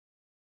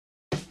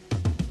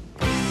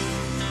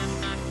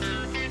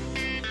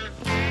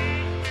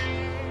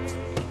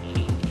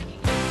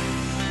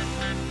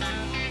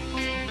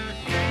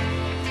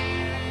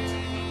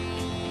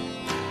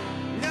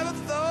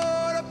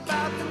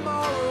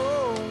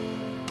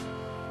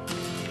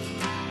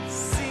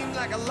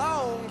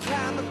long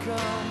time to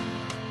come.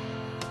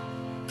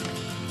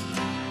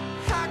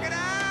 How could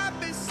I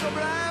be so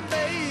blind,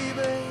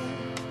 baby,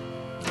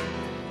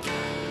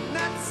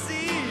 not to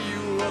see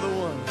you were the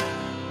one?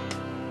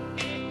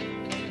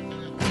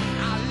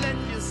 I let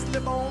you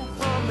slip on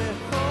from me,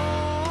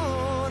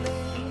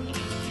 honey.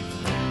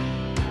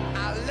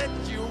 I let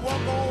you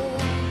walk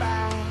on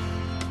by.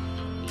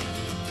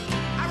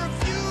 I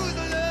refuse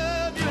the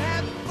love you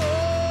had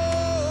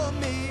for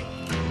me.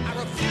 I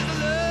refuse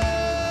the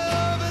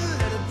love and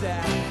let it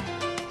die.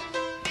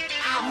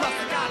 I must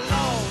have got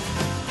lost.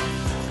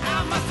 I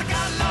must have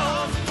got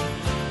lost.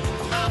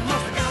 I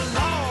must have got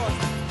lost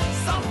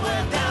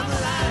somewhere down the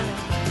line.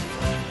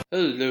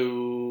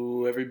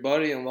 Hello,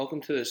 everybody, and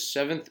welcome to the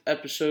 7th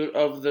episode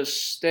of The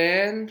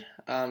Stand.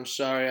 I'm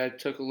sorry I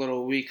took a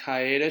little week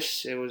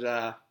hiatus. It was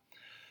a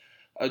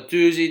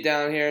doozy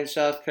down here in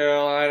South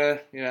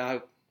Carolina. You know,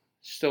 I'm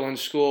still in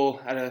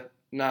school. I had to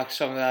knock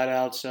some of that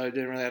out, so I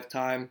didn't really have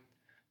time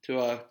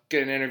to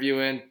get an interview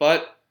in.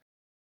 But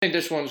I think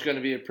this one's going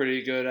to be a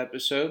pretty good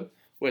episode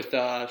with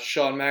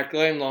Sean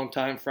McElwain,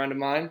 longtime friend of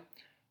mine.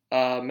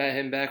 Met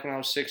him back when I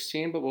was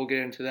 16, but we'll get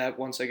into that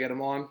once I get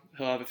him on.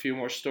 He'll have a few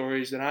more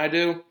stories than I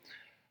do.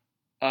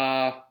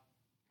 I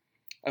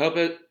hope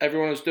that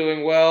everyone is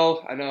doing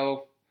well. I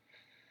know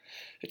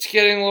it's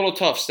getting a little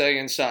tough staying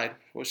inside.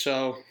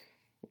 So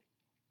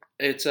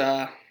it's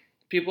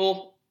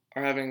people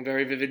are having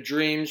very vivid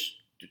dreams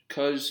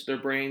because their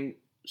brains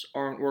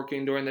aren't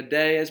working during the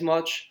day as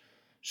much.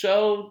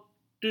 So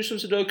do some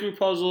Sudoku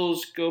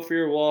puzzles, go for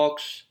your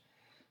walks.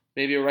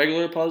 Maybe a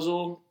regular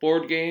puzzle,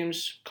 board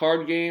games,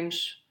 card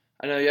games.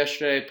 I know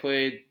yesterday I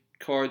played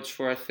cards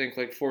for I think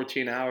like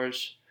 14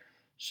 hours.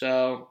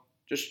 So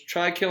just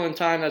try killing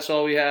time. That's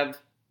all we have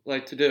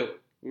to do.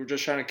 We're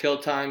just trying to kill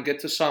time,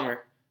 get to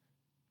summer.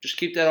 Just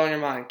keep that on your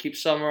mind. Keep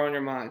summer on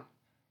your mind.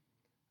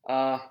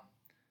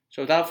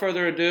 So without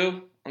further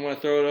ado, I'm going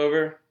to throw it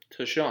over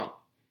to Sean.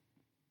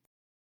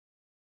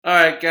 All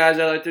right, guys,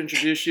 I'd like to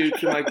introduce you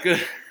to my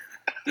good...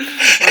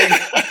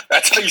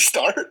 That's how you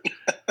start?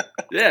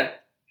 Yeah.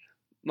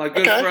 My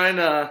good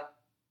friend,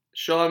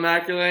 Sean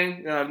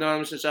McElwain. I've known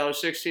him since I was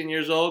 16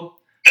 years old.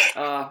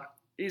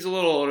 He's a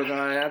little older than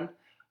I am.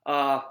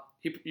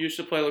 He used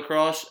to play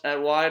lacrosse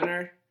at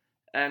Widener,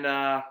 and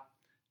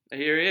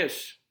here he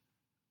is.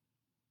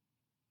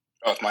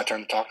 Oh, it's my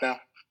turn to talk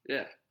now?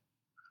 Yeah.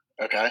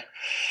 Okay.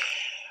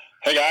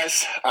 Hey,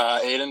 guys.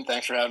 Aiden,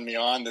 thanks for having me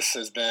on. This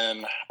has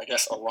been, I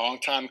guess, a long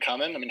time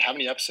coming. I mean, how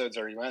many episodes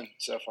are you in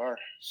so far?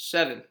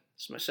 7. This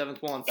is my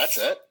 7th one. That's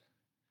it?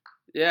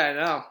 Yeah, I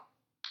know.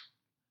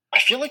 I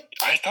feel like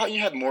I thought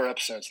you had more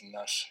episodes than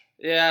this.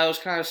 Yeah, I was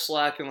kind of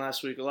slacking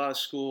last week. A lot of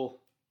school.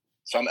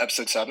 So I'm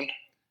episode 7?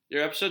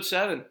 You're episode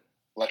 7.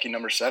 Lucky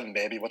number 7,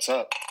 baby. What's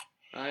up?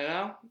 I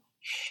know.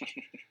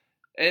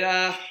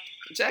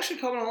 It's actually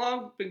coming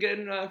along. Been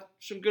getting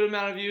some good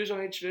amount of views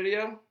on each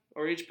video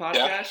or each podcast.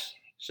 Yeah.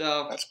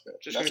 So that's good.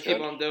 Just going to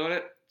keep on doing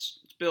it. It's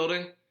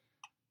building.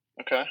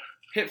 Okay.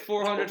 Hit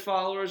 400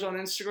 followers on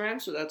Instagram,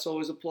 so that's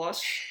always a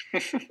plus.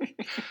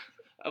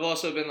 I've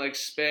also been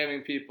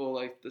spamming people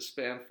the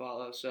spam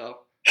follow, so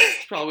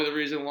it's probably the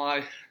reason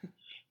why.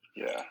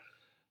 Yeah.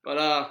 But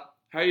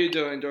how are you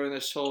doing during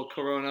this whole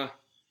Corona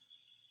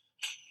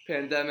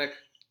pandemic?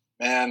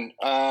 Man,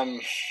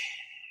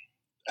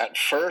 at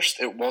first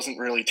it wasn't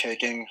really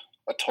taking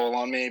a toll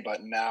on me,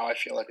 but now I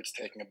feel like it's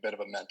taking a bit of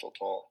a mental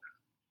toll.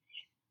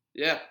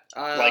 Yeah.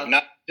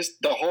 Not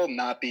just the whole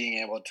not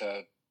being able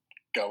to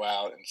go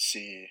out and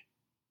see,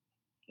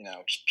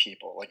 just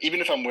people.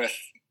 Even if I'm with,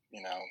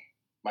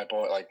 my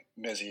boy,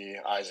 Mizzy,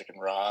 Isaac, and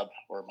Rob,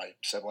 or my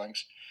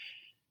siblings,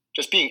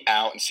 just being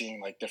out and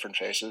seeing different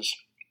faces.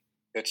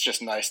 It's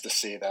just nice to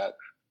see that,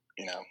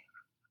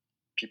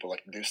 people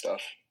like to do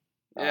stuff.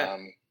 Yeah.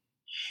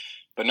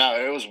 But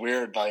no, it was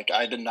weird.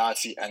 I did not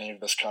see any of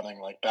this coming.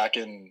 Back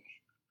in,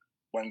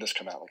 when did this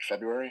come out?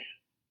 February?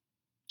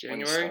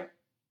 January?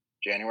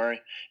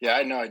 Yeah, I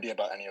had no idea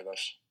about any of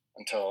this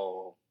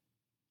until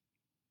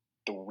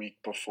the week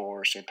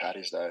before St.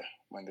 Paddy's Day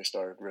when they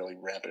started really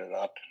ramping it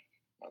up.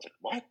 I was like,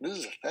 what? This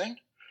is a thing?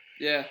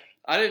 Yeah.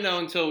 I didn't know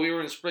until we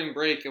were in spring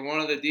break and one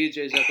of the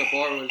DJs at the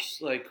bar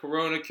was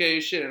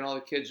Corona-cation and all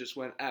the kids just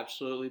went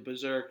absolutely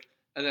berserk.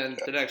 And then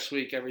the next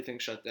week, everything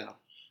shut down.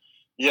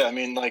 Yeah, I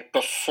mean,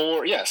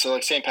 before, so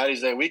St.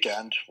 Paddy's Day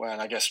weekend, when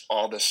I guess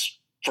all this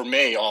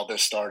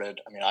started,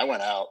 I mean, I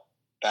went out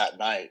that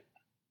night.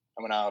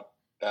 I went out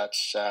that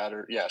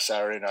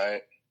Saturday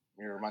night.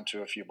 We went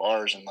to a few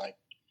bars and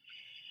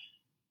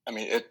I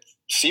mean, it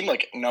seemed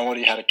like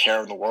nobody had a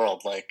care in the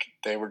world.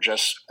 They were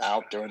just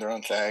out doing their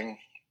own thing,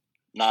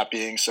 not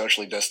being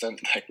socially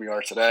distant like we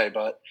are today.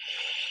 But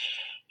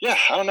yeah,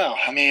 I don't know.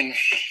 I mean,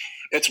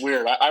 it's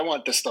weird. I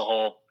want this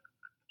I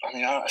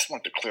just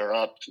want it to clear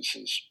up.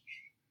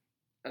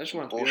 I just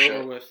want it to be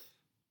over with.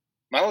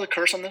 Am I allowed to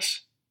curse on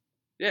this?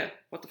 Yeah.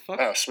 What the fuck?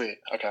 Oh, sweet.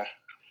 Okay.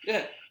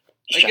 Yeah.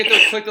 I get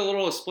to click the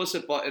little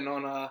explicit button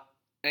on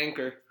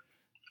Anchor.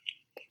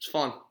 It's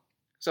fun.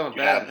 So I'm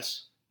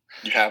badass.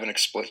 You have an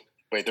explicit...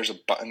 Wait, there's a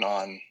button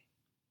on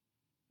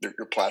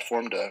your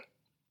platform to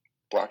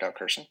block out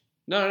cursing?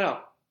 No.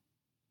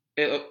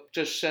 It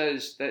just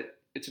says that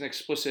it's an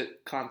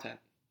explicit content.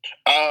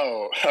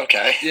 Oh,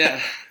 okay. Yeah.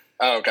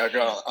 Oh, gotta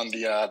go on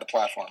the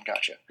platform.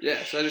 Gotcha.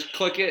 Yeah, so I just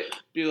click it,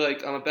 be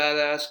like, I'm a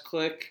badass,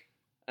 click,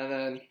 and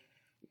then...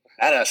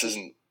 Badass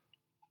isn't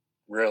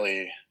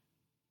really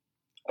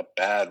a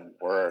bad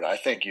word. I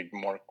think you'd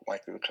more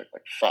likely to click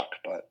like fuck,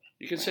 but...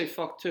 You can say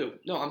fuck too.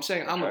 No, I'm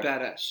saying I'm a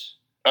badass.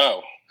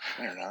 Oh,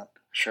 no, you're not.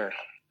 Sure.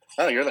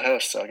 Oh, you're the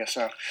host, so I guess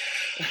so.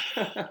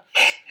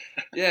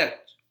 Yeah.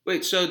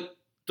 Wait, so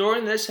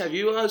during this, have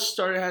you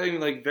started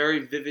having like very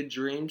vivid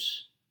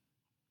dreams?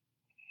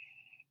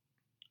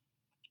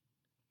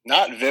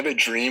 Not vivid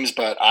dreams,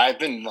 but I've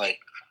been like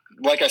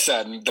I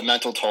said, the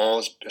mental toll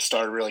has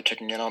started really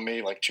kicking in on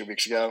me like 2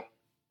 weeks ago,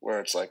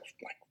 where it's like,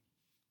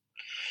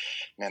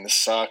 man, this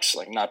sucks.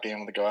 Like not being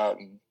able to go out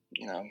and,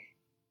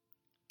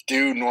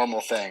 do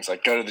normal things,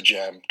 like go to the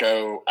gym,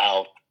 go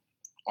out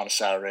on a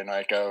Saturday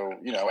night, go,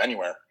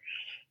 anywhere,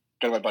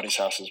 go to my buddy's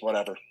houses,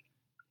 whatever.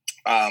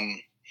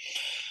 The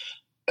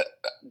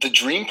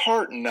dream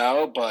part,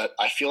 no, but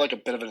I feel like a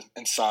bit of an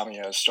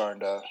insomnia is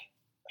starting to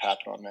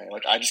happen on me.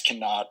 Like I just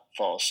cannot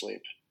fall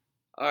asleep.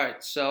 All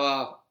right,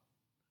 so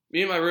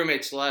me and my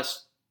roommates the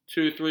last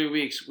 2-3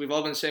 weeks, we've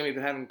all been saying we've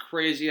been having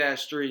crazy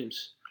ass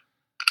dreams.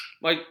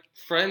 My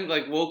friend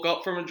like woke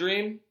up from a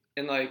dream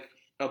in like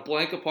a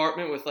blank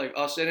apartment with like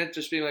us in it,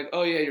 just being like,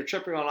 "Oh yeah, you're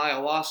tripping on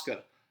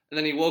ayahuasca." And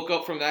then he woke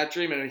up from that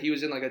dream and he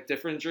was in like a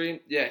different dream.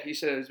 Yeah, he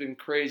said it's been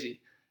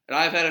crazy. And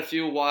I've had a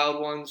few wild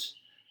ones.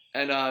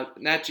 And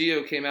Nat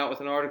Geo came out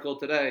with an article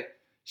today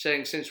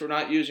saying since we're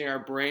not using our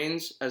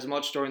brains as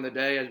much during the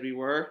day as we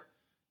were,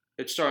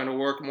 it's starting to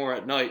work more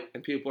at night,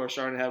 and people are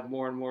starting to have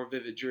more and more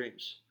vivid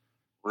dreams.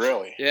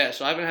 Really? Yeah,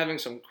 so I've been having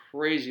some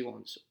crazy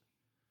ones.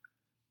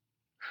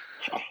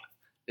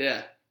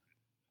 Yeah,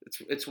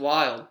 it's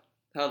wild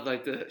how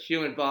like the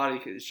human body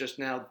is just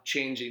now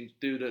changing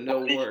due to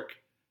no work.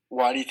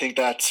 Why do you think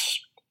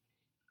that's?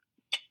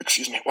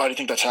 Excuse me. Why do you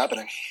think that's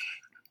happening?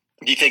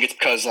 Do you think it's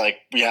because like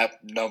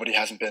nobody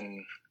hasn't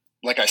been,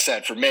 like I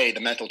said, for me, the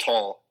mental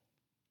toll,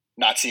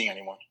 not seeing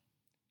anyone.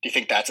 Do you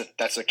think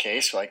that's a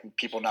case, like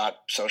people not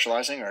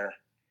socializing, or?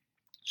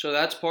 So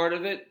that's part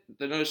of it.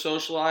 The no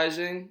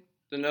socializing,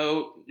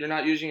 you're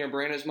not using your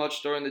brain as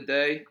much during the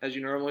day as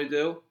you normally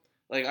do.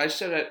 Like I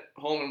sit at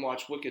home and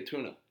watch Wicked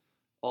Tuna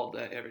all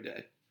day, every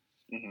day.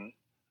 Mm-hmm.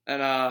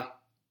 And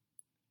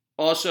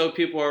also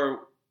people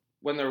are,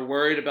 when they're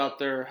worried about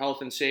their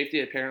health and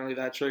safety, apparently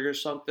that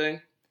triggers something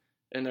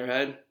in their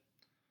head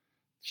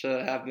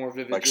to have more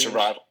vivid dreams.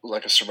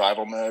 Like a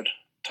survival mode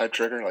type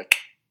trigger, like.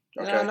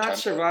 Okay, no, not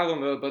survival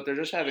mode, but they're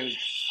just having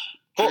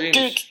dreams.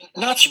 Dude,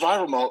 not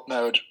survival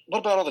mode. What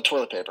about all the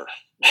toilet paper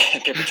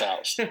and paper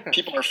towels?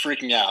 People are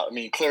freaking out. I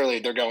mean, clearly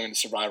they're going into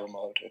survival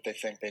mode if they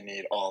think they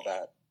need all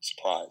that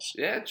supplies.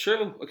 Yeah,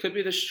 true. It could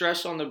be the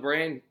stress on the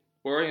brain,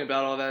 worrying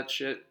about all that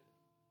shit.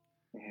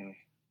 Mm-hmm.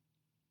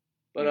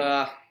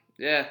 But,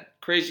 yeah,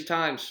 crazy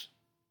times.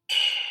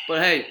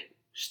 But, hey,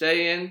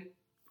 stay in.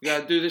 We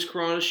got to do this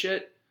Corona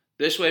shit.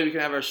 This way we can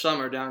have our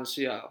summer down in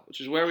Seattle,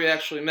 which is where we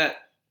actually met.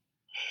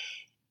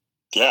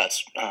 Yeah,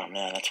 oh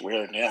man, that's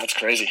weird. Yeah, that's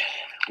crazy.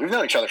 We've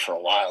known each other for a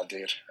while,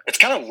 dude. It's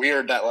kind of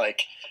weird that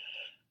like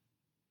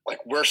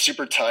we're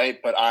super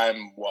tight, but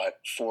I'm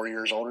 4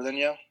 years older than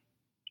you,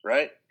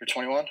 right? You're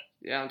 21?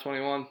 Yeah, I'm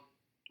 21. I'll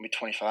be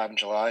 25 in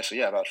July, so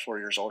yeah, about 4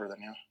 years older than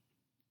you.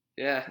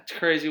 Yeah, it's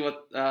crazy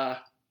what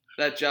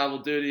that job will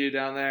do to you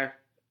down there.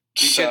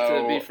 You get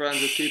to be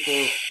friends with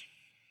people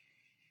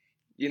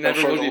you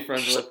never would be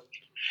friends with.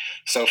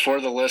 So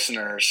for the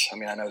listeners, I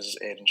mean, I know this is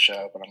Aiden's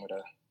show, but I'm going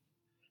to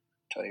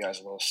tell you guys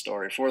a little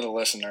story. For the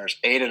listeners,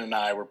 Aiden and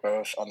I were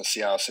both on the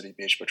Seattle City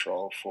Beach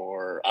Patrol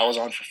I was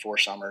on for 4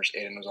 summers.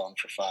 Aiden was on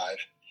for 5.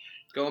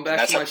 Going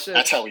back to my 6.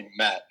 That's how we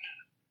met.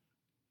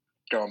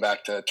 Going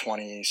back to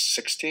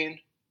 2016.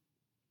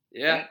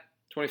 Yeah,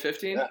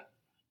 2015? Yeah.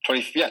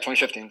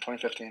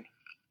 2015.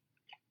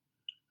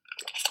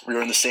 We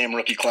were in the same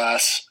rookie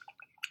class.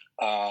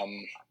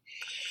 And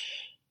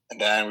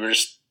then we were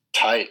just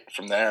tight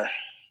from there.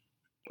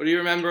 What do you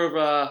remember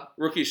of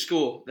rookie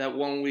school, that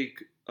 1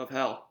 week of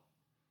hell?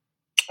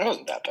 It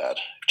wasn't that bad.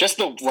 Just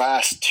the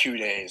last 2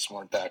 days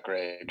weren't that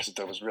great because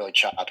it was really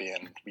choppy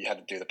and we had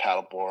to do the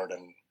paddle board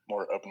and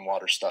more open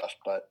water stuff.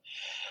 But,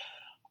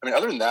 I mean,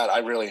 other than that, I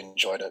really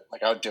enjoyed it.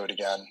 Like, I would do it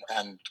again.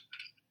 And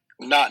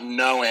not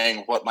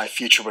knowing what my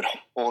future would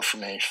hold for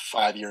me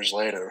 5 years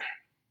later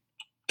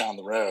down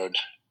the road,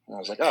 and I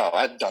was like, oh,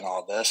 I've done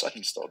all this. I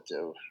can still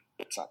do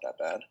it. It's not that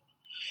bad.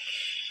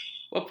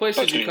 What place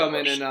did you come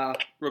in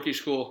rookie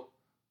school?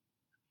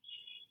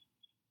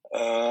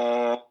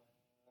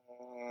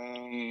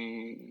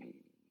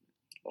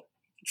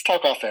 Let's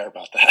talk off air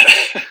about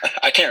that.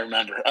 I can't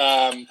remember.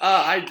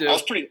 I do. I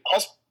was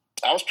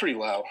pretty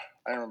low.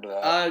 I remember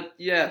that.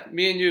 Yeah,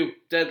 me and you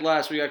dead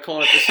last. We got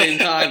called at the same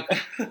time.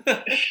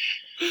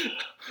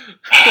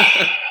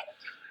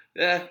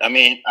 Yeah. I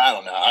mean, I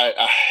don't know.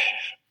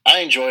 I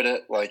enjoyed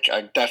it. Like,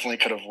 I definitely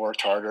could have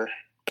worked harder,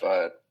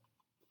 but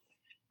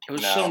it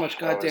was so much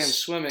goddamn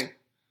swimming.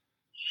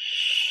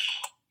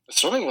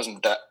 swimming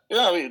wasn't that.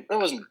 Yeah, I mean, it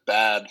wasn't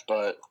bad,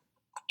 but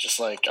just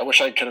like I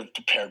wish I could have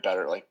prepared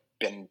better, like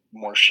been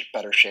more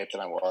better shape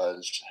than I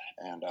was,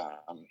 and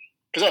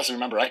because also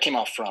remember I came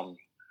off from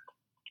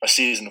a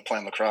season of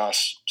playing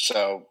lacrosse,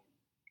 so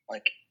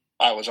like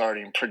I was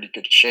already in pretty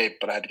good shape,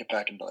 but I had to get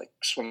back into like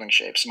swimming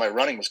shape. So my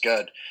running was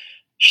good,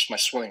 just my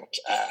swimming was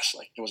ass.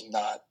 Like it was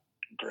not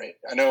great.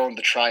 I know in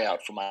the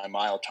tryout for my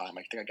mile time,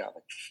 I think I got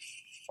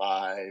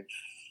like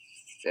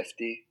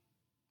 5:50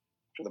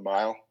 for the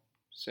mile.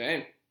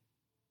 Same.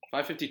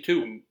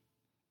 5:52.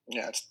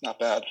 Yeah, it's not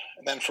bad.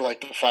 And then for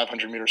like the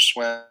 500-meter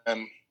swim,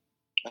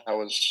 I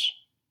was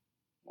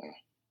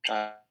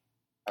kind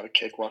of a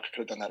cakewalk. I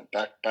could have done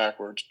that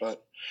backwards,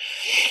 but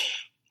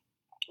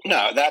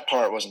no, that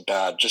part wasn't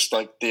bad. Just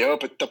like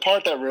the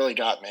part that really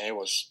got me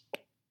was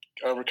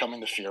overcoming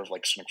the fear of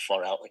like swimming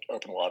far out, like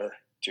open water,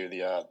 to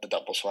the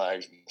doubles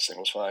flags and the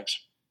singles flags.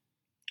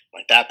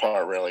 Like that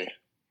part really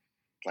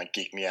like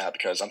geeked me out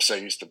because I'm so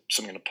used to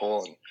swimming in a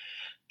pool and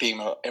being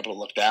able to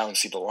look down and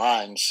see the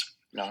lines.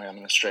 I'm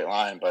in a straight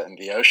line, but in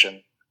the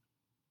ocean,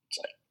 it's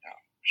like, oh,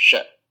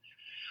 shit,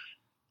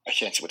 I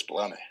can't see what's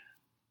below me.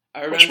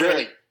 Which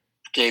really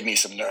gave me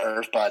some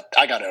nerve, but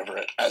I got over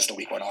it as the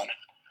week went on.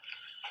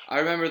 I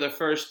remember the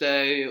first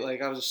day,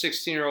 like I was a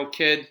 16-year-old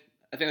kid.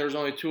 I think there was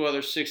only 2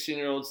 other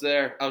 16-year-olds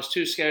there. I was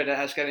too scared to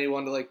ask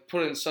anyone to like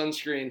put in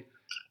sunscreen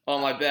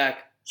on my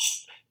back.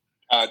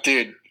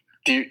 Dude,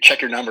 do you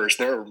check your numbers?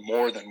 There were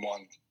more than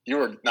one. You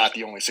were not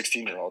the only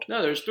 16-year-old.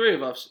 No, there's 3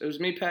 of us. It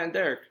was me, Pat, and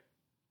Derek.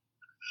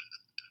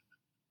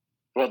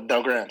 Well,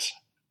 no grants.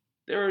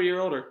 They were a year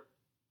older.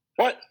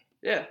 What?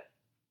 Yeah.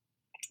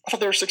 I thought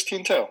they were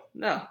 16 too.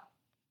 No.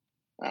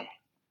 Oh.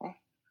 Well.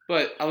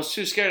 But I was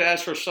too scared to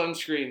ask for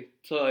sunscreen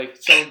to like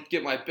someone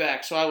get my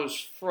back. So I was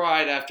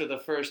fried after the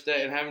first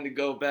day, and having to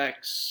go back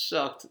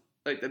sucked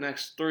like the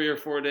next 3 or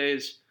 4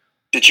 days.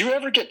 Did you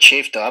ever get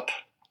chafed up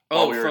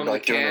while we were from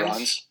like the doing cans?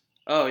 runs?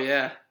 Oh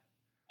yeah.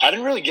 I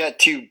didn't really get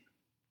too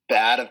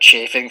bad of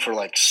chafing for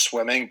like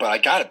swimming, but I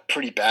got it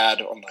pretty bad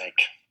on like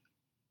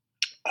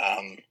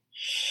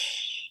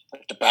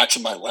the backs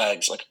of my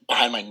legs, like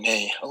behind my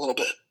knee a little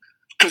bit.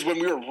 Because when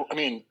we were,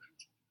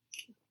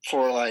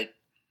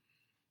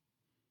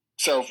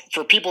 so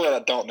for people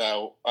that don't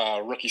know,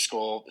 rookie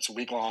school, it's a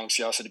week-long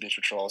Seattle City Beach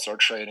Patrol. It's our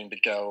training to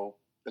go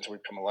until we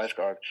become a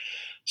lifeguard.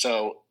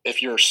 So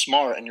if you're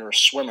smart and you're a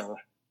swimmer,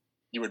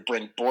 you would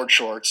bring board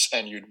shorts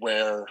and you'd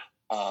wear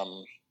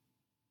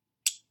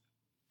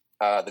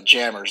the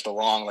jammers, the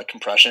long like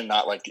compression,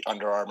 not like the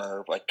Under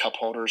Armour like cup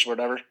holders or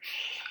whatever.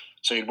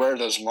 So you'd wear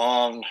those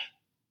long,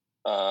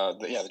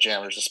 the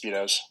jammers, the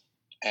Speedos,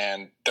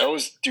 and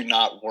those do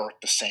not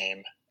work the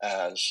same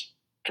as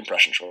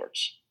compression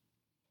shorts.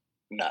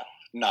 No,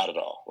 not at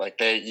all. Like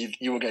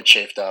you will get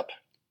chafed up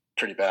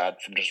pretty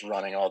bad from just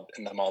running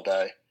in them all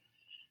day.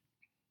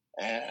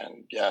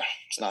 And yeah,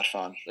 it's not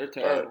fun. They're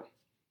terrible.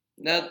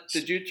 Now,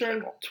 did you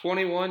turn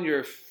 21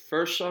 your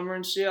first summer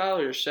in Seattle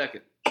or your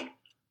second?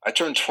 I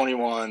turned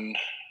 21.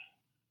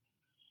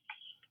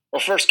 Well,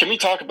 first, can we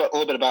talk a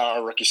little bit about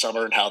our rookie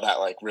summer and how that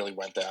like really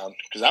went down?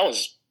 Because that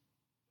was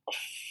a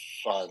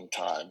fun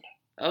time.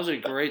 That was a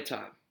great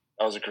time.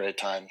 That was a great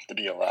time to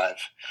be alive.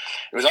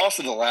 It was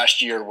also the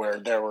last year where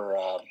there were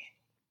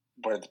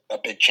where a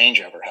big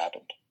changeover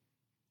happened.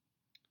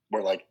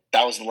 Where like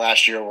that was the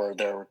last year where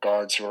there were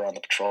guards who were on the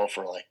patrol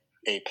for like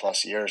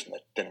 8+ years and they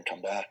didn't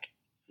come back.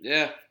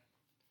 Yeah.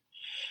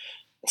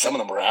 And some of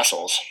them were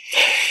assholes.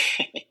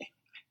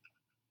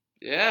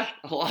 Yeah,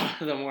 a lot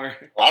of them were.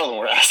 A lot of them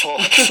were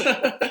assholes.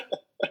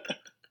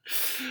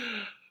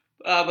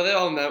 But they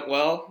all meant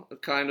well,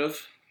 kind of.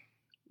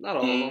 Not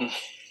all of them.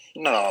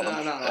 Not all of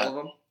them. Not all of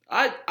them.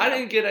 I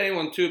didn't get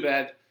anyone too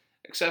bad,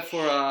 except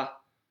for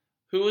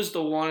who was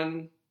the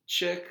one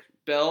chick?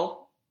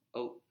 Belle,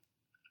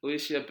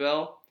 Alicia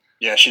Bell.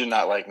 Yeah, she did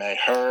not like me.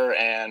 Her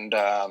and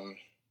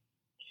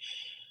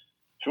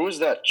who was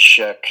that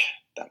chick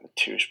that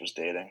Matouche was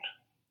dating?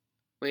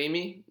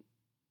 Lamy,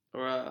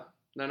 or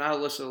no, not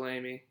Alyssa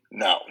Lamy.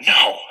 No,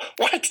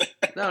 what?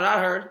 No, not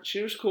her.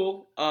 She was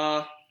cool.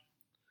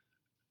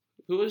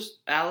 Who was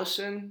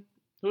Allison?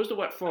 Who was the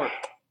wet fart?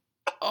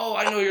 Oh,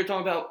 I know who you're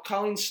talking about.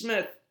 Colleen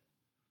Smith.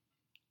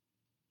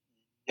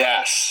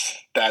 Yes,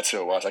 that's who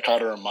it was. I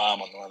called her a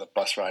mom on one of the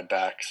bus ride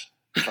backs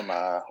from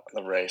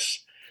the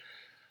race.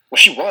 Well,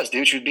 she was,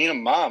 dude. She was being a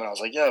mom, and I was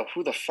like, yo,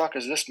 who the fuck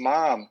is this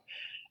mom?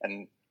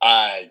 And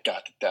I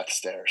got the death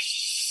stare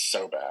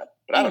so bad.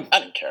 But I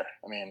didn't care.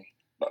 I mean,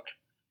 look,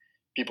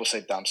 people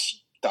say dumb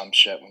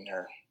shit when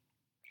they're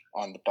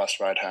on the bus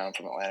ride home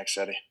from Atlantic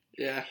City.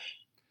 Yeah.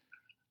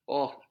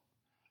 Well,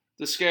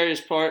 the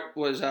scariest part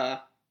was, so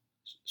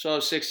I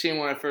was 16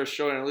 when I first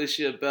joined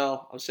Alicia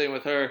Bell. I was sitting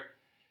with her.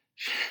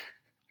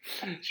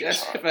 She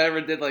asked if I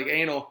ever did like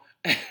anal.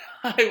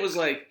 I was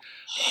like,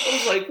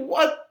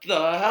 what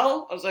the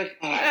hell? I was like,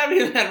 I haven't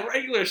even had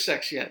regular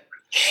sex yet.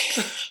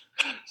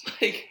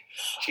 Like,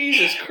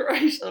 Jesus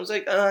Christ. I was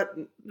like,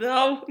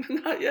 no,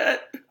 not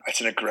yet.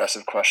 It's an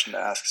aggressive question to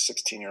ask a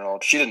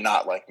 16-year-old. She did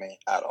not like me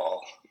at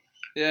all.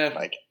 Yeah.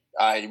 Like,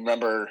 I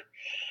remember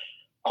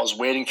I was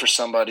waiting for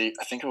somebody.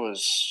 I think it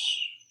was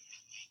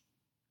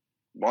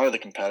one of the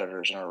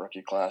competitors in our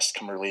rookie class to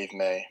come relieve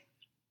me. I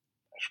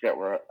forget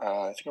where.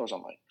 I think I was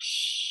on like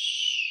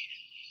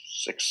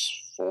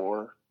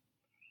 6'4",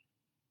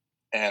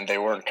 and they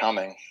weren't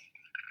coming.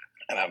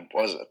 And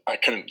I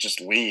couldn't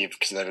just leave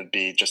because then it'd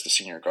be just the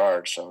senior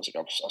guard. So I was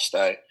like, I'll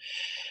stay.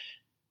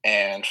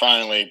 And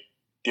finally,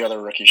 the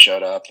other rookie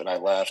showed up, and I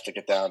left to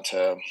get down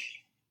to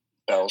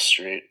Bell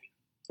Street.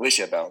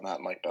 Alicia Bell,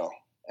 not Mike Bell.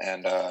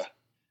 And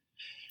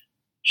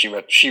she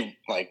ringed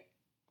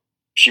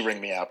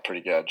me out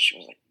pretty good. She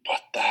was like,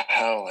 "What the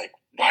hell? Like,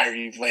 why are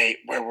you late?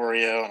 Where were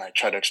you?" And I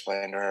tried to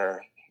explain to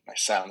her. I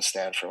sat on the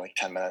stand for like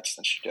 10 minutes.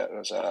 Then she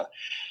was, "All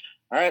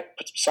right,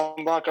 put some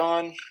sunblock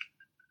on,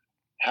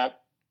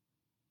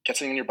 get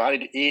something in your body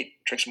to eat,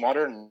 drink some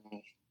water, and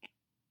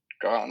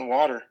go out in the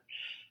water."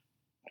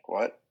 Like,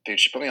 what? Dude,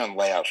 she put me on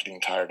layout for the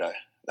entire day.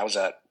 That was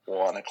at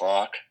 1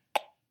 o'clock.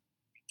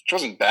 Which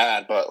wasn't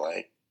bad, but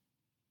like,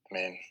 I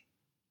mean,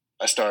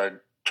 I started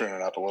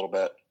pruning up a little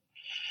bit,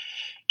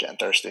 getting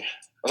thirsty.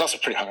 I was also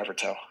pretty hungover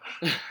too.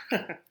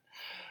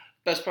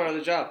 Best part of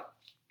the job.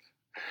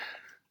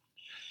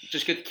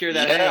 Just get to cure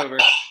that hangover.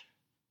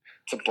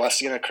 It's a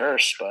blessing and a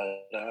curse,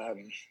 but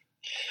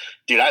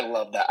dude, I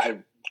love that. I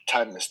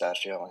miss that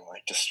feeling,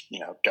 like just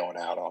going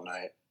out all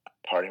night,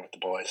 partying with the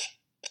boys,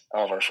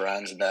 all of our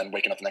friends, and then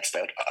waking up the next day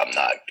like,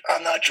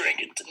 I'm not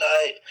drinking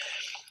tonight.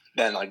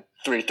 Then like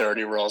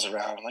 3:30 rolls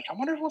around. I'm like, I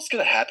wonder if let's get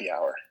a happy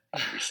hour.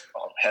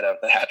 I'll head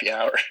out the happy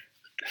hour.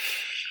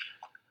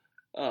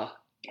 Oh.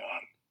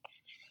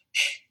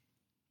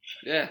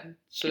 Yeah.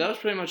 So that was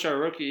pretty much our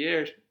rookie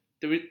year.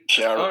 Did we?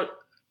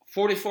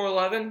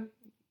 44-11,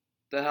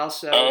 the house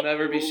that will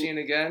never be seen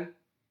again.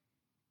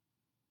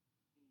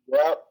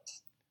 Yeah.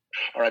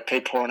 All right,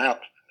 pay pouring out.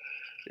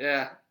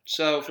 Yeah.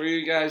 So for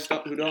you guys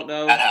who don't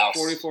know,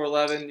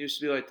 44-11 used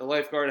to be like the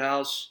lifeguard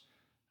house.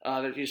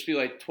 There used to be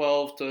like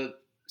 12 to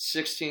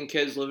 16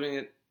 kids living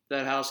at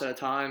that house at a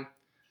time.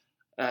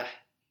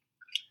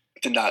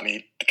 Did not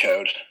meet the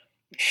code.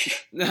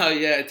 No,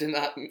 yeah, it did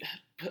not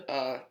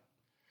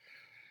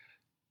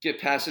get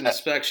past an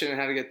inspection and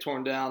had to get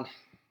torn down.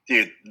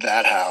 Dude,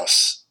 that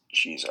house,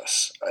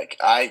 Jesus. Like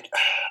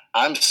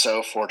I'm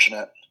so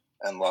fortunate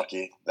and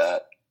lucky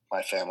that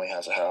my family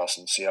has a house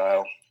in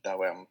Seattle. That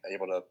way I'm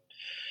able to,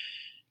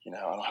 I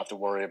don't have to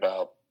worry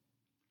about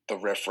the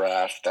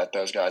riffraff that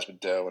those guys would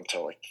do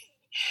until like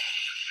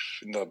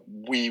in the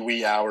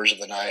wee hours of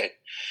the night.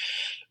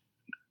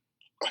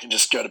 I can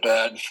just go to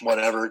bed,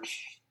 whatever.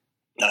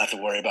 Not have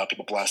to worry about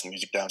people blasting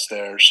music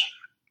downstairs.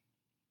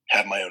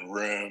 Have my own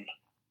room,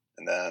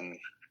 and then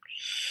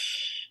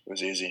it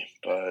was easy.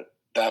 But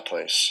that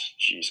place,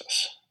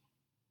 Jesus,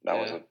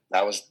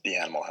 that was the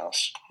animal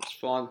house. It's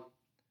fun.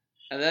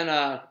 And then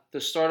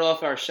to start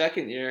off our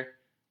second year,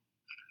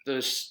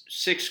 the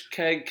 6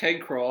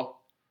 keg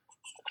crawl.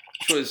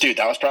 Dude,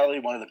 that was probably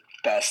one of the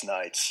best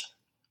nights.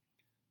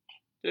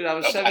 Dude, I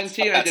was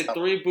 17. I did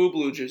 3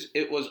 booblooges.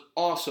 It was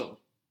awesome.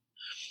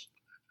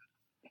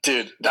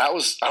 Dude, that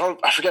was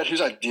I forget whose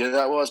idea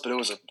that was, but it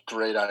was a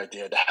great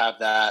idea to have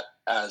that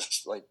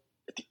as like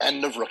at the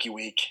end of rookie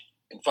week.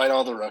 Invite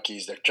all the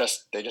rookies. They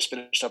just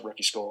finished up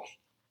rookie school.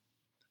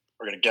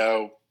 We're gonna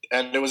go,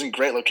 and it was in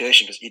great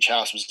location because each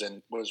house was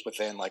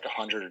within like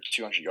 100 or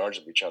 200 yards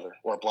of each other,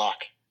 or a block,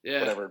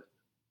 whatever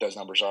those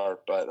numbers are.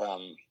 But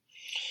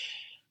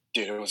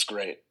dude, it was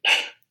great.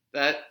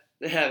 That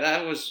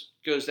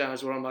goes down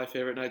as one of my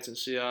favorite nights in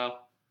Seattle.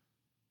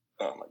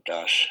 Oh my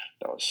gosh,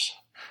 that was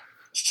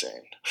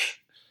insane.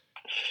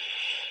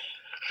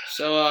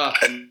 So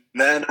and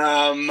then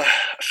a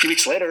few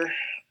weeks later,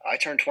 I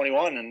turned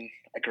 21 and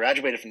I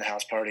graduated from the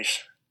house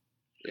parties.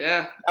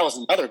 Yeah, that was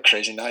another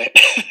crazy night.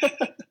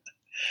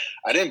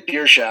 I didn't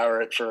beer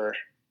shower it for.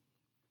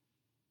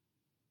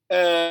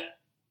 I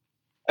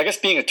guess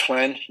being a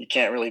twin, you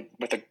can't really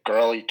with a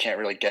girl. You can't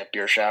really get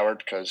beer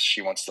showered because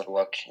she wants to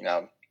look,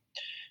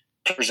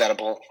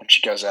 presentable when she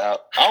goes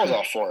out. I was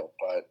all for it,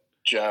 but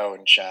Joe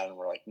and Shannon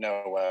were like,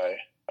 "No way,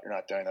 you're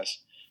not doing this."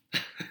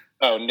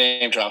 Oh,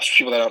 name drops. For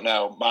people that don't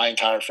know, my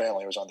entire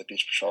family was on the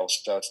beach patrol.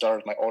 So it started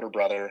with my older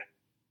brother.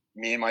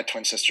 Me and my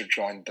twin sister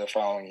joined the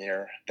following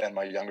year. Then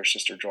my younger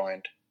sister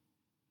joined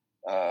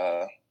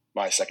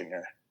my second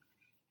year.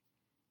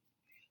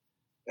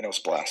 And it was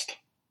a blast.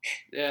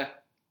 Yeah.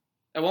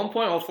 At one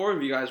point, all 4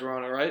 of you guys were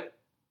on it, right?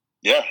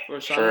 Yeah, for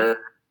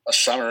a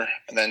summer.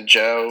 And then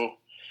Joe,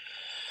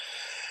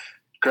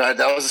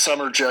 that was the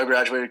summer Joe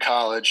graduated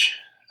college.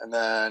 And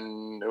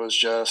then it was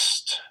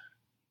just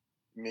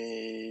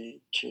me,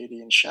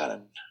 Katie, and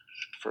Shannon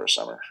for a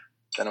summer.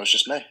 Then it was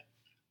just me.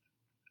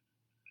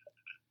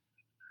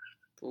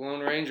 The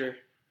Lone Ranger.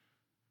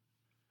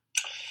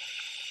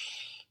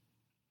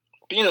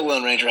 Being a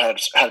Lone Ranger had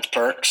its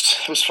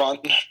perks. It was fun,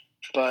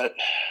 but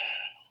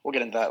we'll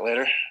get into that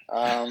later.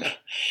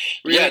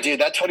 Yeah, dude,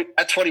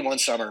 that 21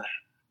 summer,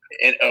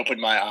 it opened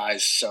my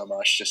eyes so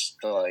much. Just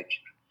the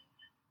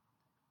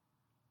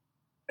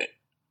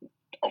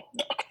a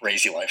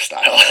crazy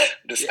lifestyle.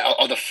 Just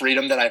all the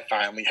freedom that I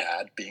finally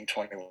had being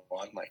 21.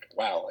 Like,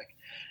 wow, like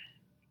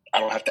I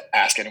don't have to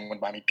ask ask anyone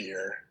to buy me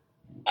beer.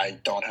 I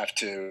don't have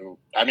to.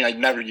 I mean, I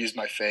never used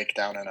my fake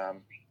down in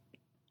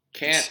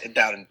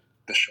down in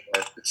the shore.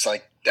 It's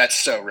like that's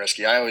so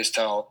risky. I always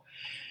tell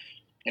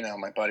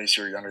my buddies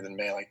who are younger than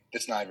me, like,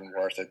 it's not even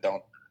worth it.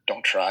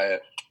 Don't try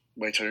it.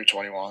 Wait till you're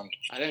 21.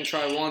 I didn't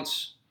try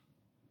once.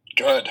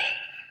 Good.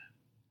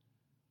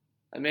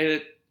 I made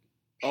it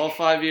all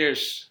 5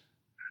 years.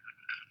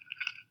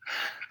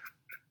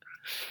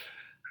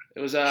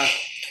 It was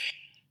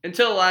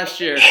until last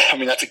year. I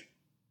mean, that's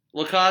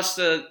La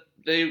Costa,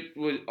 they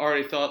would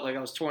already thought like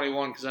I was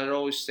 21 because I'd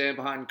always stand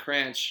behind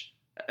Cranch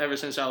ever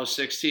since I was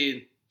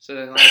 16. So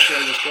then last year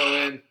I just go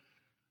in,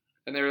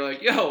 and they were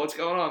like, "Yo, what's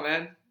going on,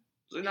 man?" I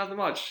was like, "Nothing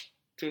much.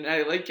 2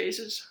 Natty Lake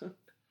cases."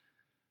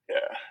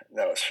 Yeah,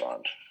 that was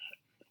fun.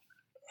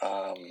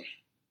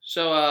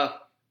 So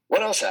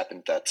what else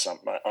happened that summer?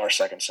 Our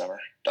second summer.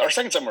 Our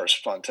second summer was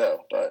fun too,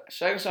 but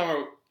second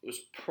summer was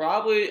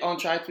probably on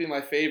track to be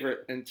my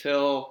favorite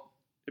until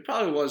it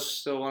probably was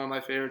still one of my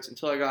favorites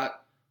until I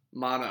got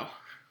mono,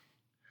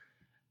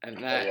 and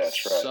that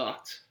that's right.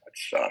 sucked. That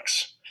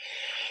sucks,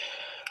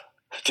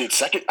 dude.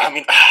 I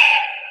mean,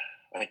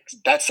 like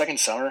that second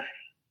summer,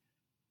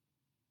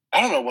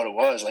 I don't know what it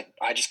was. Like,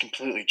 I just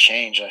completely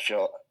changed. I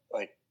feel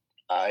like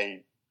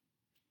I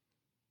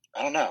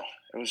don't know.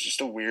 It was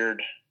just a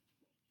weird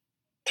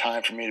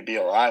time for me to be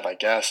alive, I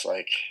guess.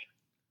 Like,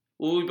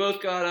 well, we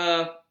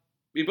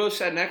both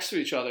sat next to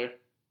each other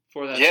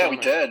for that. Yeah, summer. we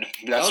did.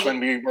 That's when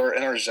we were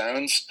in our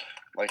zones.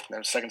 Like,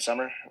 the second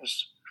summer, it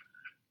was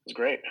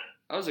great.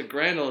 That was a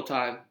grand old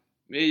time.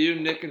 Me, you,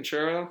 Nick, and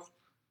Churro.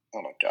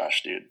 Oh my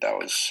gosh, dude, that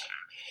was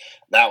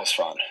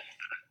fun.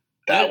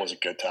 That was a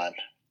good time.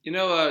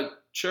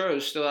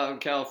 Churro's still out in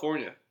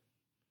California.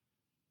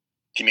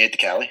 He made it to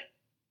Cali?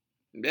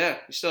 Yeah,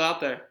 he's still out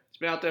there. He's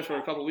been out there for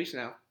a couple weeks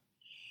now.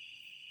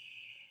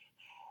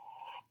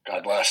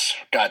 God bless.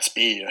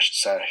 Godspeed, I should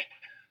say.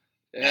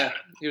 Yeah,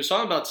 he was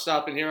talking about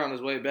stopping here on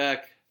his way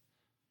back.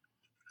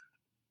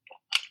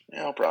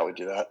 Yeah, I'll probably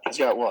do that. He's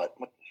got what?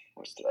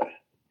 What's today?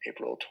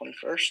 April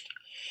 21st?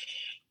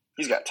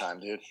 He's got time,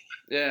 dude.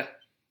 Yeah.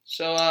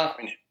 So I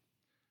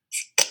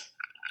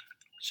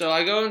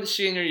go into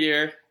senior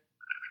year,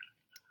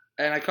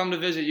 and I come to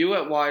visit you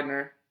at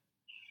Widener.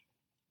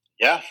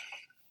 Yeah.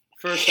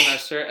 First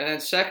semester, and then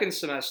second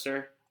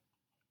semester,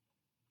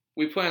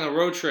 we plan a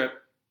road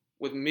trip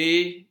with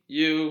me,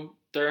 you,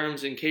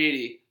 Derms, and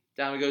Katie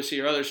down to go see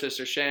your other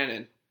sister,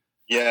 Shannon.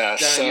 Yeah,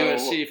 down at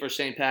USC for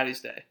St.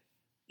 Patty's Day.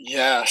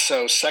 Yeah,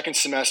 so second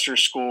semester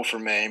school for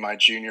me, my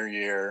junior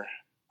year.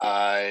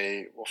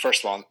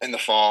 First of all, in the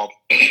fall,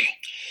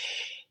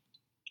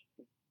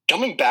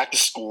 coming back to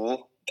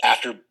school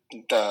after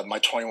my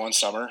 21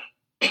 summer,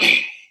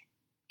 I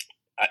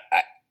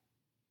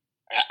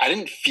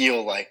didn't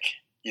feel like,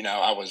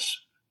 I was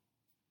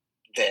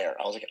there.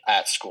 I was like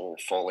at school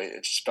fully.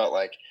 It just felt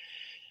like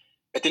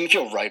it didn't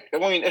feel right. I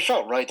mean, it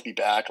felt right to be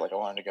back. Like, I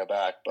wanted to go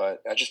back,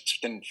 but I just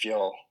didn't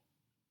feel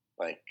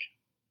like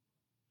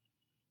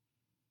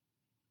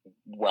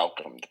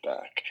welcomed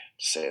back,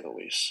 to say the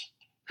least.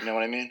 You know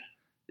what I mean?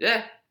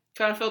 Yeah,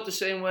 kind of felt the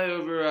same way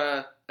over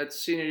at the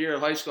senior year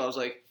of high school. I was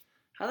like,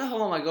 how the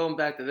hell am I going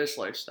back to this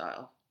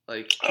lifestyle?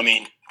 Like, I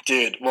mean,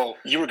 dude, well,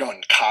 you were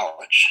going to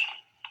college.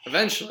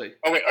 Eventually.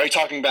 Oh, wait, are you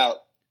talking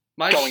about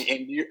going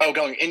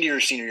into your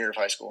senior year of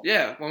high school?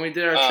 Yeah, when we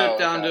did our trip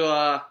down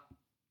to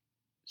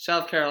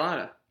South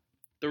Carolina.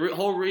 The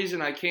whole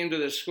reason I came to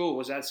this school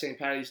was that St.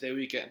 Patty's Day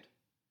weekend.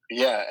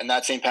 Yeah, and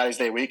that St. Patty's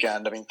Day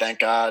weekend, I mean, thank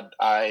God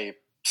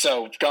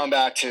so going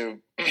back to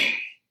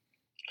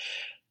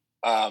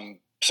going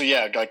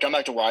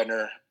back to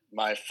Widener,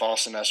 my fall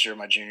semester,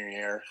 my junior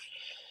year.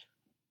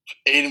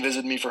 Aiden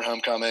visited me for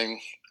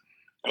homecoming.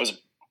 It was a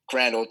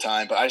grand old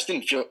time, but it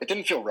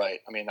didn't feel right.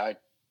 I mean, I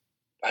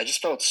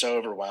just felt so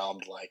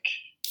overwhelmed. Like,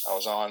 I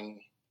was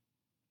on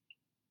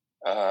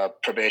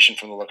probation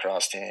from the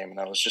lacrosse team, and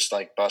I was just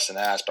like busting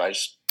ass. But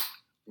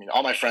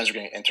all my friends were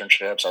getting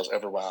internships. I was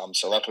overwhelmed.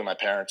 So luckily, my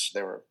parents,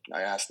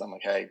 I asked them,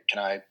 like, hey, can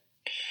I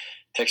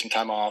take some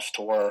time off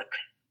to work?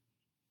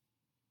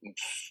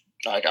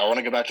 Like, I want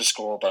to go back to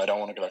school, but I don't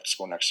want to go back to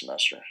school next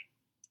semester.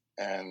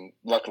 And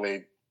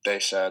luckily, they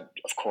said,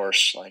 of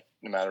course, like,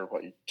 no matter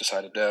what you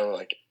decide to do,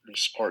 like, we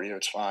support you,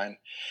 it's fine.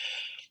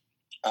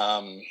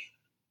 And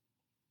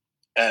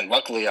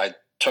luckily, I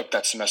took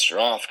that semester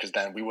off because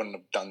then we wouldn't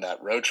have done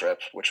that road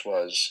trip, which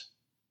was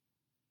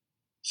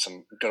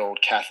some good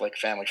old Catholic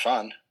family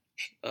fun.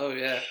 Oh,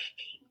 yeah.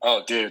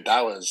 Oh, dude,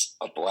 that was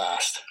a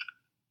blast.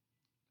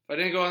 If I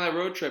didn't go on that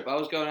road trip, I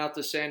was going out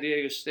to San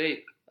Diego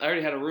State. I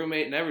already had a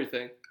roommate and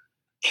everything.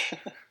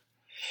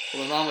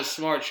 Well, my mom was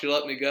smart. She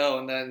let me go,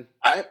 and then...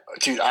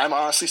 I'm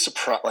honestly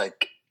surprised.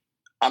 Like,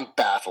 I'm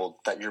baffled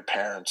that your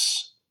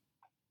parents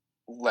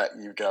let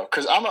you go.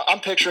 Because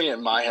I'm picturing it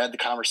in my head, the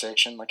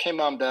conversation. Like, hey,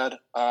 Mom, Dad,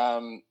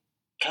 can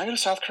I go to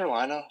South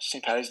Carolina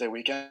St. Patty's Day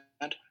weekend?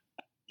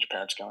 Your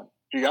parents going,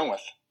 who are you going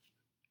with?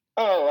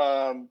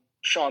 Oh,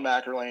 Sean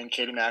McErlane,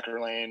 Katie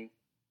McErlane,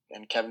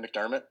 and Kevin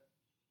McDermott.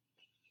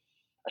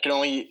 I can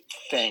only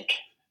think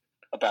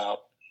about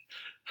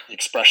the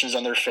expressions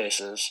on their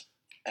faces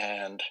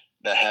and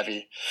the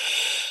heavy.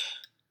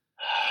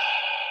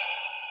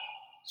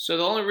 So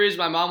the only reason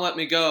my mom let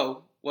me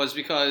go was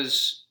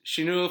because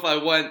she knew if I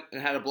went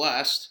and had a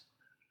blast,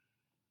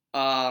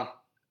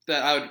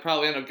 that I would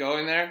probably end up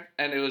going there,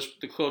 and it was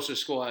the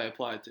closest school I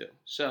applied to.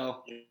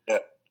 So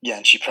yeah,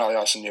 and she probably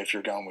also knew if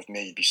you're going with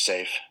me, you'd be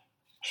safe.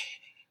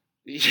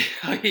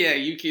 yeah,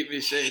 you keep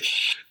me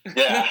safe.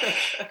 Yeah,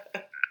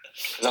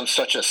 because I'm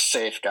such a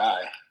safe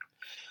guy.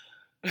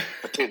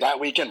 But dude, that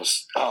weekend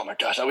was, oh my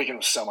gosh, that weekend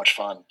was so much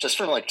fun. Just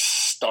from like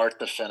start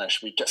to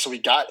finish. We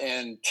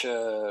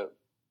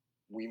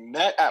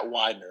met at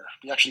Widener.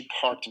 We actually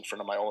parked in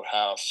front of my old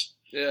house.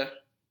 Yeah.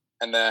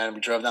 And then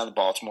we drove down to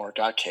Baltimore,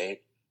 got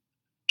Kate,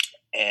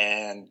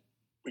 and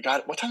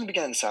what time did we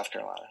get in South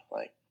Carolina?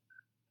 Like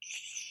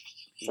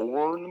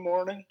 4 in the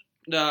morning?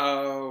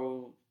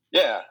 No.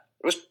 Yeah.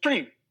 It was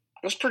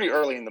pretty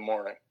early in the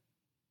morning.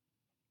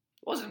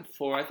 It wasn't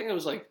 4. I think it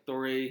was like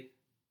 3.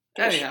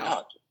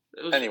 Anyhow.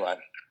 Anyway.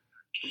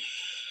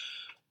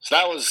 So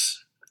that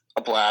was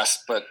a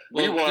blast, but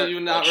we weren't. Do you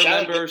not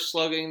remember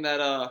slugging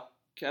that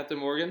Captain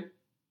Morgan?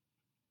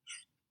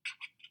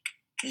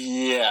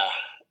 Yeah.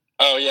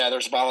 Oh, yeah,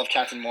 there's a bottle of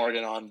Captain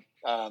Morgan on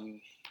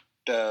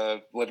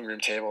the living room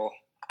table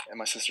at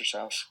my sister's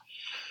house.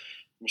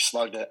 We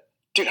slugged it.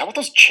 Dude, how about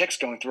those chicks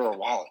going through our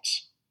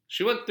wallets?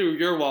 She went through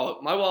your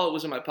wallet. My wallet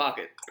was in my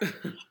pocket.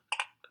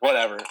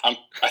 Whatever. I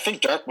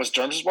think was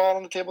Derm's wallet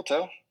on the table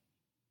too?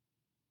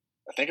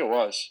 I think it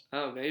was.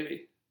 Oh,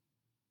 maybe.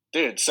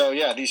 Dude, so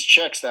yeah, these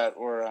chicks that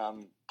were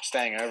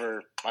staying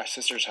over my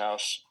sister's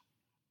house,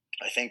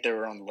 I think they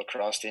were on the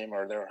lacrosse team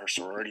or they were her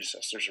sorority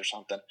sisters or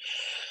something.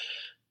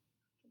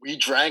 We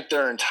drank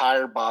their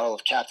entire bottle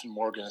of Captain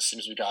Morgan as soon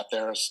as we got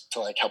there to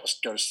like help us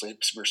go to sleep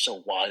because we were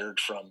so wired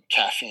from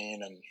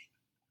caffeine and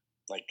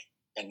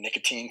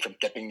nicotine from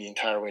dipping the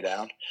entire way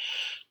down.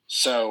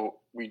 So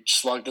we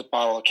slugged the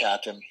bottle of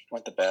Captain,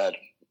 went to bed,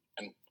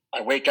 and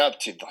I wake up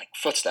to like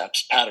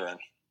footsteps pattering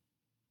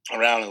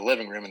around in the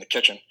living room in the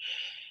kitchen.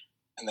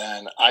 And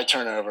then I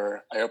turn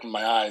over, I open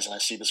my eyes, and I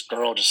see this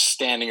girl just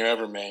standing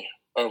over me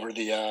over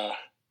the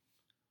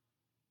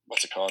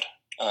what's it called?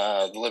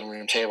 The living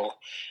room table,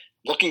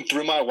 looking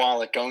through my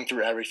wallet, going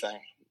through everything.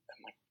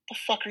 I'm like, what the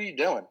fuck are you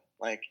doing?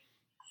 Like,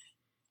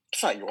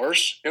 it's not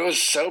yours. It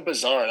was so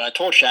bizarre. And I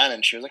told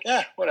Shannon, she was like,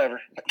 yeah,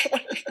 whatever.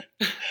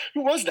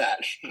 Who was that?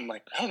 I'm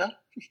like, I don't know.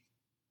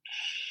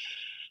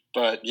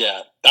 But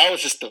yeah, that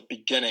was just the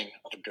beginning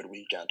of a good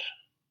weekend.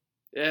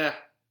 Yeah.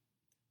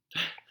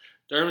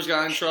 Derms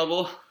got in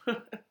trouble.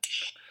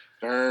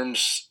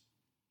 Derms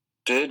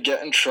did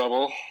get in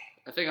trouble.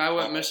 I think I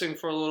went missing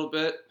for a little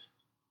bit.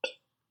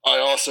 I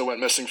also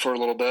went missing for a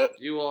little bit.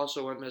 You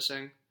also went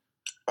missing.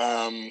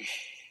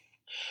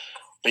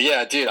 But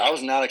yeah, dude, I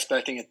was not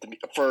expecting it to be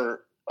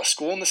for a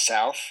school in the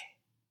South.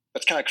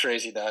 That's kind of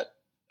crazy that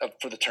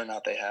for the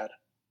turnout they had.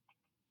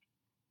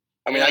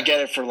 I mean, yeah. I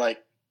get it for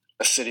like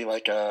a city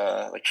like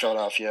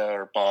Philadelphia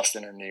or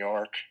Boston or New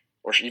York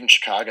or even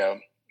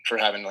Chicago for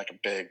having like a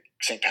big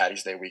St.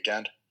 Patty's Day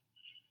weekend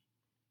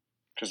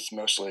because it's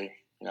mostly,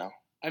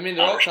 I mean,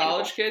 they're all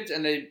college kids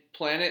and they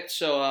plan it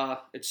so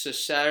it's a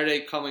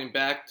Saturday coming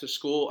back to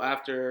school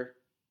after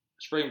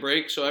spring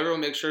break, so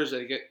everyone makes sure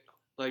they get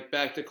like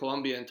back to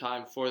Columbia in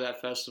time for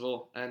that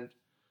festival. And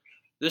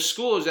this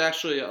school is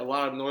actually a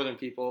lot of northern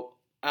people.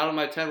 Out of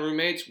my 10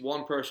 roommates,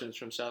 one person is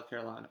from South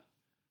Carolina.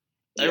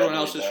 Everyone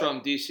else is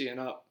from DC and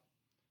up.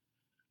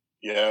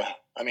 Yeah,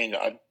 I mean,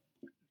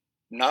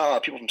 not a lot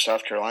of people from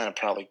South Carolina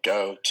probably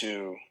go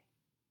to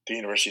the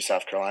University of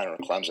South Carolina or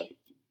Clemson,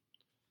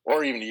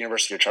 or even the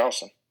University of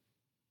Charleston.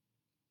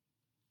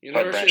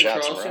 University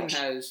of Charleston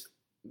has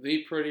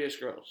the prettiest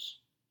girls.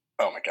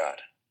 Oh my God,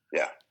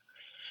 yeah.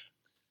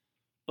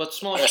 But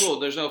small school,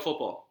 there's no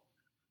football.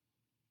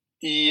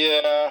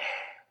 Yeah,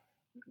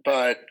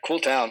 but cool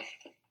town.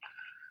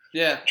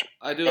 Yeah,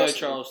 I do like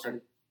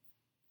Charleston.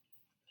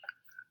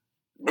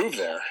 Move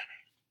there.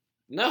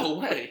 No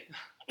way.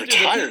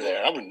 Retire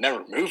there. I would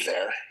never move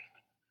there.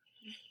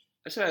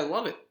 I said I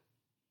love it.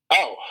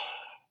 Oh,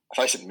 if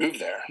I said move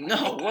there.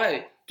 No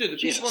way. Dude, the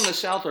people in the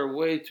South are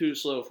way too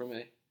slow for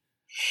me.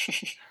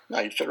 No,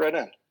 you'd fit right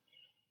in.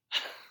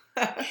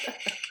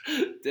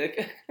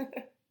 Dick.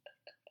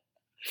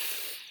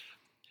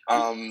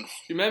 You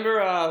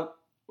remember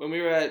when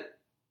we were at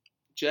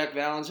Jack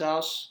Valen's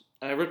house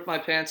and I ripped my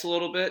pants a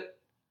little bit?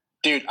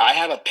 Dude, I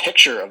have a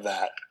picture of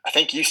that. I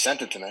think you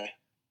sent it to me.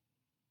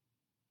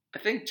 I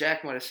think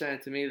Jack might have sent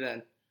it to me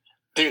then.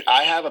 Dude,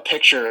 I have a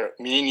picture.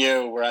 Me and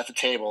you were at the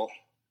table,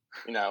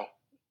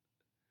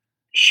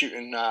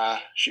 shooting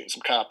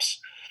some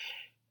cups.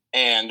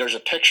 And there's a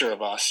picture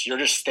of us. You're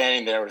just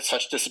standing there with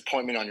such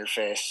disappointment on your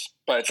face.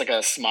 But it's like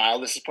a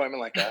smile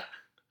disappointment, like a...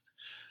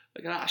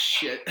 Like,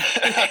 shit.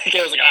 I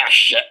was like,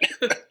 shit.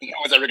 No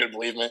one's ever going to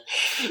believe me.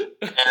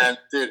 And,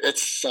 dude,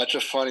 it's such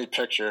a funny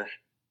picture.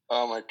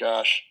 Oh, my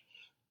gosh.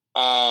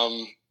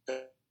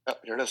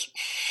 Here it is.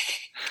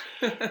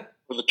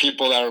 For the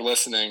people that are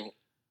listening,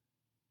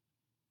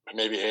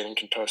 maybe Aiden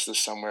can post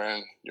this somewhere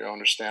and you'll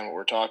understand what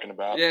we're talking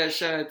about. Yeah,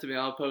 send it to me.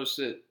 I'll post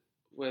it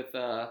with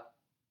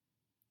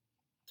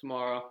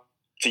tomorrow.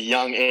 It's a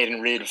young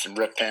Aiden Reed with some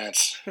ripped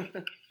pants.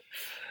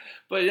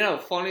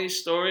 But, funny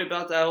story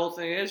about that whole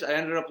thing is I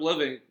ended up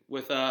living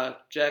with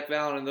Jack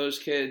Vallon and those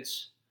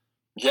kids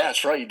Yeah,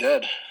 that's right, you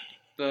did.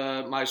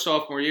 my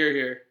sophomore year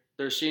here,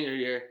 their senior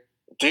year.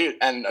 Dude,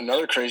 and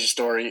another crazy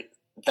story,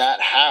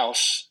 that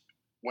house,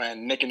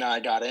 when Nick and I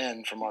got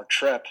in from our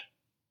trip,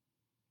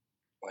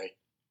 like,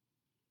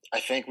 I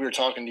think we were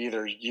talking to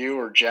either you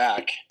or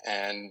Jack,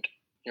 and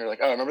you were like,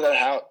 oh, remember that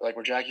house, like,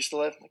 where Jack used to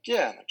live? I'm like,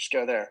 yeah, just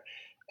go there.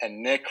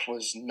 And Nick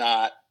was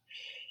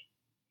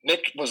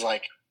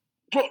like,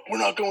 bro, we're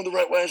not going the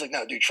right way. I was like,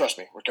 no, dude, trust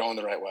me, we're going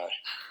the right way.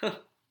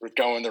 We're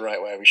going the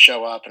right way. We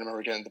show up, and I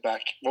remember getting the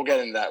back. We'll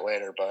get into that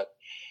later, but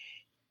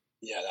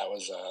yeah, that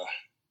was a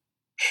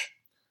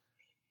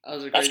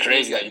that's great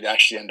crazy that weekend. you'd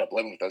actually end up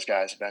living with those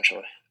guys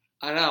eventually.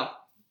 I know.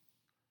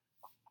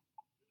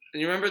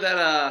 And you remember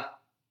that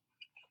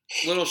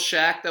little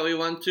shack that we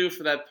went to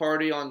for that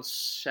party on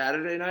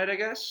Saturday night, I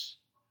guess?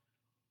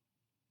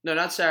 No,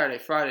 not Saturday,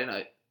 Friday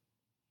night.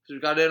 Because we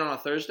got in on a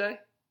Thursday?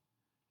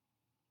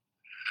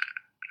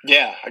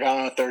 Yeah, I got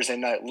on a Thursday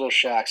night, Little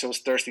Shack. So it was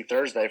Thirsty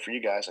Thursday for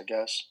you guys, I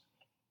guess.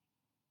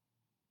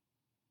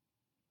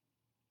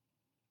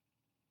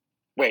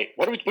 Wait,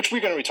 which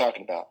weekend are we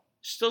talking about?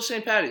 Still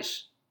St.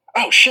 Patty's.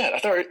 Oh shit! I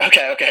thought.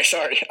 Okay,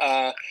 sorry.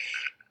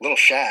 Little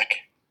Shack.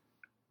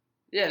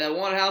 Yeah, that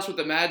one house with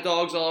the mad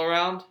dogs all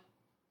around.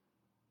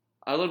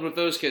 I lived with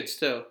those kids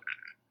too.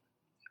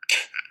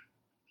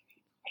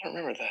 I don't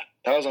remember that.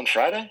 That was on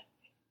Friday?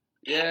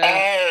 Yeah.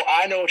 Oh,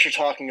 I know what you're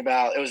talking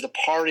about. It was the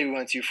party we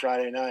went to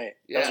Friday night.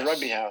 Yes. That was a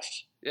rugby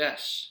house.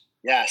 Yes.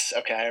 Yes,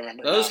 okay, I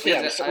remember Those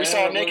that. kids, Yeah, I we saw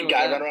a ended up living naked with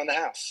guy them. run around the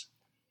house.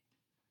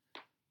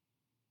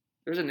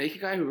 There was a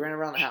naked guy who ran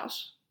around the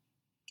house?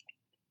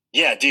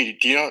 Yeah,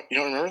 dude, you don't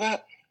remember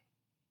that?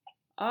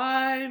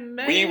 I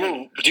may.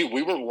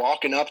 We were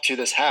walking up to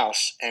this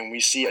house and we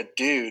see a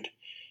dude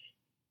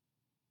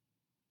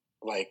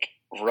like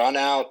run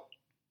out.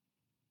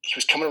 He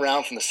was coming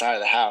around from the side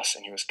of the house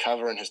and he was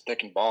covering his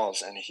dick and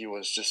balls and he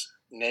was just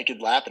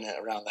naked lapping it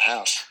around the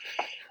house.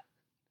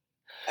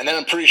 And then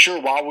I'm pretty sure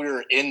while we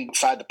were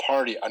inside the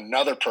party,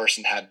 another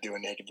person had to do a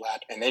naked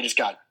lap and they just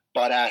got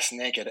butt ass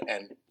naked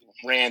and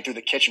ran through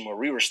the kitchen where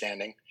we were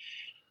standing.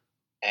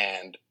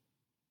 And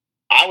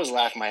I was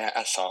laughing my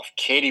ass off.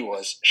 Katie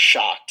was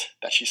shocked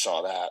that she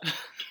saw that.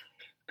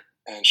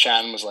 And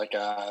Shannon was like,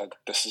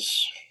 this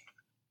is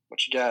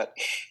what you get.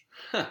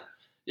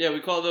 Yeah,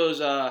 we call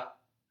those,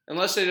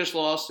 unless they just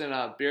lost in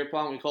beer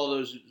pong, we call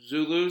those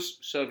Zulus.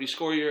 So if you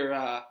score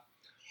your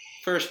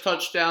first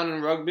touchdown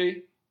in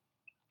rugby,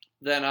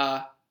 then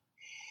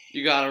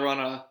you got to run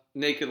a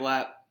naked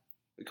lap.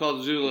 We call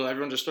it Zulu.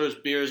 Everyone just throws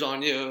beers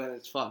on you, and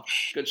it's fun.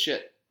 Good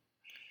shit.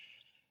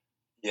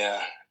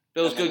 Yeah.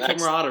 Builds good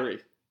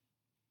camaraderie.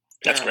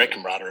 That's great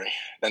camaraderie.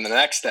 Then the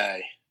next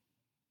day,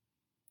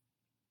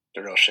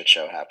 the real shit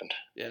show happened.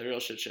 Yeah, the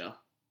real shit show.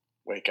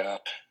 Wake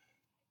up,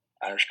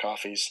 Irish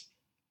coffees,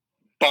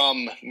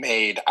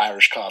 bum-made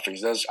Irish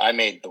coffees. I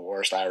made the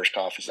worst Irish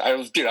coffees. I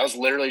was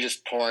literally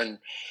just pouring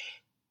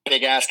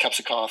big-ass cups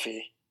of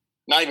coffee.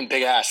 Not even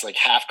big-ass, like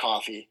half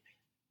coffee,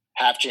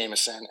 half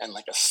Jameson, and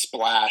like a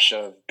splash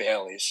of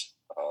Baileys.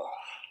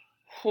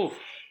 Whew.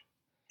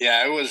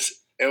 Yeah, it was.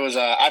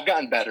 I've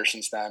gotten better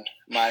since then.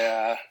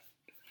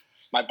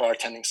 My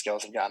bartending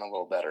skills have gotten a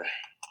little better.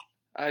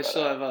 I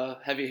still have a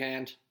heavy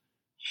hand.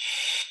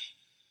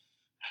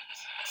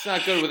 It's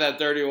not good with that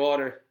dirty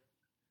water.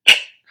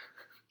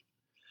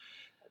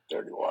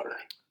 Dirty water.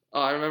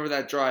 Oh, I remember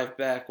that drive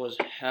back was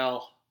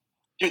hell.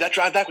 Dude, that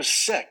drive back was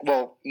sick.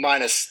 Well,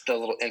 minus the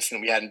little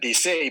incident we had in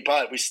D.C.,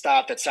 but we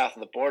stopped at south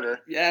of the border.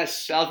 Yes,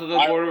 south of the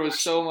border was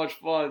so much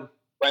fun.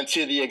 Went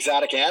to the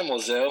exotic animal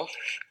zoo.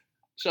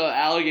 So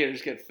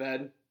alligators get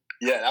fed.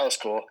 Yeah, that was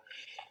cool.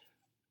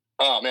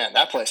 Oh man,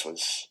 that place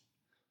was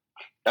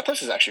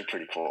actually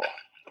pretty cool.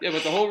 Yeah,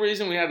 but the whole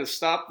reason we had to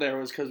stop there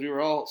was because we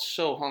were all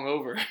so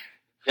hungover.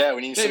 Yeah,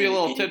 we need maybe a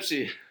little to eat.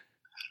 tipsy.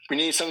 We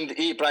needed something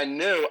to eat, but I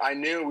knew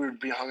we would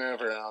be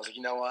hungover, and I was like,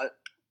 you know what?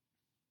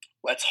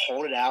 Let's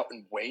hold it out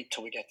and wait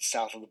till we get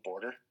south of the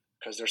border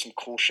because there's some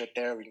cool shit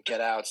there. We can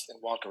get out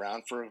and walk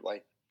around for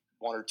like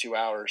 1 or 2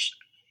 hours,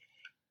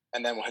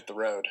 and then we'll hit the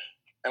road.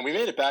 And we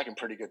made it back in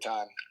pretty good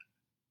time.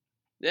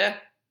 Yeah.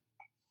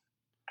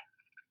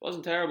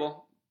 Wasn't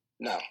terrible.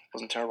 No,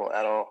 wasn't terrible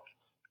at all.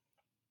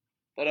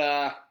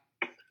 But,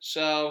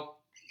 so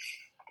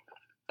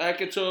that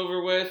gets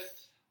over with.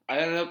 I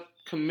ended up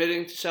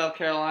committing to South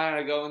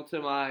Carolina to go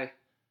into my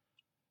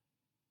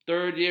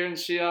third year in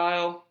Sea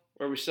Isle,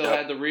 where we still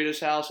had the Rita's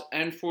house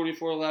and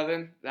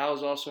 4411. That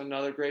was also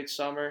another great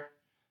summer.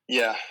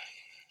 Yeah.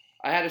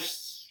 I had All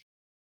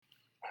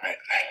right.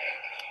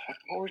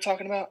 What were we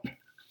talking about?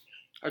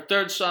 our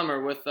third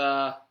summer with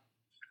the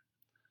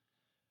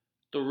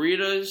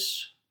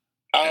Ritas.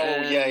 Oh,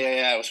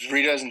 yeah. It was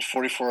Rita's and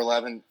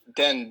 4411.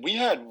 Then we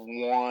had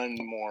one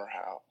more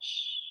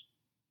house.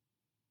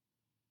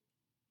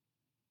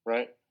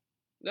 Right?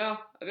 No,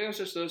 I think it was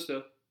just those two.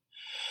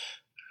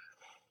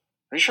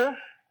 Are you sure?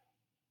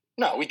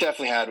 No, we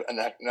definitely had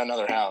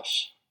another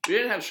house. We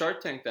didn't have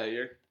Shark Tank that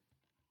year.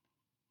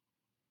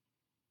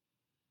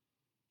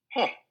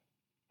 Huh.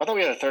 I thought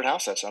we had a third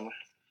house that summer.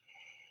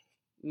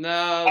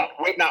 No,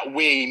 Wait, not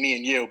we, me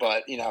and you,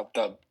 but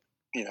the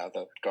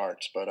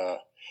guards. But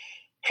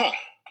huh.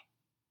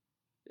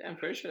 yeah, I'm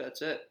pretty sure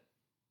that's it.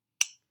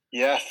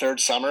 Yeah, third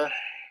summer.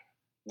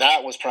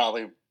 That was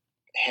probably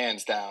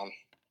hands down.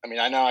 I mean,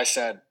 I know I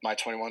said my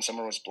 21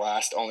 summer was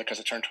blast only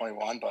because I turned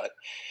 21, but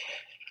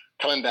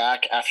coming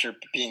back after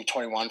being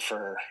 21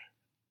 for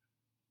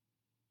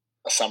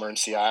a summer in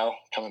Sea Isle,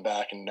 coming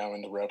back and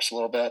knowing the ropes a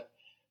little bit,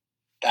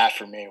 that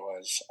for me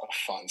was a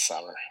fun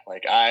summer.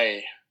 Like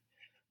I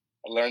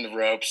learned the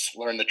ropes,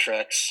 learned the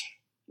tricks,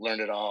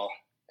 learned it all,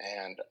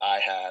 and I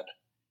had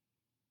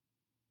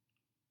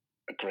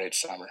a great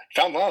summer.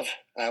 Found love,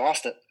 and I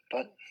lost it,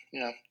 but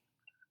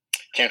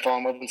can't fall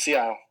in love in Sea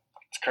Isle.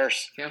 It's a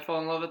curse. Can't fall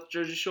in love at the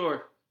Jersey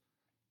Shore.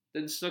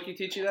 Didn't Snooki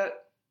teach you that?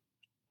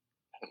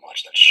 I didn't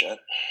watch that shit.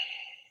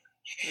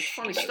 It's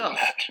funny Better than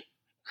stuff.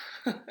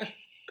 that.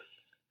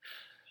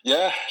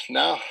 Yeah,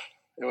 no,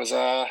 it was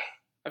I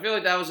feel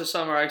like that was the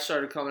summer I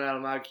started coming out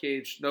of my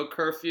cage. No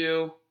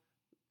curfew. It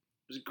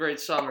was a great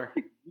summer.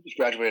 You just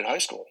graduated high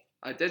school.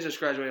 I did just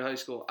graduate high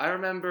school. I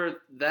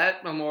remember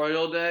that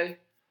Memorial Day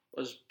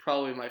was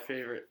probably my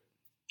favorite.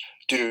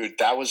 Dude,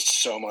 that was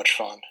so much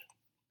fun.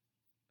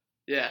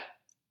 Yeah.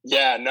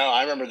 Yeah, no,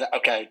 I remember that.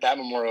 Okay, that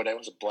Memorial Day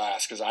was a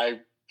blast because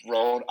I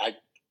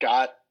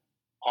got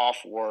off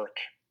work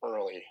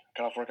early.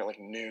 Got off work at like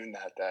noon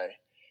that day.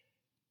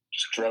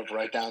 Just drove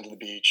right down to the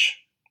beach.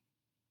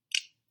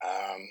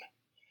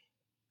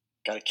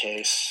 Got a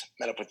case,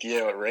 met up with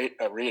you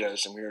at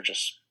Rita's, and we were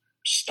just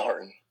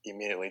starting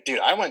immediately. Dude,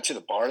 I went to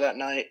the bar that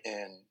night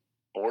in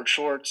board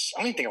shorts.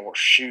 I don't even think I wore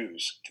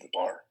shoes to the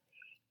bar,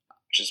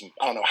 which is,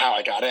 I don't know how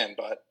I got in,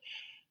 but I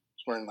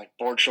was wearing like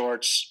board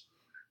shorts,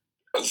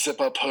 a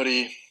zip-up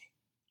hoodie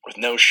with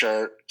no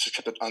shirt, just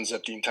kept it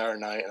unzipped the entire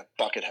night, and a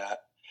bucket hat.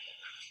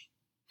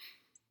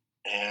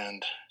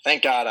 And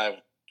thank God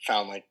I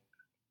found like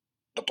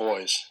the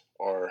boys,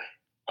 or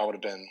I would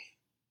have been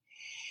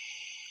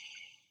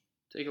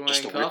Taking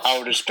just line a weird, cuffs. I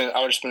would have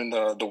just been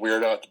the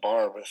weirdo at the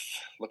bar with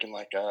looking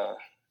like a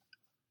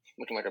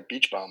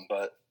beach bum.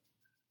 But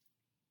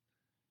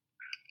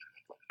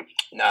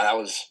nah, that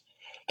was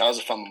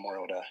a fun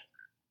Memorial Day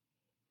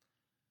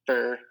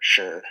for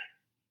sure.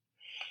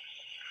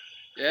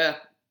 Yeah.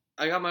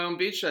 I got my own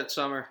beach that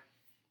summer.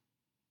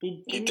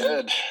 Boop, You boop.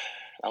 did.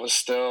 I was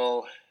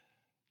still.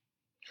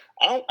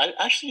 I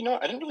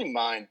didn't really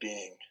mind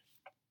being.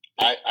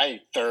 I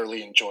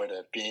thoroughly enjoyed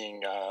it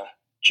being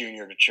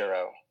junior to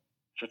Churro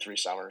for 3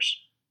 summers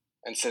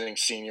and sitting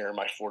senior in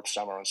my 4th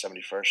summer on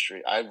 71st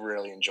Street. I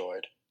really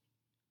enjoyed.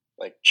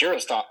 Like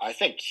I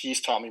think he's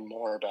taught me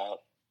more about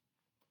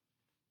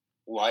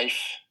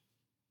life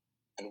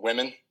and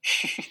women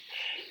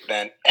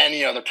than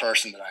any other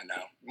person that I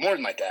know. More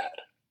than my dad.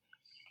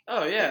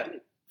 Oh, yeah.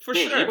 For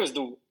Dude,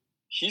 sure.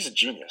 He's a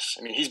genius.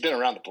 I mean, he's been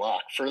around the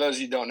block. For those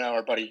of you who don't know,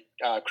 our buddy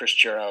Chris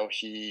Churro,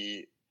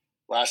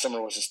 last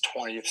summer was his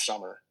 20th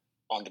summer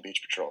on the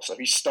beach patrol. So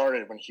he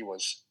started when he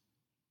was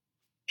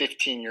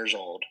 15 years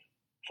old.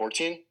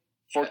 14?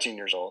 14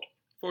 years old.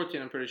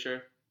 14, I'm pretty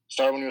sure.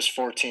 Started when he was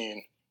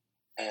 14,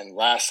 and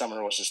last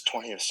summer was his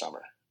 20th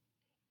summer.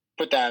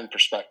 Put that in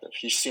perspective.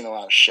 He's seen a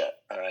lot of shit,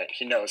 all right?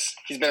 He knows.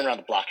 He's been around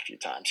the block a few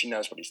times. He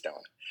knows what he's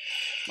doing.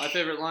 My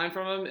favorite line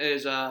from him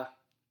is,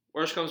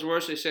 worst comes to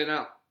worst, they say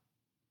no.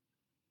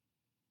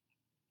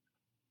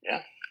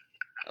 Yeah.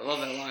 I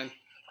love that line.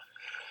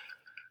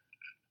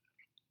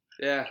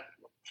 Yeah.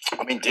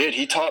 I mean, dude,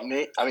 he taught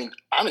me. I mean,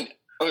 don't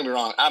get me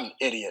wrong, I'm an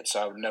idiot,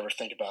 so I would never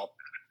think about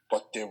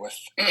what to do with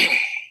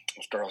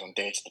with girls on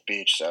dates at the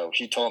beach. So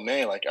he told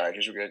me, like, all right,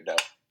 here's what we're going to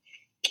do.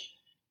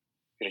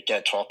 You're going to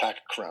get a 12-pack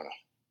of Corona.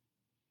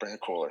 Bring a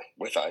cooler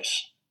with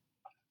ice.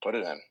 Put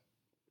it in.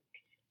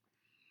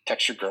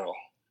 Text your girl.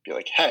 Be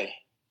like, hey,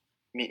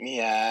 meet me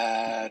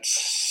at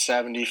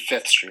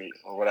 75th Street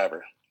or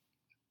whatever.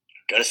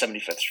 Go to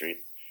 75th Street.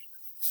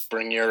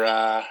 Bring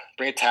a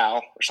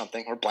towel or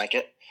something, or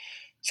blanket.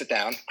 Sit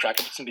down, crack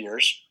up some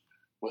beers,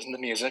 listen to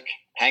music,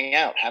 hang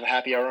out, have a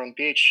happy hour on the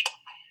beach.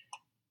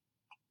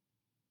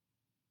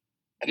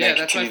 And Yeah,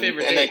 that's my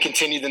favorite And then date.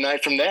 continue the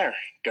night from there.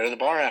 Go to the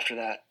bar after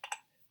that.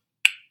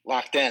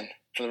 Locked in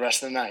for the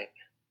rest of the night.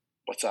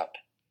 What's up?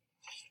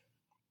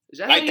 Is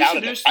that how you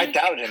seduced I me?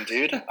 doubted him,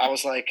 dude. I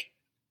was like,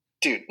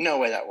 dude, no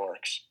way that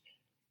works.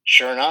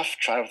 Sure enough,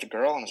 tried it with the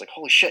girl, and I was like,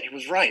 holy shit, he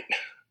was right.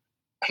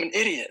 I'm an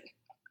idiot.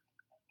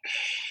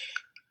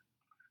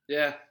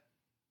 Yeah.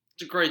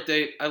 It's a great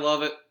date. I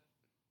love it.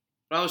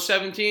 When I was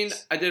 17,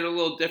 I did it a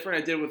little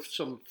different. I did it with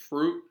some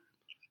fruit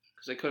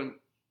because I couldn't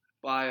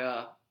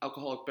buy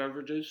alcoholic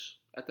beverages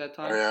at that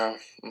time. Oh, yeah.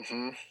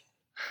 Mm-hmm.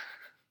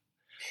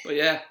 But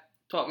yeah,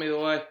 taught me the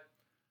way.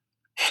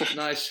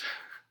 Nice.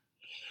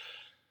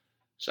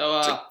 So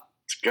It's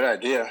a good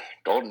idea.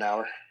 Golden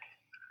hour.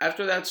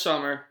 after that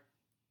summer,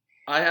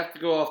 I have to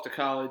go off to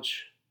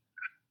college.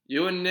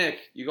 You and Nick,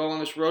 you go on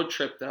this road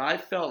trip that I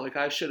felt like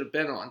I should have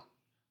been on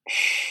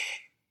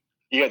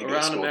You had to go to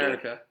around school, dude.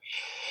 America.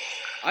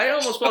 I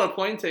almost bought a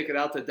plane ticket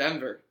out to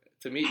Denver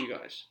to meet you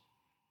guys.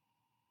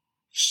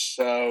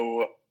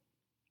 So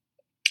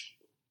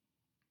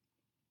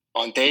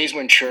On days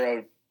when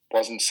Churro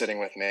wasn't sitting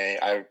with me,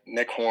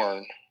 Nick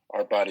Horn,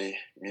 our buddy,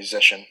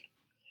 musician,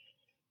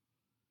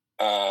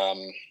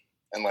 and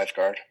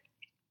lifeguard,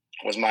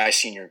 was my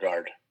senior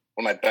guard.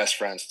 One of my best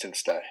friends to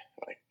this day.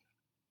 Like,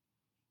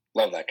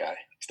 love that guy.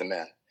 He's the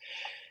man.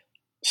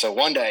 So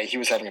one day he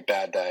was having a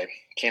bad day,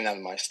 came down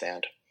to my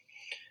stand,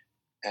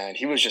 and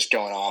he was just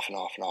going off and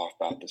off and off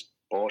about this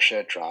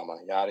bullshit drama,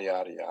 yada,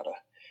 yada, yada.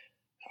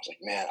 I was like,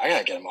 man, I got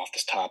to get him off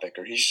this topic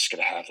or he's just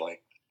going to have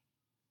like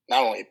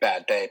not only a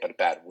bad day, but a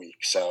bad week.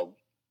 So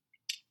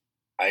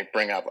I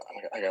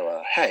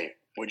go, hey,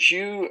 would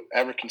you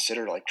ever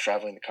consider like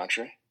traveling the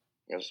country?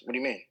 He goes, what do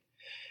you mean?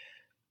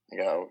 I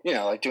go,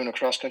 like doing a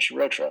cross-country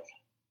road trip.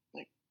 I'm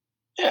like,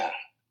 yeah,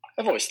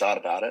 I've always thought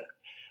about it.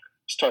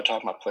 Started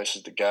talking about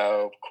places to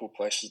go, cool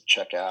places to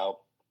check out.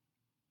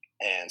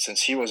 And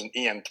since he was an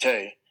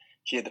EMT,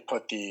 he had to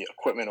put the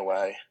equipment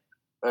away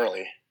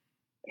early,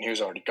 and he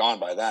was already gone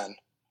by then.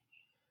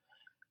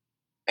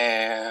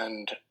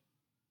 And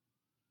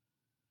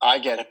I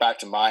get back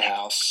to my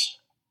house,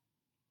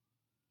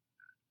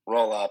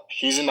 roll up.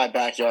 He's in my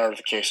backyard with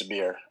a case of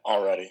beer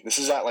already. This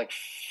is at like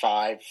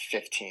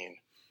 5:15.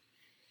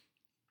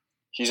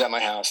 He's at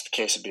my house, the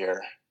case of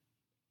beer.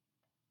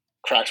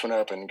 Cracks one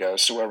open and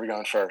goes, so where are we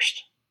going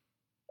first?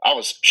 I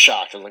was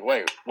shocked. I was like,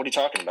 wait, what are you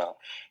talking about?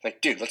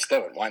 Like, dude, let's do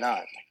it. Why not?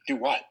 Like, do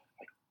what?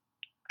 Like,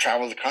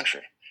 travel the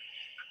country.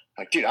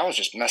 Like, dude, I was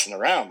just messing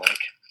around.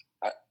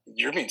 Like,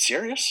 you're being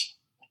serious?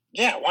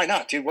 Yeah, why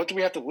not, dude? What do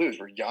we have to lose?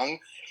 We're young.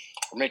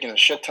 We're making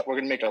we're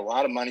going to make a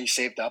lot of money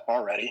saved up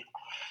already.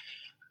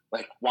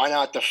 Like, why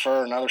not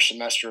defer another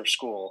semester of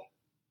school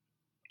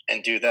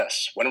and do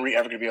this? When are we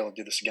ever going to be able to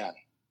do this again?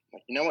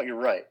 Like, you know what? You're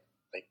right.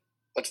 Like,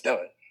 let's do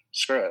it.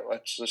 Screw it.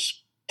 Let's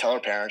just tell our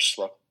parents,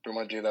 look, we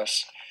want to do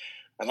this.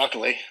 And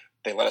luckily,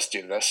 they let us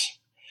do this.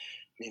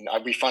 I mean,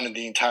 we funded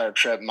the entire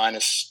trip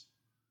minus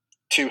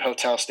 2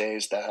 hotel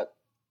stays that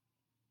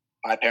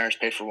my parents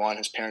paid for one,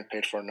 his parents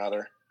paid for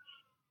another.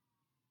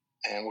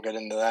 And we'll get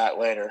into that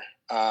later.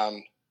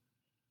 And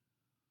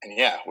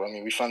yeah,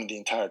 we funded the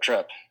entire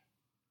trip.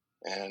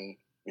 And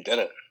we did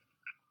it.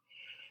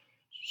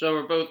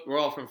 So we're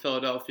all from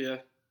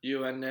Philadelphia,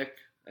 you and Nick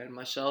and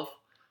myself.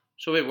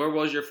 So wait, where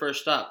was your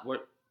first stop?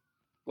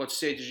 What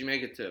state did you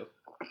make it to?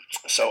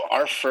 So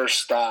our first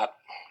stop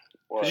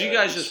was... Because you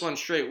guys just went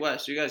straight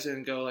west. You guys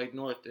didn't go like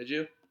north, did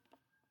you?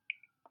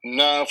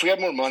 No, if we had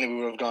more money, we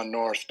would have gone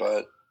north.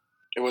 But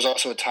it was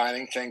also a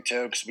timing thing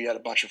too, because we had a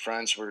bunch of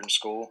friends who were in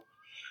school,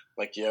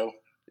 like you.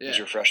 Yeah. It was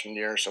your freshman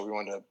year, so we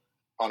wanted to,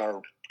 on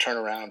our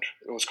turnaround,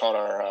 it was called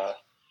our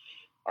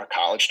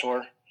college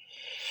tour.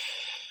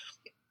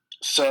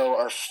 So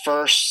our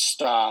first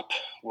stop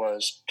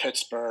was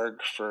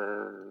Pittsburgh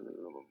for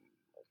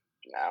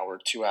an hour,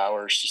 2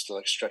 hours, just to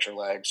like stretch our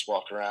legs,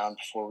 walk around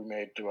before we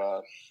made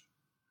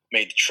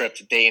the trip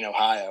to Dayton,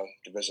 Ohio,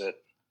 to visit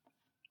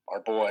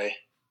our boy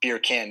Beer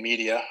Can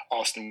Media,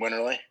 Austin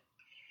Winterly,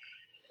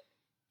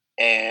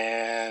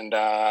 and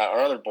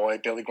our other boy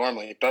Billy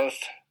Gormley, both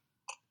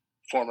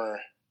former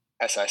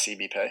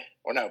SICBP.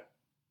 Or no,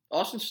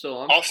 Austin's still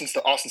on.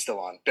 Austin's still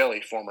on.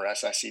 Billy, former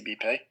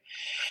SICBP.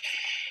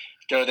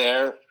 Go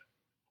there.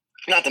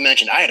 Not to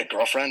mention, I had a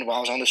girlfriend while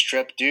I was on this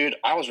trip. Dude,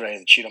 I was ready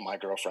to cheat on my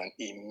girlfriend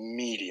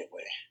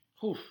immediately.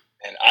 Oof.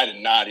 And I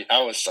did not.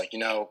 I was like,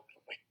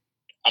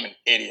 I'm an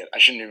idiot. I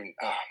shouldn't even.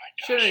 Oh, my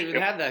gosh. Shouldn't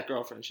even have that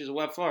girlfriend. She's a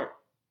wet fart.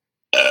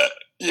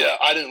 Yeah,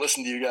 I didn't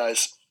listen to you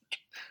guys.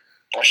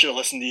 I should have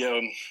listened to you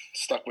and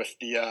stuck with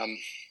the.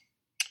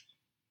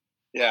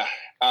 Yeah.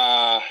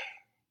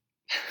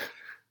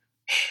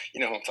 You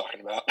know what I'm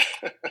talking about.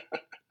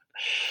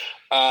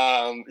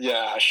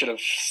 Yeah, I should have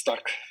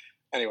stuck.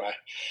 Anyway,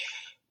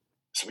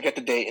 so we get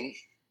to Dayton.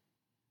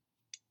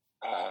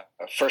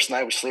 First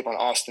night we sleep on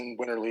Austin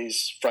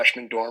Winterly's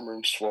freshman dorm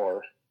room's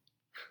floor,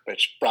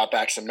 which brought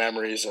back some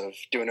memories of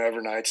doing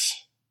overnights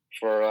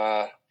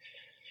for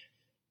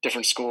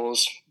different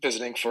schools,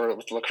 visiting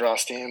with the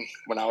lacrosse team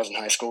when I was in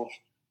high school.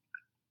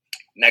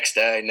 Next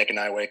day, Nick and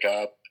I wake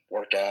up,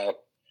 work out.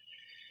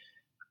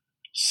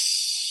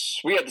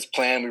 We had this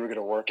plan. We were going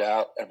to work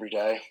out every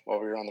day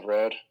while we were on the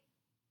road.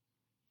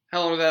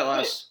 How long did that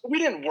last? We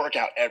didn't work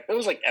out. It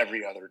was like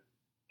every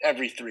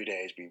 3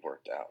 days we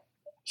worked out.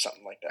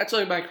 Something like that. That's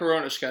like my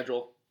Corona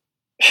schedule.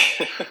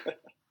 When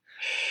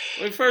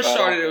we first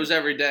started, it was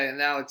every day, and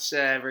now it's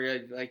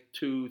every like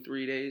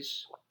 2-3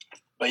 days.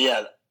 But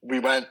yeah, we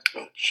went.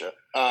 Oh shit!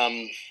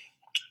 Hung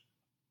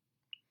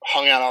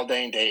out all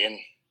day in Dayton.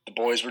 The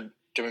boys were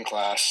doing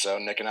class, so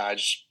Nick and I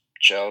just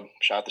chilled,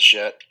 shot the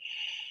shit.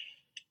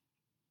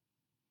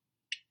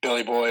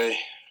 Billy boy,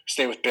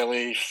 stayed with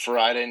Billy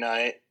Friday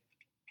night.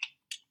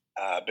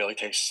 Billy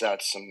takes us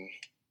out some.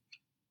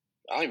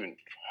 I don't know if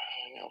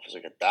it was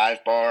like a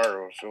dive bar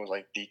or if it was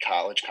like the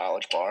college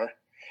bar.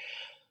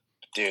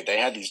 Dude, they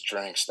had these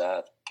drinks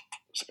that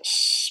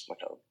was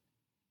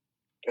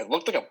it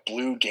looked like a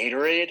blue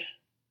Gatorade,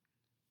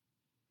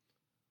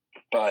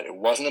 but it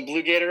wasn't a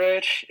blue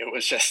Gatorade. It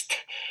was just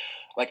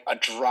like a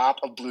drop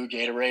of blue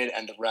Gatorade,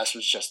 and the rest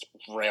was just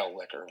rail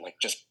liquor, like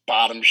just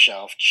bottom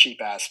shelf,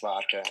 cheap ass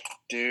vodka.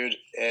 Dude,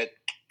 it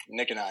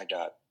Nick and I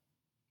got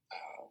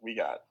we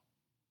got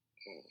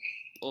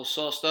A little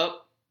sauced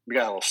up. a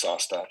little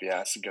sauced up.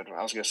 Yeah, it's a good one.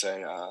 I was gonna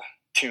say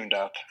tuned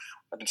up.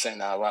 I've been saying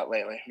that a lot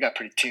lately. We got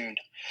pretty tuned.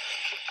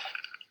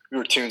 We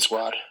were Tune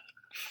Squad.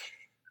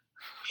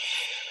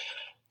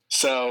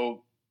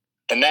 So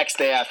the next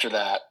day after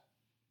that,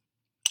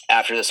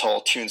 after this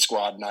whole Tune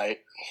Squad night,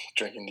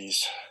 drinking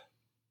these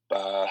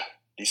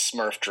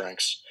Smurf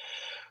drinks,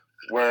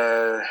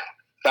 we're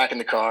back in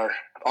the car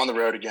on the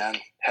road again,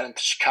 heading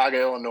to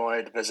Chicago,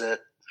 Illinois to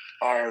visit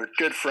our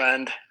good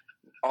friend,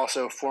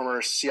 also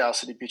former Seattle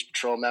City Beach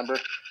Patrol member,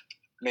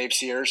 Maeve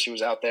Sears, who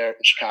was out there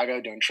in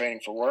Chicago doing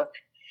training for work.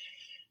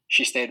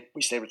 We stayed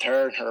with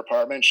her in her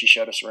apartment. She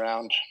showed us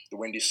around the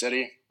Windy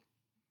City.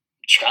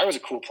 Chicago's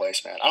a cool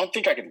place, man. I don't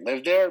think I could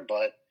live there,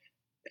 but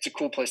it's a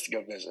cool place to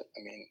go visit.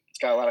 I mean, it's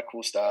got a lot of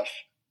cool stuff.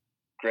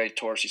 Great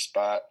touristy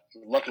spot.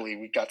 Luckily,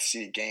 we got to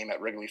see a game at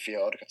Wrigley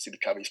Field. I got to see the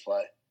Cubbies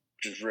play,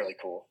 which was really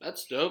cool.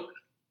 That's dope.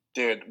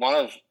 Dude,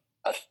 a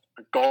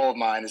goal of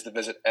mine is to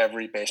visit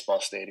every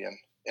baseball stadium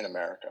in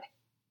America.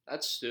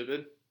 That's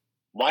stupid.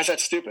 Why is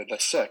that stupid?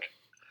 That's sick.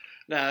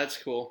 Nah, that's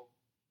cool.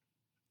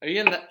 Are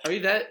you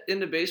that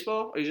into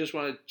baseball, or you just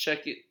want to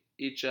check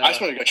each? I just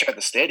want to go check out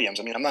the stadiums.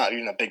 I mean, I'm not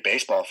even a big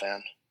baseball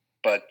fan,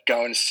 but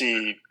going to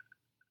see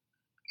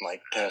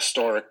like the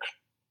historic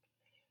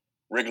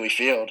Wrigley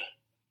Field,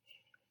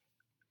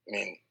 I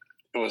mean,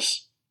 it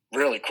was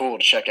really cool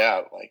to check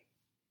out. Like,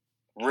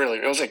 really,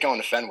 it was like going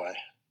to Fenway.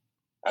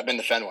 I've been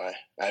to Fenway.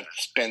 I've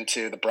been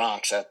to the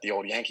Bronx at the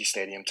old Yankee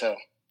Stadium too.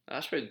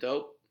 That's pretty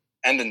dope.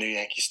 And the new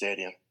Yankee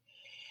Stadium.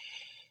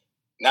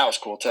 And that was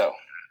cool too.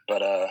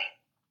 But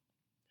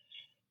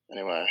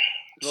anyway,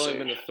 I've only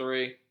been to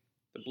 3: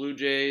 the Blue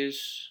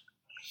Jays,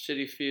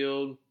 Citi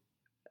Field,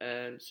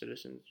 and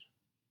Citizens.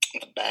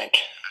 The bank.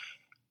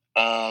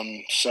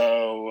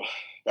 So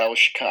that was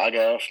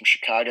Chicago. From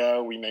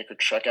Chicago, we make a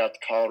trek out to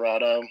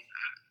Colorado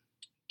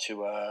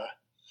to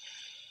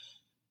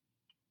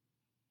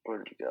where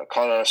did we go?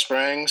 Colorado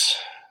Springs,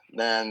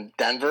 then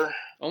Denver.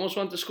 Almost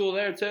went to school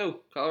there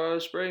too. Colorado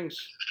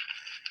Springs.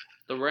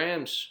 The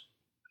Rams.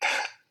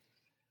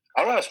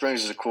 Colorado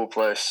Springs is a cool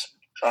place.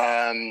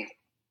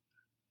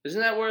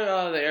 Isn't that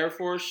where the Air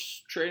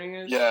Force training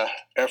is? Yeah,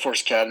 Air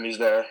Force Academy's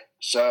there.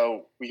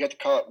 So we got to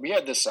call it. We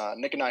had this.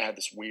 Nick and I had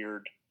this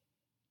weird,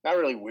 not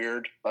really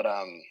weird, but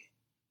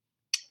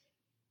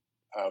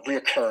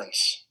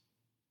reoccurrence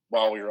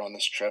while we were on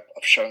this trip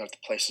of showing up to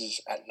places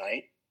at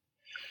night.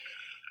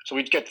 So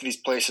we'd get to these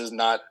places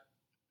not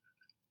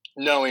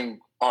knowing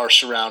our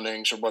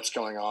surroundings or what's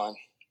going on.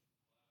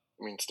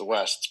 I mean, it's the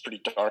West. It's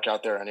pretty dark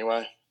out there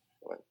anyway.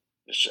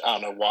 I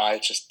don't know why.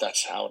 It's just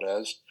that's how it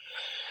is.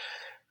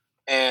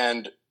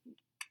 And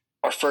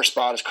our first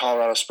spot is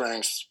Colorado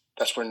Springs.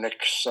 That's where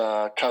Nick's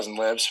cousin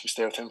lives. We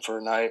stay with him for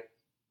a night.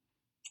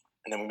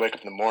 And then we wake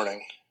up in the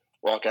morning,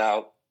 walk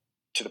out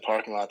to the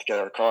parking lot to get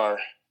our car,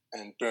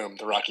 and boom,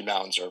 the Rocky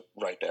Mountains are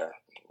right there.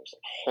 It was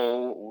like,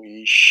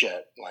 holy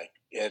shit. Like,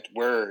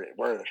 we're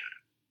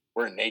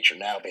in nature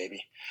now,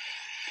 baby.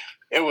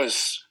 It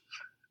was,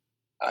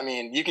 I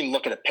mean, you can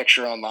look at a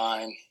picture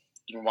online,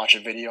 you can watch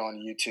a video on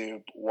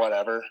YouTube,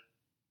 whatever.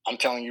 I'm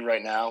telling you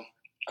right now,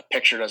 a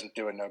picture doesn't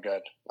do it no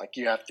good. Like,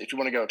 you have to, if you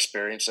want to go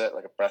experience it,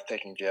 like a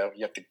breathtaking view,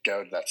 you have to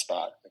go to that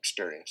spot,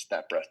 experience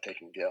that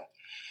breathtaking view.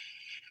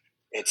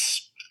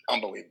 It's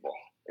unbelievable.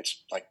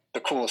 It's like the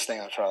coolest thing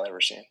I've probably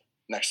ever seen,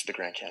 next to the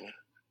Grand Canyon.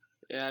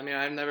 Yeah, I mean,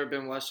 I've never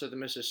been west of the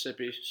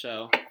Mississippi,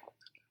 so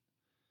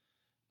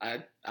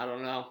I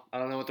don't know. I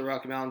don't know what the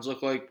Rocky Mountains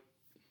look like.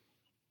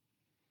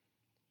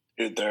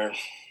 Dude,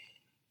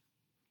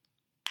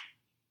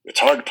 it's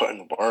hard to put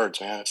into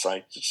words, man. It's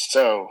like, it's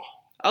so.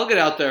 I'll get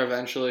out there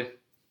eventually.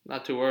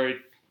 Not too worried.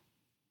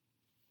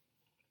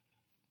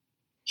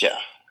 Yeah,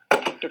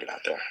 look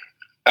out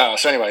there.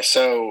 So anyway,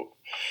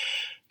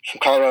 from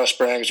Colorado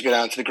Springs, we go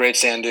down to the Great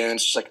Sand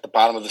Dunes, just like at the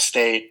bottom of the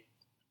state.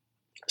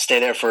 Stay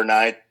there for a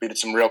night. We did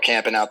some real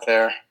camping out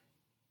there.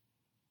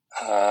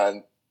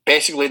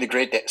 Basically, the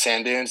Great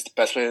Sand Dunes, the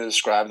best way to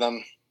describe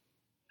them,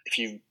 if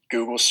you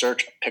Google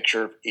search a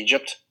picture of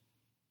Egypt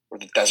or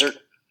the desert,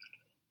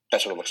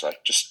 that's what it looks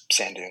like. Just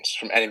sand dunes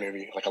from any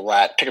movie, like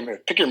Aladdin.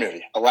 Pick your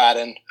movie.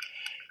 Aladdin.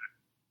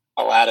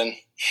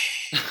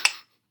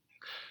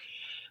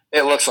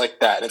 It looks like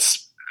that.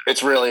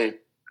 It's really,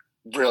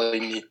 really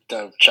neat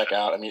to check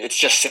out. I mean, it's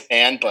just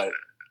sand, but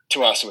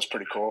to us, it was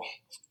pretty cool.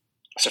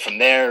 So from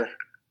there,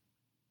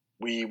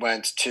 we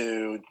went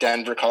to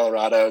Denver,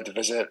 Colorado to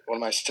visit one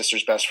of my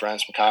sister's best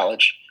friends from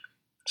college.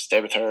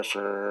 Stayed with her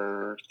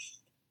for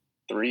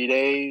 3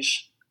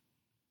 days.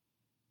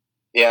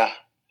 Yeah,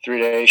 3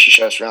 days. She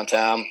showed us around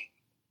town.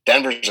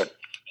 Denver's a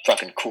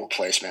fucking cool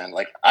place, man.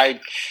 Like, I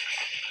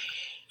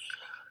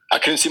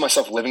couldn't see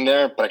myself living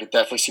there, but I could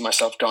definitely see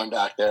myself going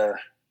back there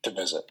to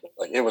visit.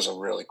 Like, it was a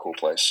really cool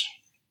place.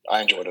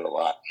 I enjoyed it a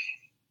lot.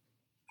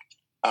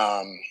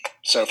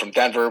 So from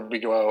Denver, we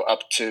go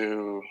up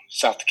to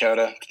South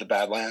Dakota to the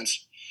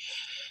Badlands.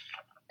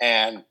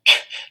 And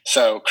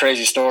so,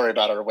 crazy story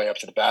about our way up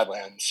to the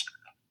Badlands.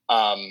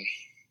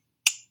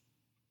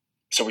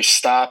 So we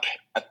stop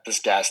at this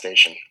gas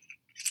station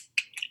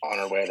on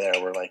our way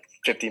there. We're like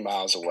 50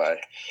 miles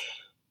away.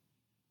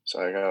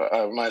 So I go,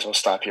 I might as well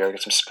stop here,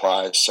 get some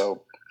supplies.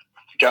 So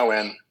go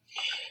in,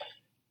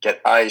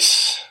 get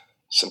ice,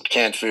 some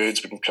canned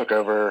foods we can cook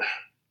over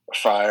a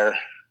fire,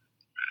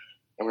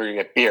 and we're going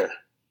to get beer.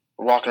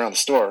 We're walking around the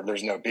store,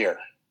 there's no beer.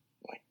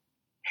 I'm like,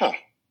 huh,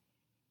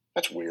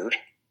 that's weird.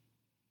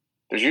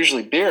 There's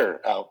usually beer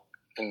out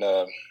in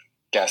the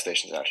gas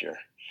stations out here.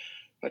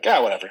 I'm like,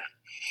 whatever.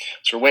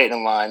 So we're waiting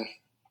in line.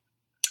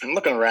 I'm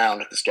looking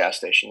around at this gas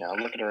station now. I'm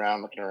looking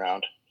around.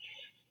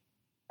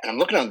 And I'm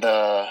looking at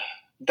the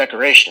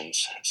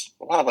decorations. It's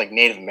a lot of like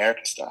Native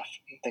American stuff.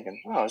 I'm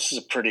thinking, oh, this is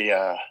a pretty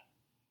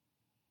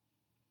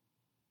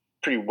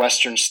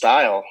Western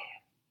style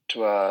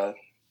to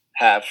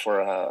have for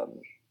a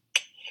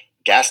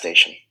gas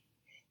station.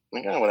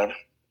 I'm like, whatever.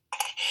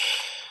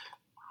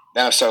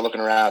 Then I started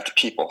looking around at the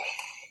people.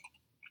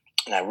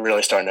 And I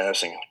really started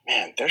noticing,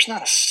 man, there's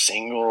not a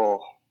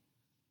single,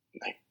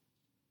 like,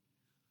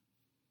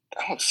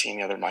 I don't see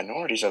any other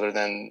minorities other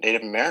than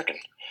Native American.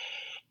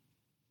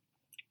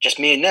 Just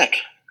me and Nick.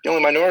 The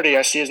only minority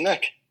I see is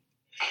Nick.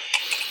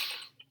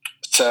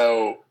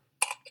 So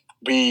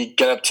we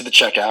get up to the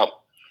checkout.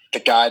 The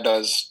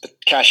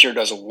cashier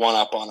does a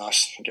one-up on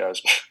us. He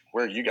goes,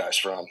 where are you guys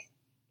from?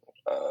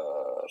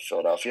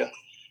 Philadelphia.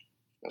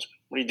 He goes,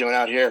 what are you doing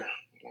out here?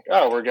 I'm like,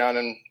 oh, we're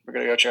going to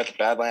go check out the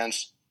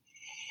Badlands.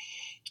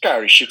 This guy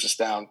already shoots us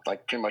down,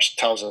 like pretty much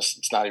tells us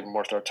it's not even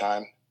worth our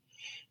time.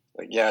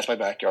 Like, yeah, it's my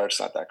backyard. It's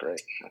not that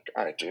great. I'm like,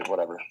 all right, dude,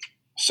 whatever.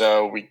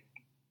 So we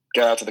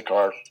get out to the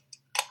car,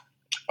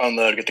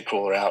 unload, get the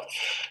cooler out.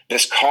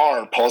 This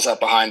car pulls up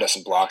behind us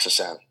and blocks us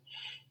in.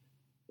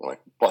 I'm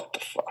like, what the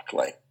fuck?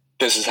 Like,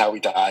 this is how we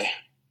die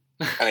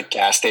at a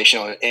gas station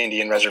on an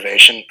Indian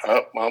reservation.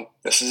 Oh, well,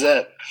 this is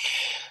it.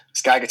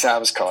 This guy gets out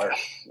of his car.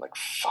 I'm like,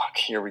 fuck,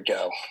 here we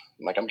go.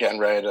 I'm like, I'm getting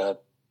ready to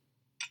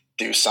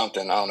do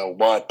something. I don't know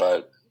what,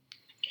 but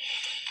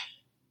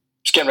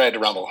just getting ready to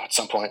rumble at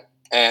some point.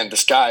 And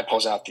this guy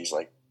pulls out these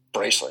like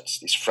bracelets,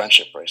 these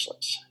friendship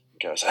bracelets.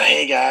 He goes,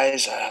 hey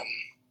guys,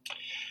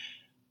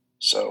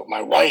 so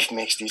my wife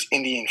makes these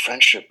Indian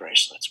friendship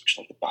bracelets. Would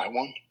you like to buy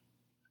one?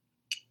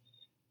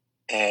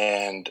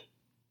 And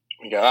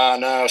we go, oh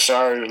no,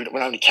 sorry, we don't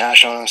have any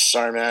cash on us.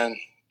 Sorry, man,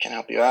 can't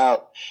help you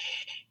out.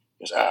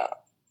 He goes,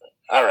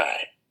 all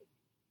right.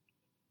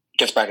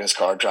 Gets back in his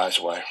car, drives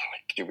away. I'm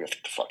like, dude, we have to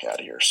get the fuck out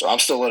of here. So I'm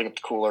still loading up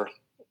the cooler.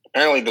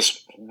 Apparently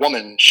this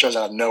woman shows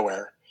out of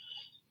nowhere,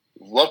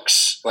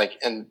 looks like,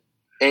 and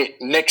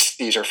Nick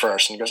sees her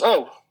first and he goes,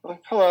 oh,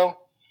 hello.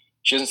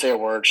 She doesn't say a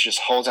word. She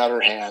just holds out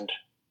her hand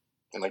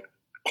and like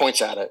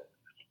points at it,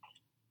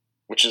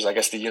 which is, I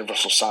guess, the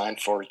universal sign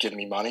for give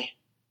me money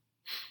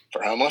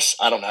for homeless.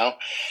 I don't know.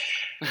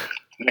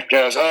 Nick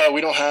goes, oh,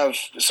 I don't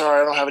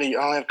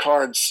have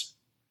cards.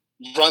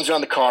 Runs around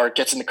the car,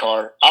 gets in the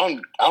car. I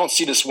don't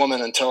see this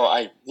woman until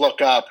I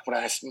look up when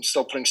I'm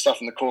still putting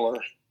stuff in the cooler.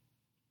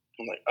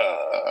 I'm like,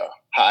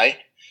 hi.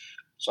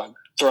 So I'm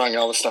throwing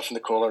all the stuff in the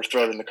cooler,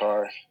 throw it in the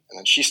car, and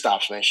then she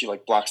stops me. She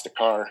like blocks the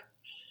car.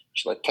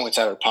 She like points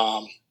at her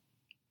palm.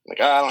 I'm like,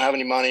 I don't have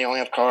any money. I only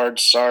have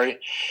cards. Sorry.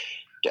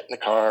 Get in the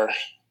car. I'm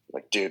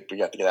like, dude, we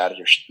got to get out of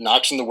here. She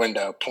knocks on the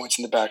window, points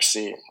in the back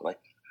seat. I'm like,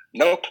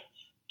 nope.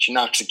 She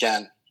knocks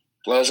again.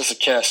 Blows us a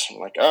kiss. I'm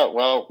like, oh,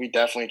 well, we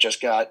definitely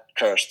just got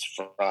cursed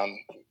from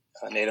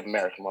a Native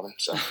American woman.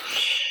 So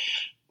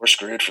we're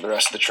screwed for the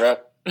rest of the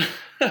trip.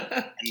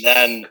 And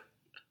then,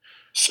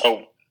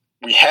 so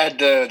we head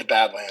to the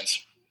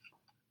Badlands.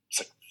 It's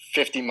like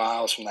 50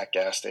 miles from that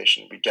gas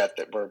station. We get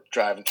that we're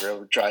driving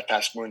through. We drive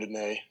past Wounded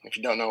Knee. If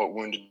you don't know what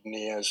Wounded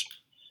Knee is,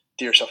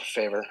 do yourself a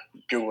favor.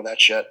 Google that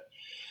shit.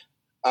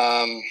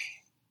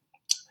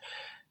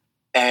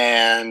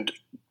 And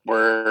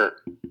we're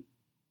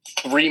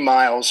 3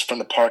 miles from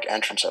the park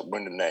entrance at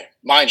Wounded Knee.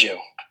 Mind you,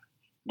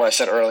 what I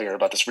said earlier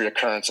about this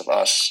reoccurrence of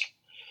us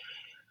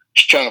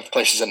showing up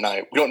places at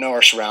night. We don't know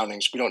our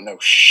surroundings. We don't know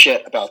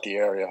shit about the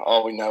area.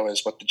 All we know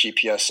is what the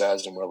GPS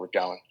says and where we're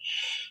going.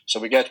 So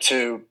we get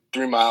to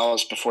 3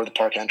 miles before the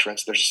park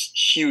entrance. There's a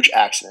huge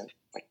accident,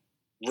 like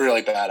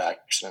really bad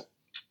accident.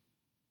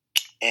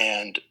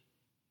 And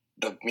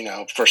the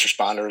first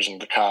responders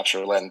and the cops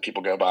are letting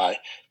people go by.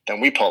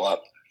 Then we pull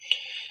up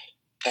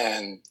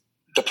and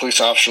the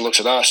police officer looks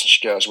at us and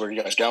she goes, where are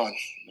you guys going?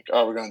 I'm like,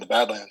 oh, we're going to the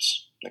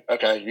Badlands. I'm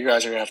like, okay, you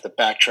guys are going to have to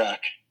backtrack.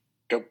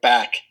 Go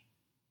back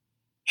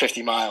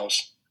 50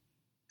 miles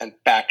and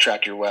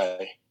backtrack your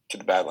way to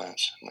the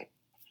Badlands. I'm like,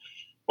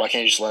 why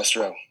can't you just let us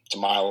through? It's a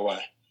mile away.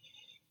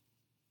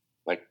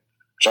 Like,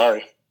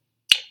 sorry.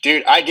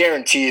 Dude, I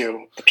guarantee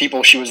you the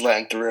people she was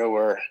letting through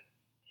were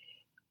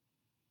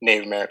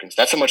Native Americans.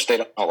 That's how much they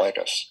don't like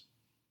us.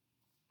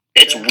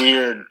 It's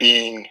weird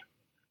being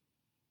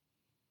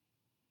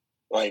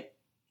like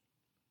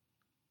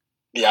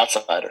the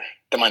outsider,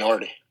 the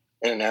minority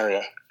in an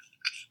area.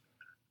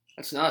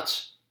 That's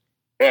nuts.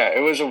 Yeah,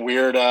 it was a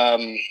weird. I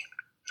don't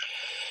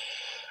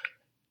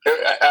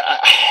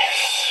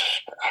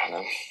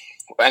know.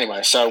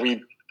 Anyway, so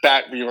we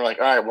were like,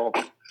 all right, well,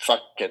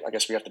 fuck it, I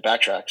guess we have to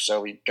backtrack.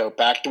 So we go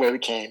back the way we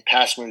came,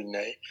 past Wounded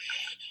Knee,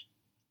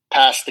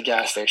 past the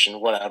gas station,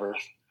 whatever.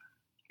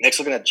 Nick's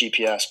looking at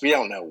GPS. We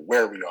don't know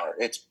where we are.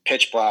 It's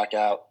pitch black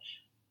out.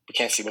 We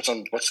can't see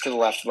what's to the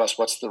left of us,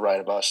 what's to the right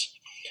of us.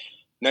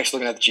 Nick's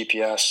looking at the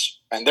GPS,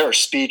 and there are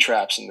speed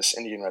traps in this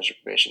Indian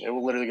reservation. It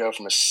will literally go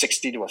from a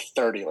 60 to a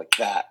 30 like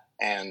that.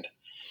 And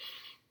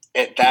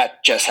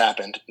that just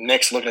happened.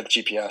 Nick's looking at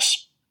the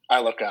GPS.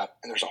 I look up,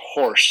 and there's a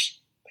horse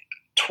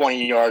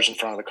 20 yards in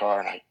front of the car,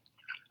 and I'm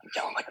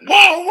yelling like,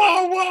 whoa,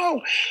 whoa,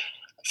 whoa.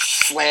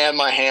 Slam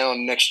my hand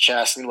on Nick's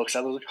chest, and he looks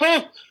up and like,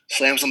 huh,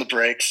 slams on the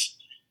brakes.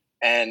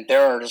 And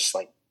there are just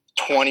like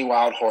 20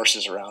 wild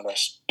horses around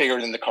us,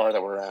 bigger than the car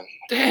that we're in.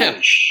 Damn.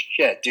 Holy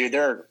shit, dude.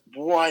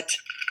 What?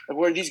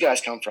 Where did these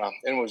guys come from?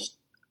 It was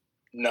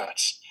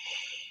nuts.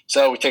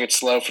 So we take it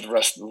slow for the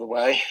rest of the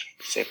way,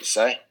 safe to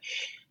say.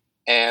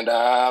 And,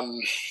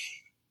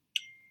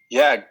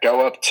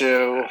 go up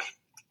to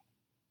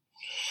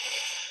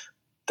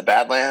the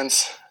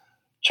Badlands,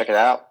 check it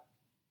out.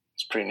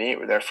 It's pretty neat.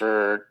 We're there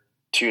for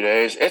 2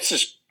 days. It's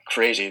just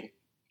crazy.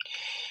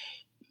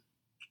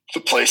 The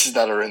places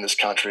that are in this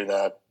country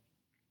that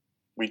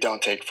we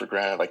don't take for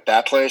granted, like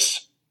that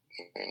place.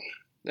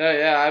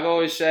 Yeah. I've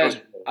always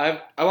said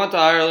I went to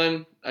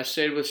Ireland. I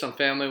stayed with some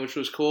family, which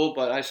was cool.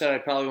 But I said I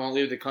probably won't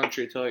leave the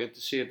country until I get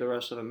to see the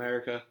rest of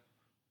America.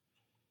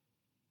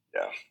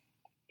 Yeah.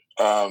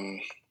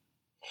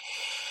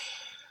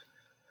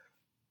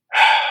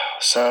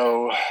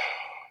 So let's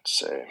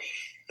see.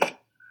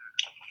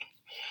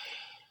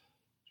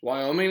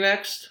 Wyoming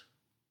next.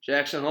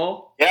 Jackson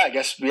Hole? Yeah, I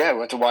guess, we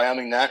went to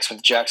Wyoming next,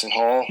 went to Jackson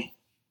Hole.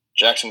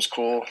 Jackson was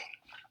cool.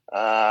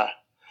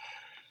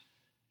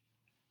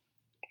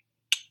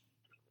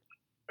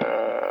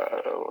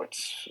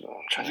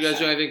 Did you guys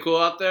do anything cool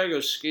out there?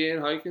 Go skiing,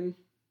 hiking?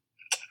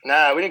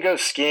 Nah, we didn't go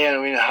skiing.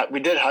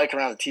 We did hike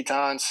around the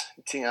Tetons,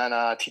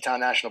 Teton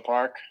National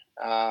Park.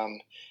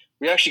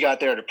 We actually got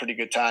there at a pretty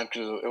good time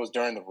because it was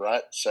during the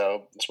rut,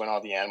 so that's when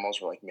all the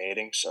animals were like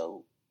mating.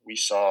 So we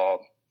saw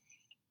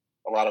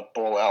a lot of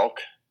bull elk,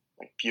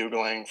 like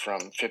bugling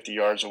from 50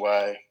 yards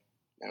away,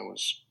 and it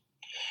was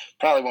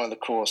probably one of the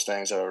coolest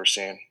things I've ever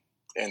seen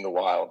in the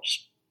wild.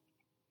 Just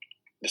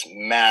this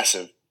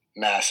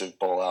massive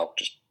bull elk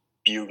just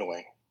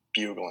bugling.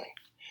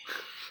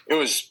 It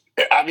was.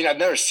 I mean, I've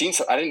never seen.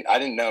 I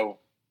didn't know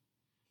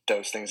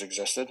those things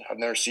existed. I've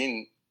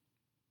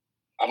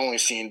only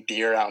seen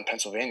deer out in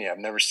Pennsylvania. I've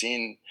never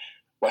seen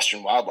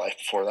Western wildlife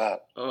before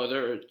that. Oh,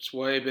 it's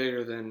way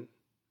bigger than.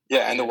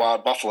 Yeah, and the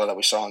wild buffalo that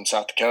we saw in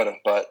South Dakota.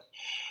 But,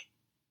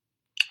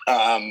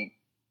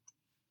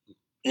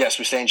 yes,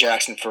 we stayed in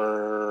Jackson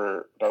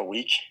for about a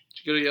week.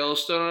 Did you go to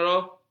Yellowstone at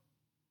all?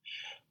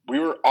 We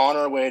were on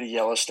our way to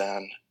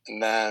Yellowstone,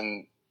 and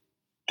then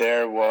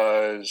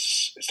it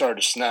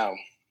started to snow.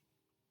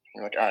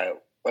 We're like, all right,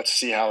 let's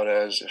see how it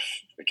is. If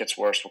it gets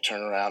worse, we'll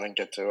turn around and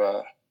get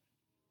to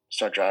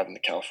start driving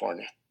to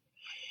California.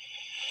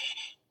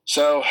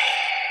 So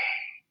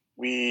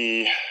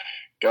we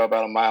go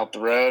about a mile up the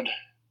road,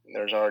 and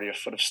there's already a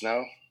foot of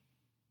snow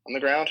on the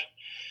ground.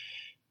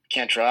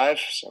 Can't drive,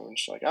 so I'm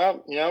just like,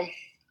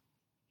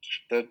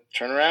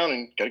 turn around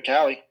and go to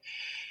Cali.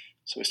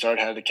 So we started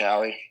headed to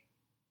Cali.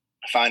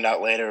 I find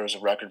out later it was a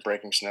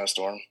record-breaking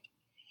snowstorm.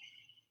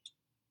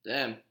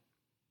 Damn.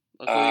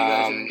 Luckily you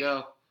guys didn't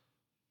go.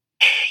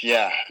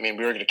 Yeah, I mean,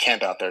 we were going to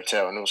camp out there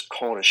too, and it was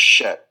cold as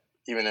shit.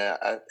 Even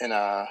in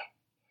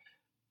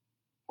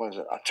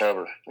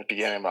October, the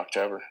beginning of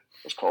October,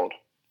 it was cold.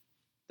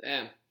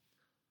 Damn.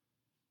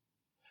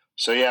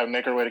 So yeah, we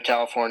make our way to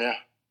California,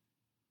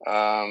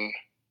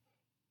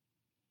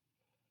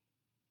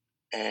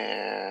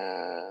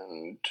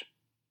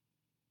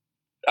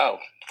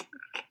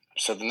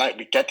 so the night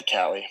we get to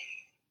Cali,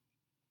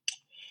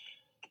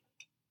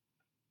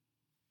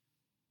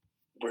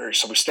 we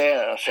stay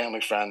at a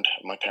family friend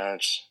of my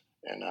parents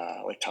in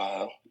Lake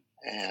Tahoe,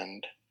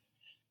 and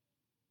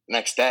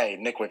next day,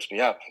 Nick wakes me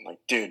up. I'm like,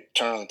 dude,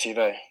 turn on the TV.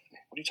 What are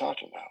you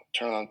talking about?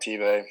 Turn on the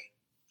TV.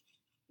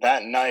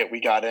 That night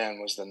we got in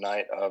was the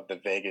night of the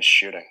Vegas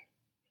shooting.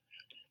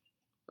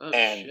 Oh,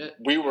 and shit.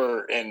 We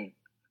were in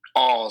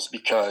awes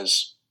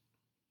because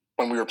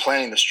when we were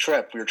planning this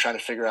trip, we were trying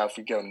to figure out if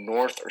we go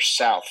north or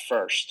south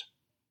first.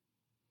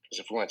 Because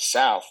if we went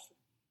south,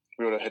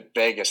 we would have hit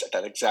Vegas at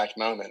that exact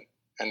moment.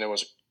 And there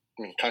was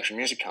a country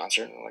music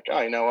concert. And we're like,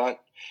 oh, you know what?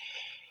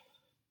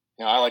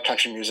 I like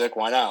country music.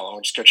 Why not?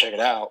 I'll just go check it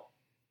out.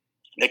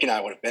 Nick and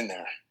I would have been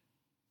there.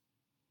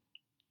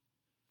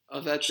 Oh,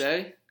 that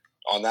day?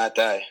 On that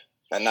day,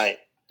 that night.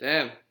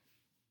 Damn.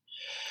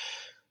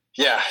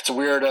 Yeah, it's a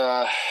weird,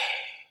 it's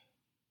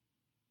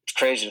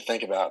crazy to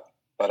think about.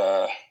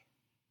 But,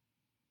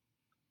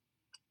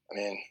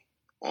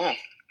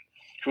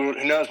 who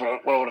knows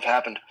what would have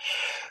happened.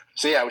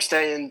 So, yeah, we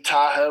stay in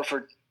Tahoe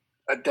for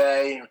a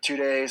day or 2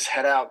 days,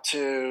 head out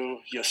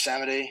to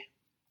Yosemite.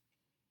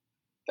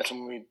 That's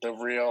when the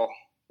real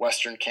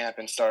Western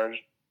camping started.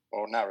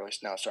 Well, not really.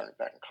 Now it's starting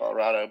back in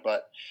Colorado,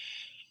 but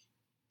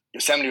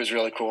Yosemite was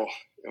really cool.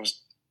 It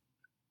was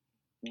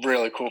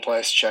Really cool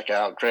place to check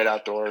out. Great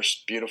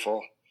outdoors,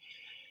 beautiful.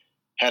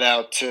 Head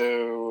out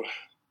to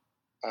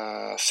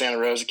Santa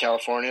Rosa,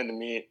 California to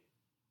meet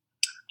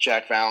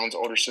Jack Fallon's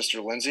older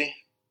sister, Lindsay,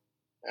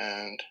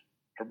 and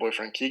her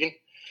boyfriend, Keegan.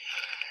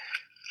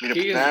 Meet up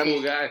with Keegan's a them.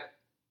 cool guy.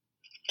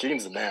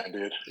 Keegan's the man,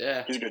 dude.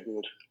 Yeah. He's a good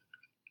dude.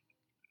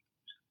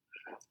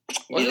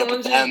 Meet Wasn't up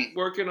with Lindsay them.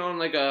 working on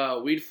like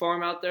a weed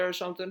farm out there or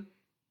something?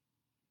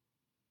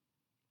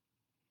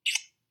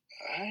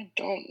 I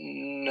don't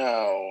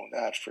know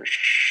that for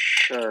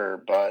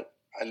sure, but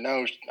I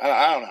know.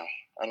 I don't know.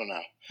 I don't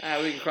know.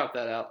 We can crop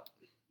that out.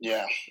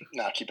 Yeah.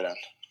 No, keep it in.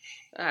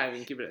 We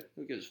can keep it in.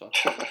 Who gives a fuck?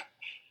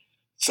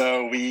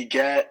 So we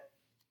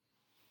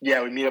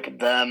meet up with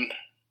them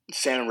in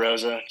Santa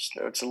Rosa.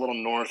 It's a little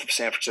north of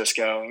San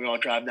Francisco. We all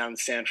drive down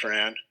to San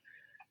Fran.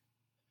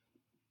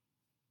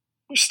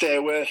 We stay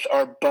with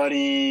our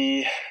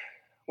buddy,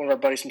 one of our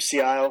buddies from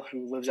Sea Isle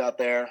who lives out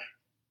there.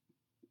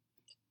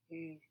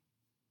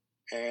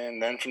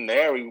 And then from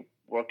there, we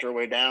worked our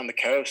way down the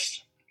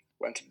coast.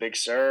 Went to Big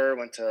Sur,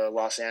 went to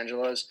Los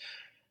Angeles,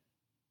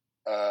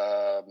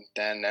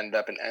 then ended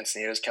up in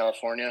Encinitas,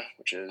 California,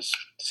 which is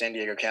San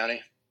Diego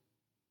County.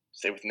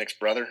 Stayed with Nick's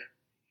brother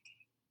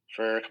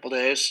for a couple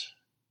days.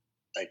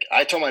 Like,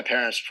 I told my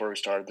parents before we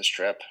started this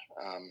trip,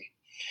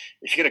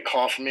 if you get a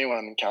call from me when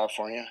I'm in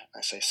California,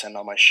 I say, send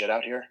all my shit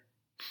out here.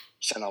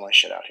 Send all my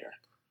shit out here.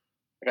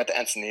 I got to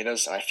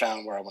Encinitas, and I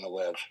found where I want to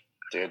live.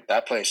 Dude,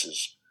 that place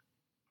is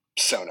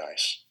so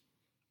nice.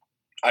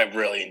 I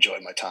really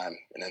enjoyed my time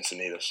in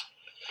Encinitas.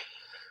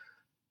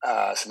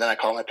 So then I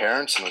called my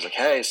parents and was like,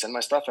 hey, send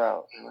my stuff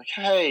out. And I'm like,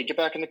 hey, get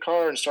back in the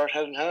car and start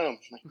heading home.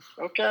 I'm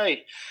like,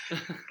 okay.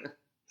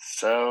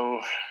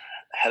 So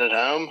headed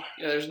home.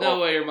 Yeah, there's no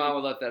way your mom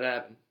would let that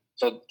happen.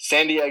 So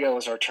San Diego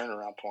was our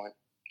turnaround point.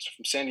 So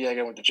from San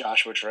Diego, went to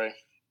Joshua Tree.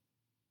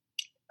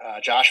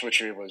 Joshua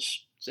Tree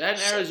was... Is that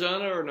in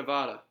Arizona or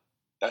Nevada?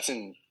 That's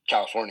in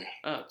California.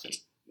 Oh,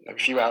 it's a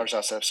few hours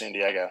outside of San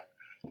Diego.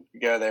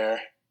 We go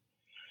there.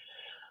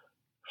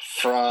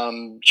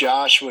 From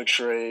Joshua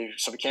Tree,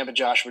 so we camp at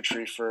Joshua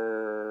Tree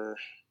for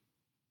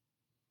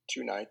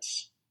 2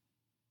 nights.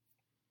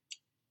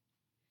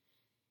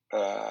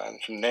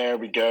 And from there,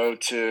 we go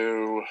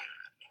to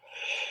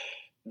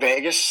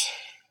Vegas.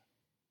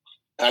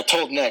 And I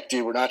told Nick,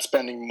 dude, we're not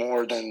spending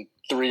more than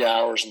 3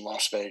 hours in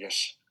Las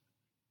Vegas.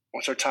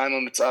 Once our time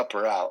limit's up,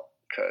 we're out.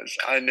 Because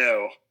I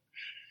know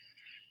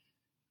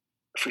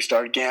if we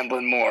start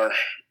gambling more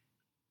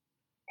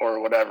or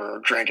whatever, or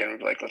drinking, we'd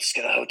be like, let's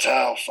get a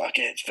hotel. Fuck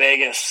it, it's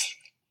Vegas.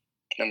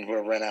 Then we're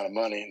going to run out of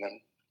money and then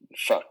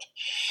fucked.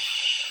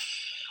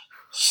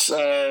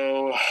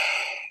 So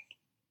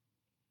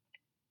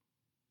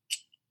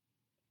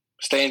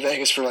stay in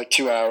Vegas for like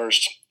 2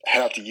 hours,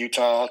 head out to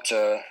Utah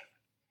to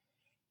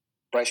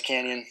Bryce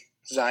Canyon,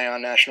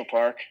 Zion National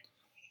Park.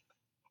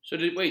 So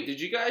did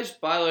you guys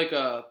buy like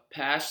a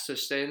pass to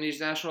stay in these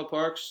national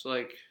parks?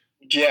 Like,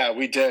 yeah,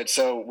 we did.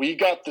 So we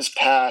got this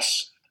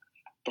pass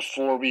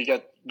before we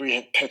hit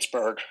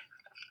Pittsburgh.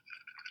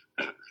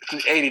 It's an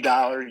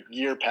 $80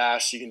 year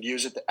pass. You can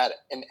use it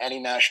in any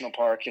national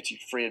park. Gets you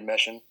free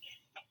admission.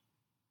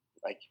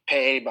 Like,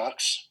 pay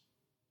 $80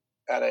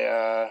 at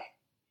a.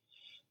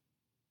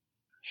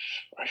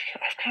 I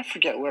kind of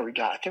forget where we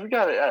got. I think we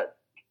got it at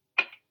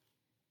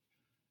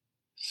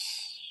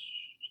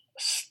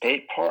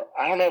state park.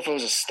 I don't know if it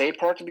was a state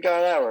park that we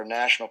got it at or a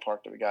national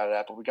park that we got it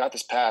at, but we got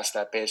this pass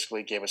that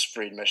basically gave us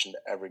free admission to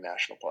every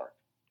national park.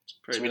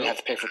 So we didn't have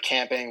to pay for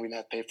camping, we didn't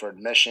have to pay for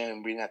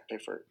admission, we didn't have to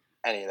pay for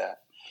any of that.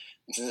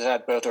 And since it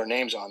had both our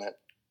names on it,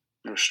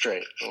 we were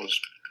straight. It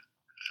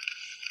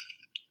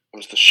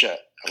was the shit.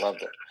 I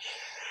loved it.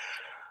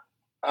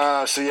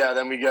 So yeah,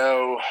 then we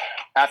go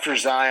after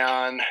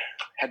Zion,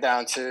 head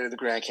down to the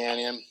Grand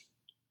Canyon,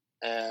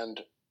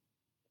 and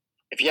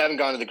if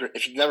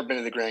you've never been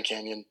to the Grand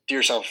Canyon, do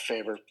yourself a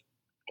favor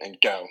and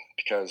go,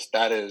 because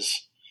that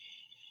is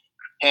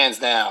hands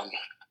down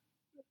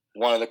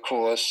one of the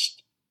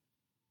coolest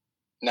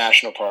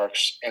national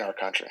parks in our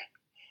country.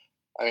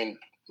 I mean,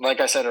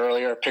 like I said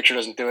earlier, a picture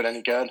doesn't do it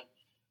any good.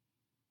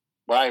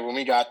 When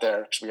we got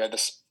there, because we had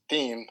this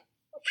theme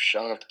of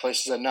showing up to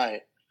places at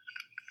night,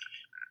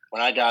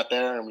 when I got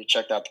there and we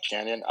checked out the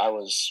canyon, it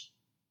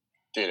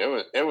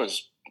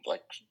was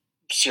like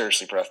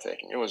seriously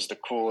breathtaking. It was the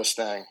coolest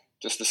thing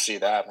just to see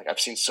that. Like, I've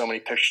seen so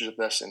many pictures of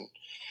this in,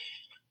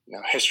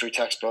 history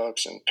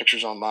textbooks and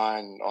pictures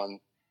online on,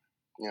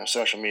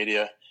 social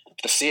media.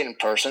 To see it in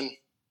person,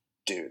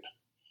 dude.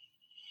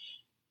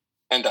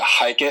 And to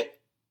hike it,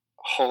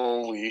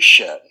 holy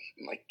shit.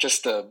 Like,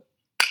 just to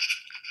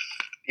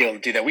be able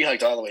to do that. We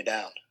hiked all the way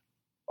down.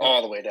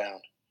 All the way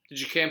down. Did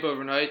you camp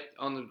overnight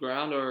on the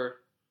ground or?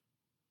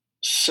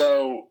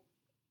 So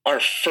our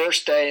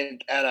first day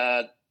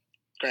at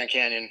Grand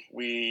Canyon,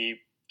 we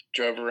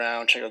drove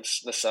around, checked out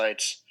the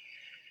sights.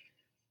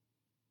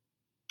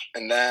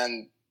 And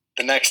then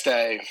the next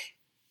day,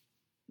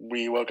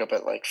 we woke up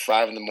at like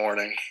 5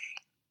 a.m,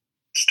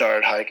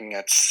 started hiking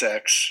at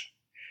 6.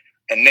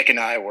 And Nick and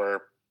I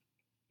were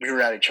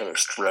at each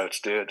other's throats,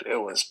 dude.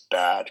 It was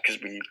bad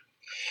because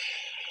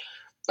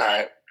All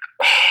right.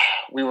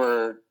 We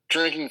were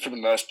drinking for the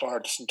most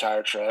part this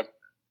entire trip.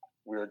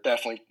 We were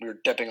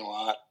dipping a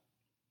lot.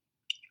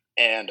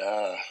 And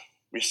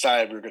we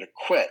decided we were going to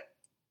quit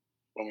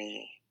when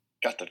we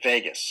got to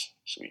Vegas.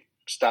 So we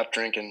stopped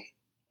drinking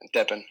and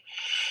dipping.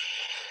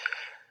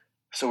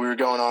 So we were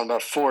going on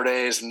about 4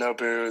 days, no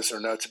booze or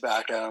no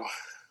tobacco.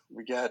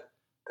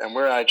 And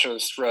we're at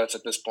Cho's Throats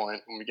at this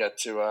point when we get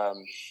to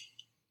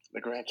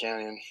the Grand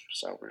Canyon.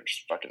 So we're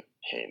just fucking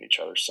hating each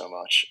other so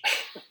much.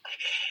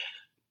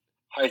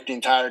 Hiked the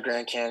entire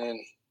Grand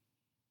Canyon.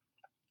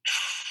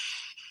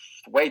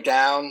 Way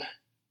down,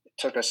 it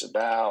took us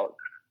about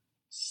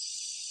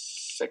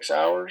 6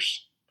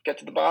 hours to get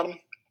to the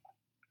bottom.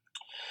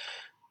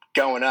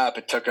 Going up,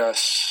 it took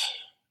us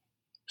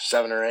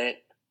 7 or 8.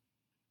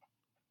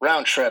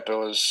 Round trip, it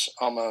was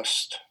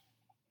almost,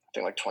 I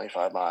think, like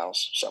 25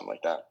 miles, something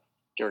like that,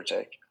 give or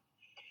take.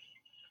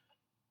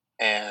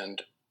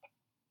 And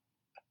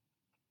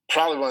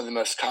probably one of the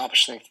most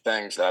accomplishing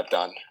things that I've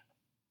done.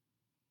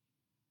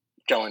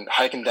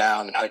 Hiking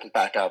down and hiking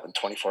back up in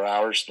 24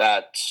 hours,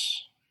 to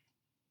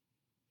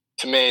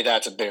me,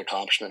 that's a big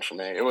accomplishment for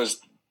me. It's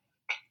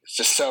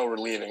just so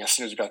relieving as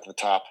soon as we got to the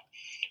top.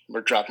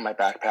 We're dropping my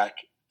backpack,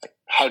 like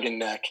hugging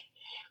Nick,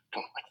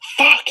 going like,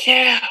 fuck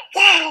yeah,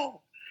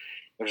 wow.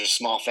 There's a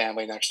small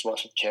family next to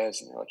us with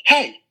kids, and they're like,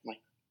 hey. I'm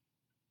like,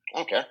 I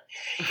don't care.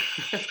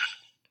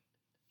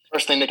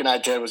 First thing Nick and I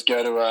did was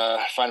go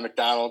to find a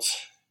McDonald's,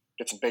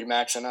 get some Big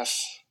Macs in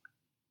us.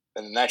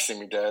 And the next thing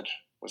we did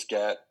was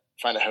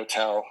find a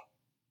hotel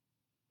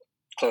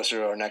closer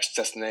to our next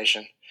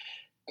destination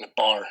and a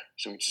bar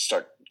so we could just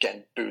start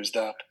getting boozed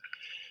up.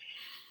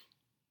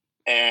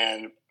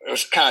 And it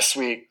was kind of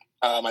sweet.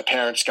 My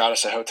parents got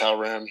us a hotel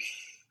room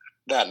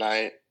that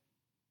night.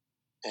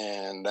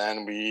 And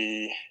then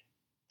the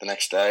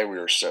next day we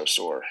were so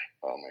sore.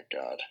 Oh my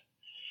God.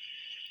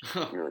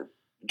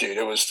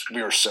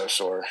 We were so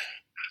sore.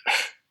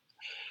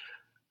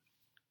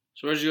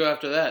 So where'd you go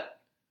after that?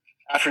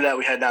 After that,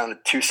 we head down to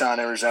Tucson,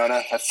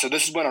 Arizona. So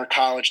this is when our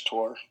college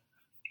tour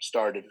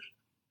started.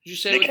 Did you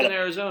say within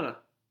Arizona?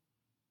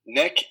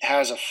 Nick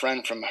has a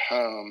friend from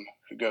home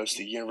who goes to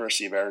the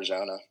University of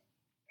Arizona.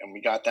 And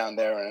we got down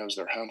there, and it was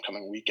their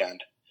homecoming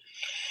weekend.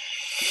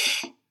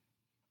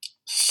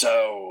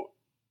 So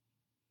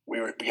we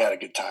had a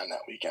good time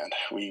that weekend.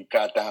 We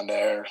got down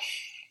there,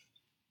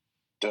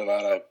 did a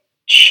lot of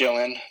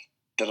chilling,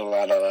 did a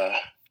lot of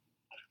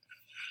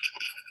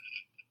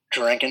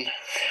drinking.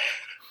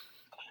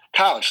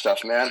 College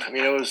stuff, man. I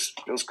mean, it was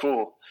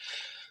cool.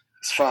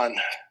 It's fun.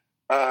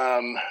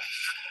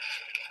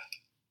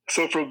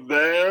 So from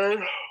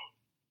there,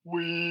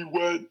 we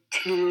went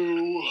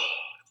to,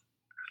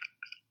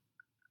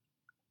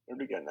 where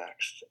did we go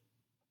next?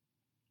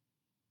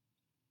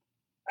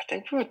 I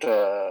think we went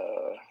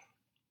to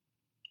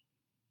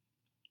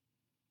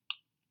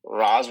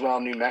Roswell,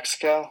 New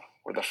Mexico,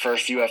 where the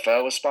first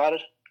UFO was spotted.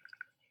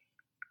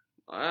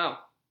 Wow.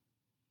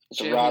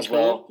 So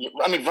Roswell. Cool?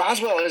 I mean,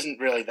 Roswell isn't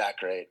really that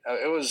great.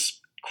 It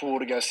was cool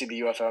to go see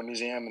the UFO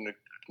museum and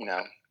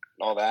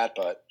all that,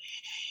 but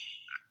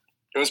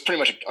it was pretty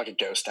much like a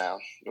ghost town.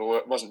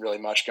 It wasn't really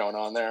much going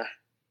on there.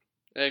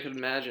 I could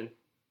imagine.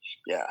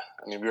 Yeah,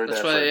 I mean, we were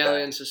That's there. That's why the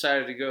aliens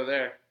decided to go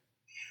there.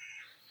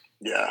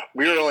 Yeah,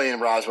 we were only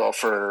in Roswell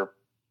for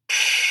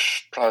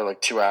probably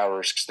like 2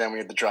 hours, because then we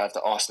had to drive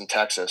to Austin,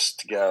 Texas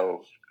to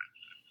go.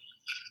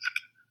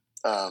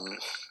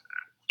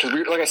 Because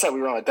like I said,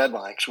 we were on a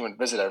deadline because we went to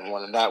visit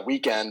everyone, and that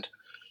weekend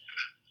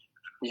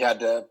we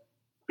had to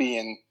be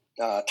in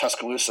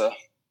Tuscaloosa,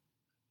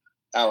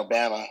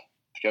 Alabama,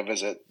 to go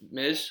visit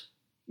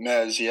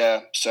Miz,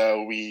 yeah.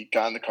 So we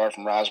got in the car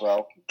from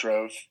Roswell,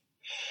 drove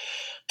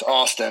to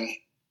Austin.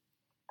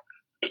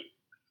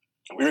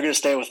 We were going to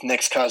stay with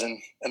Nick's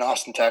cousin in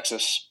Austin,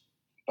 Texas,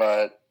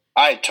 but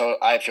I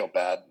feel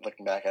bad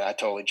looking back at it. I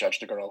totally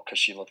judged the girl because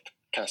she looked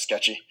kind of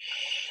sketchy.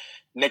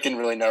 Nick didn't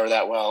really know her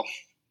that well,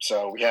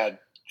 so we had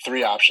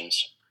 3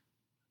 options.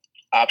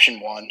 Option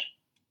 1,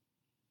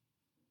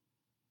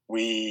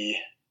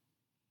 we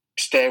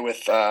stay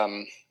with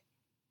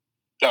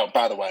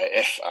by the way,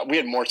 if we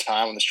had more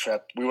time on this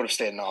trip, we would have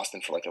stayed in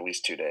Austin for like at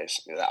least 2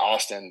 days.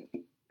 Austin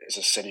is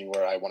a city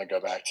where I want to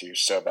go back to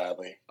so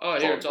badly. Oh,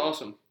 yeah, it's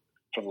awesome.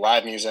 For the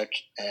live music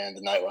and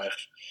the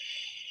nightlife.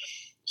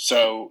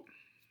 So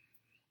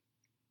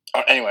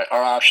anyway,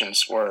 our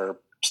options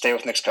were stay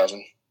with Nick's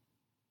cousin,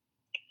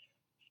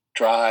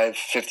 drive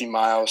 50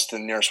 miles to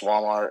the nearest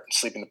Walmart and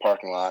sleep in the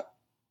parking lot,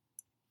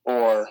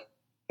 or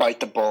bite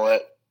the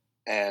bullet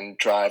and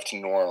drive to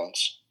New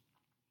Orleans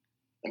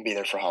and be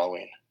there for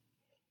Halloween.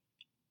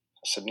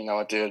 I said, you know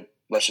what, dude,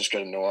 let's just go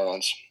to New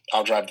Orleans.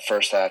 I'll drive the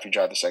first half, you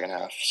drive the second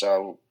half.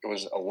 So it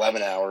was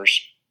 11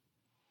 hours.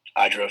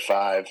 I drove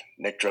 5.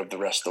 Nick drove the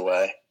rest of the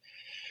way.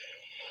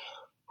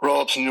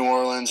 Roll up to New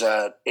Orleans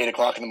at 8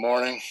 o'clock in the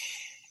morning.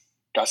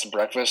 Got some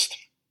breakfast.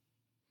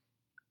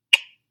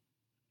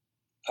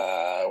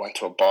 Went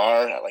to a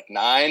bar at like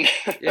 9.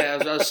 Yeah, I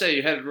was about to say,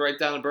 you headed right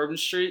down to Bourbon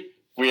Street?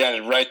 We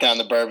headed right down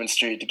to Bourbon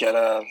Street to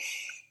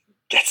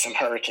get some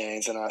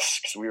Hurricanes in us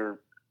because we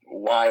were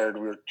wired.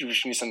 We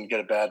just need something to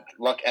get to bed.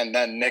 And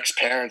then Nick's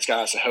parents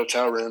got us a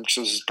hotel room because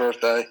it was his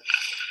birthday.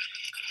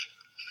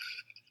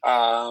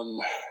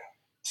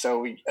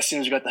 So as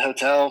soon as we got to the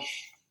hotel,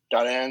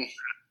 got in,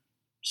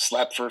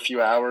 slept for a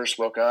few hours,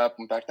 woke up,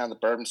 went back down to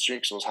Bourbon Street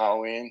because it was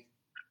Halloween.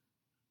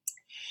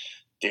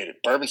 Dude,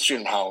 Bourbon Street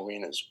on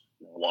Halloween is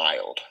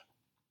wild.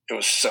 It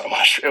was so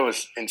much. It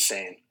was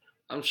insane.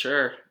 I'm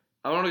sure.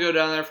 I want to go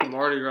down there for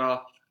Mardi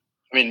Gras.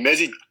 I mean,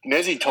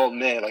 Mizzy told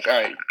me, like,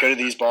 all right, go to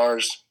these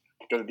bars,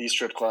 go to these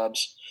strip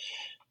clubs.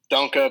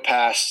 Don't go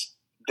past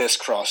this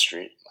cross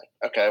street. I'm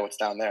like, okay, what's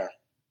down there?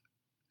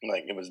 And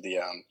like, it was the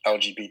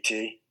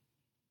LGBT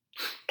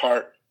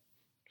part.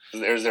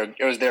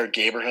 It was their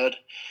neighborhood.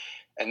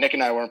 And Nick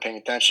and I weren't paying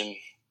attention.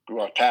 We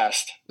walked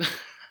past.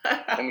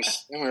 and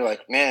we were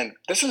like, man,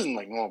 this isn't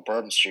like normal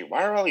Bourbon Street.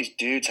 Why are all these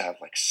dudes have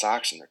like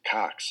socks in their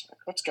cocks? Like,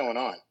 what's going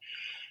on?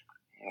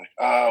 We're like,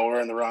 oh, we're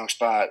in the wrong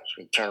spot.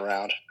 So we turn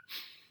around,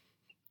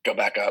 go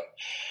back up.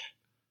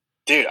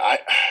 Dude, I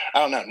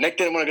don't know. Nick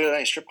didn't want to go to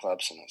any strip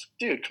clubs. And I was like,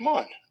 dude, come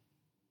on.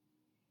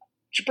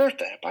 It's your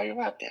birthday. I'll buy you a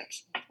lap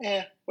dance.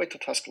 Wait till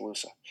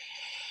Tuscaloosa.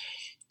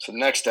 So the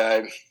next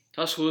day,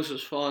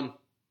 Tuscaloosa's fun.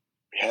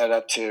 we headed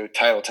up to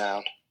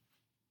Titletown.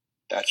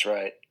 That's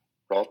right.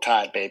 Roll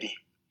Tide, baby.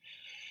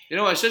 You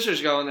know, my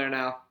sister's going there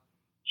now.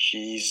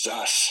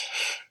 Jesus.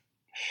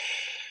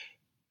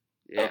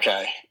 Yeah.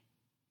 Okay.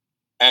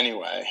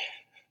 Anyway,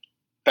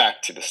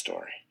 back to the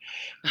story.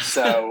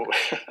 So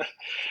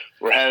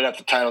we're headed up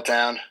to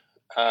Titletown.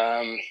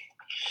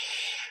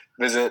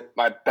 Visit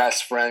my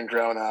best friend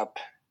growing up,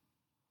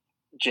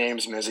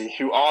 James Mizzy,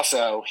 who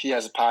also, he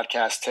has a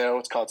podcast too.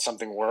 It's called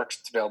Something Works.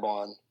 It's available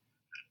on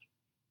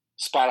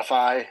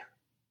Spotify,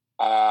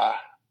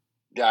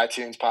 the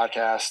iTunes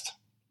podcast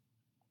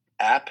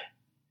app,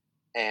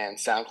 and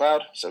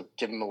SoundCloud. So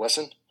give him a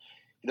listen.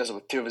 He does it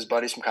with two of his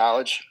buddies from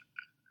college.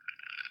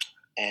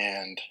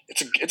 And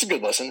it's a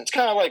good listen. It's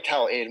kind of like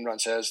how Aiden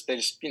runs his. They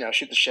just,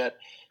 shoot the shit.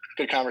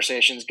 Good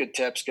conversations, good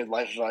tips, good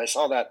life advice,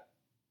 all that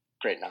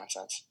great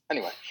nonsense.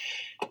 Anyway,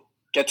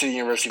 get to the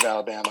University of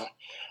Alabama.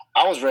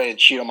 I was ready to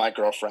cheat on my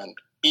girlfriend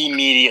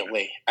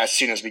immediately as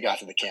soon as we got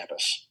to the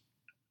campus.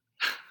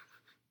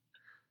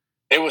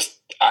 It was,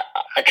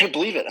 I couldn't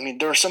believe it. I mean,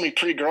 there were so many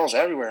pretty girls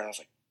everywhere. And I was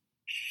like,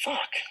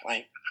 fuck.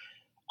 Like,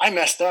 I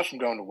messed up from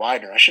going to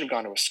Widener. I should have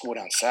gone to a school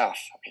down south.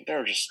 I mean,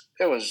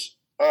 it was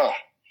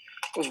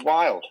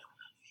wild.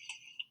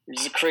 It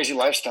was a crazy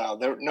lifestyle.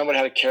 Nobody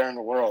had a care in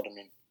the world. I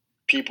mean,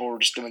 people were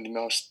just doing the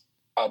most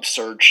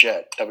absurd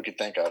shit that we could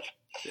think of.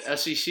 The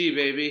SEC,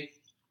 baby.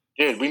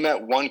 Dude, we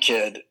met one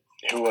kid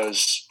who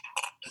was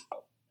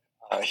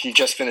he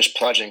just finished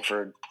pledging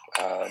for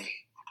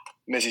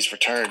Mizzy's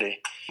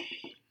fraternity.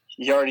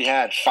 He already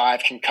had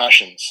 5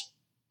 concussions,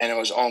 and it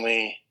was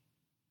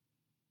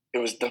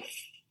the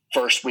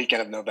first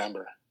weekend of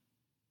November.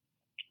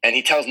 And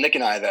he tells Nick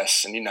and I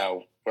this, and Nick's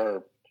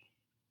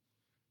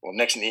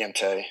an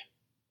EMT.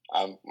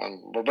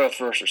 We're both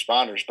first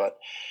responders, but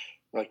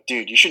we're like,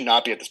 dude, you should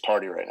not be at this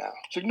party right now.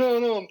 He's like,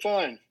 no, I'm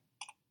fine.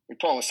 We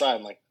pull him aside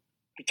and we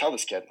tell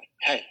this kid,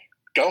 hey,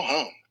 go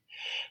home.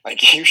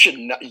 Like, you should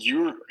not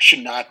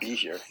be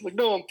here. I'm like,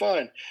 no, I'm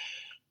fine.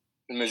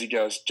 And Mizzy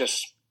goes,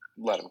 just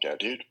let him go,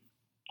 dude.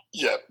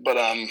 Yeah, but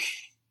it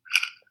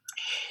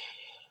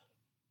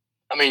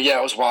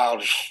was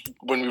wild.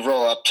 When we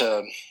roll up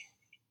to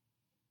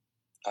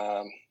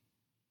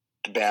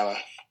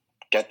Bama,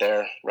 get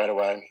there right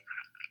away,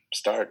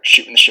 start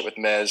shooting the shit with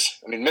Miz.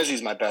 I mean,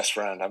 Mizzy's my best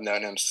friend. I've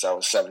known him since I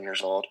was 7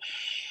 years old.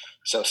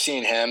 So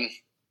seeing him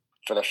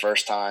for the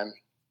first time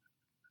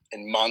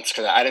in months,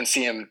 because I didn't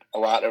see him a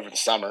lot over the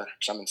summer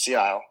because I'm in Sea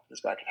Isle. He's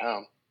back at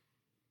home.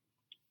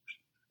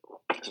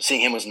 So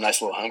seeing him was a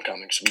nice little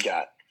homecoming because we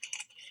got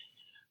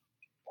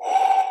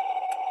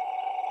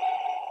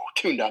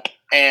tuned up.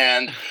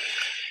 And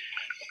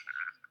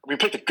we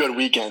picked a good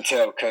weekend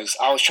too because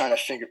I was trying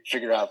to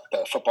figure out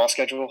the football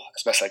schedule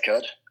as best I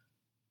could.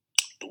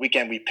 The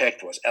weekend we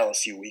picked was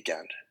LSU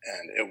weekend,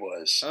 and it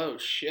was, oh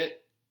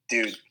shit,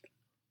 dude,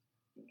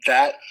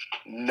 that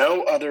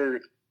no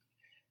other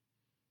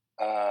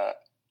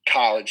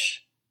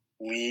college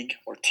league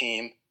or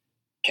team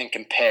can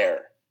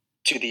compare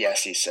to the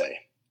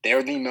SEC.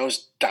 They're the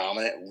most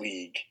dominant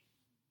league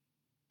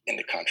in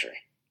the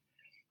country.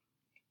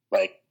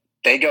 Like,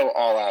 they go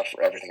all out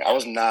for everything. I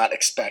was not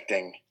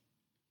expecting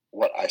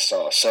what I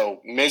saw.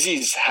 So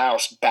Mizzy's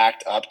house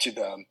backed up to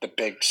the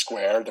big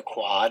square, the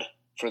quad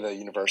for the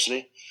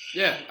university.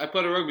 Yeah, I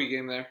played a rugby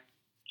game there.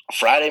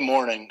 Friday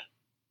morning,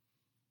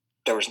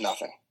 there was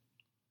nothing.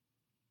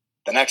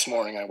 The next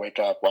morning, I wake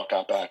up, walk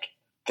out back.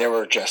 There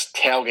were just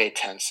tailgate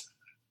tents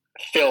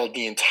filled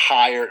the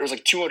entire. It was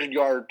like 200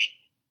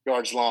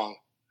 yards long.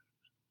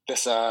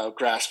 This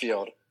grass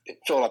field, it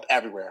filled up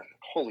everywhere.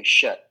 Holy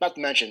shit! Not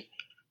to mention,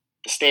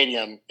 the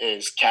stadium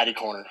is catty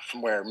corner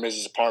from where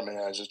Mizzy's apartment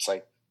is. It's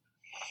like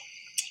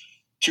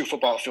 2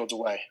 football fields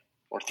away,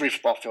 or 3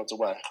 football fields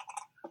away,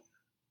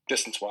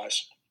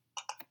 distance-wise.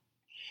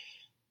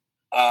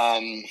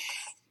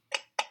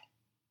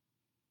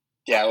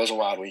 Yeah, it was a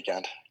wild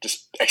weekend.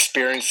 Just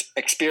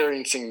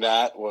experiencing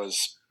that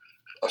was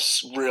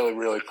really,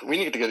 really cool. We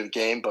didn't get to go to the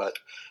game, but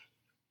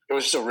it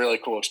was just a really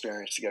cool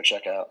experience to go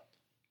check out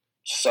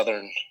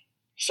Southern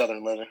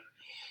living.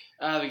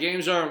 The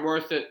games aren't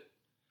worth it.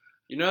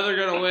 You know they're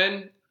gonna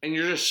win, and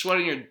you're just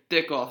sweating your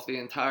dick off the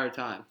entire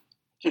time.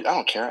 Dude, I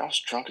don't care. I was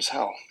drunk as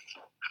hell.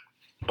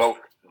 But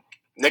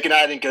Nick and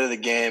I didn't go to the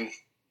game.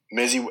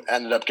 Mizzy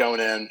ended up going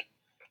in.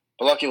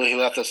 But luckily he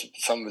left us with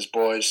some of his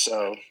boys,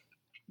 so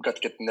we got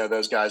to get to know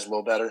those guys a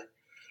little better.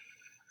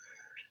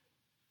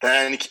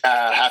 Then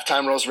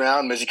halftime rolls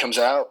around, Mizzy comes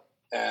out,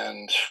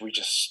 and we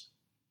just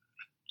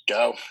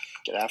go,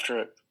 get after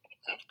it,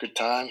 have a good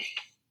time.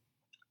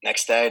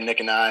 Next day, Nick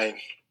and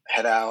I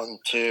head down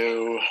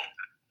to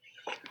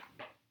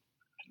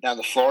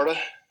Florida.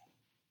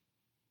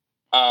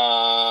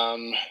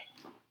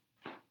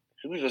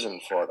 Who we visit in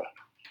Florida?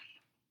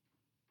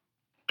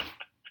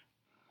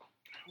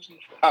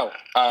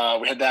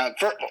 We head down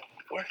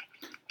where?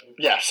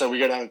 Yeah, so we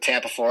go down to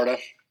Tampa, Florida.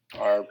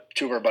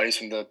 Two of our buddies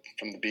from the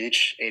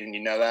beach, Aiden, you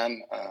know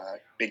them,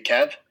 Big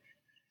Kev,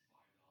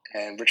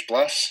 and Rich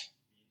Bless,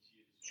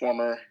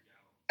 former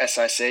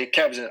SIC.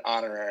 Kev's an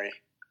honorary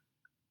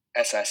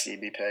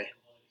SIC BP.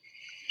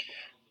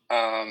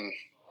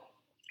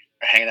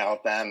 Hanging out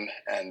with them,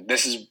 and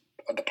this is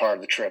the part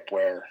of the trip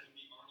where,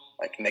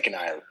 like, Nick and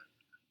I are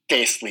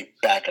basically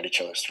back at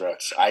each other's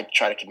throats. I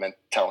try to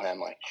tell him,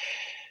 like,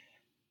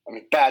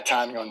 bad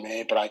timing on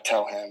me, but I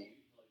tell him,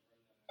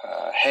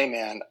 hey,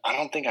 man, I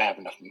don't think I have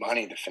enough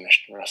money to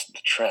finish the rest of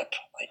the trip.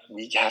 Like,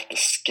 we have to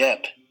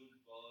skip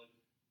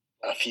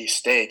a few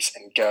states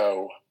and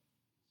just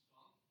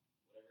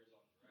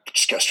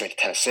go straight to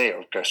Tennessee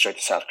or go straight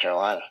to South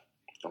Carolina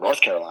or North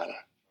Carolina.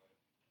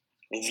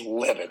 He's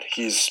livid.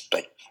 He's,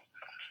 like,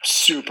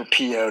 super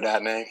PO'd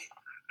at me.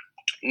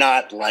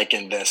 Not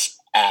liking this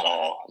at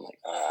all. I'm like,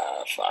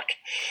 fuck.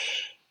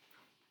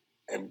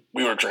 And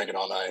we were drinking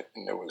all night,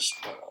 and it was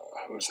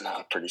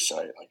not a pretty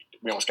sight. Like,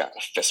 we almost got in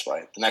a fist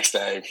fight. The next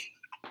day,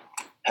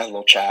 had a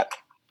little chat,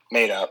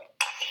 made up,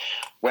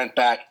 went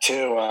back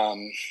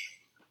to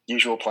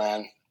usual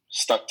plan,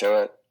 stuck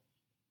to it.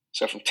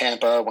 So from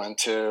Tampa, went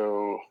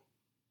to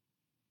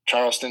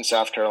Charleston,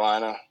 South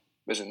Carolina,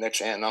 visit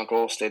Nick's aunt and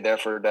uncle, stayed there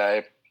for a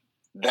day.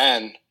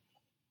 Then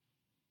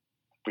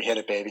we hit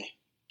it, baby.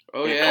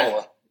 Oh,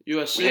 yeah.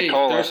 USC,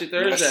 Thursday.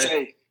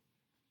 USC.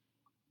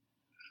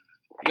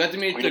 You got to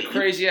meet the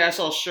crazy-ass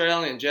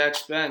Australian, Jack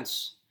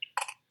Spence.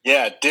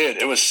 Yeah, dude,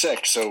 it was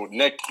sick. So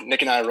Nick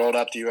and I rolled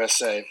up to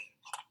USA.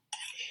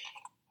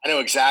 I know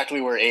exactly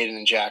where Aiden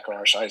and Jack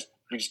are, so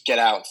we just get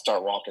out and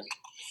start walking.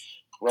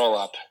 Roll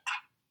up.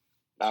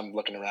 I'm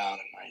looking around,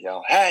 and I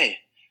yell, hey,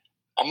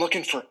 I'm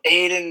looking for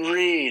Aiden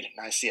Reed.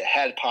 And I see a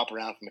head pop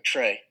around from a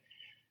tray.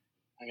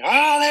 I go,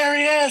 oh, there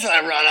he is. And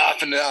I run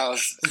up, and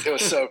it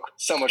was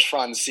so much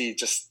fun to see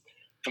just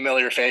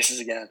familiar faces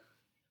again.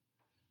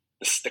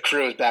 The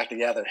crew is back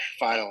together,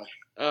 finally.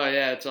 Oh,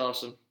 yeah, it's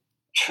awesome.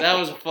 That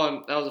was a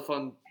fun.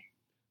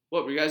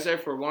 What, were you guys there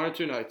for 1 or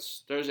 2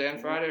 nights? Thursday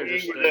and Friday? Or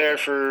just we were there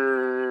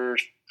for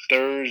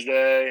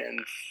Thursday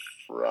and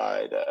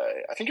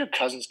Friday. I think your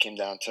cousins came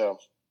down, too.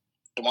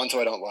 The ones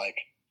who I don't like.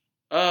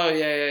 Oh,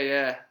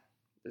 yeah.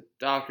 The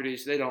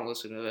Dohertys, they don't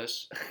listen to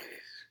this.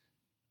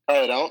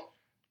 Oh, they don't?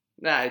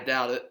 Nah, I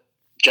doubt it.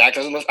 Jack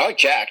doesn't listen? I like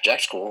Jack.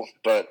 Jack's cool.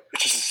 But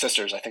it's just his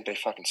sisters. I think they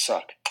fucking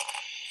suck.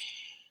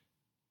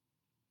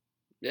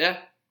 Yeah.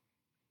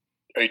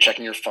 Are you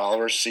checking your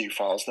followers to see who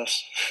follows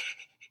this?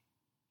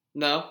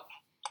 No.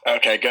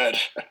 Okay, good.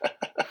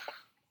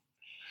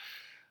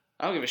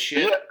 I don't give a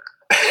shit.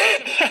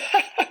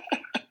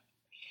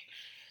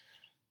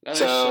 Yeah.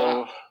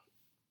 So,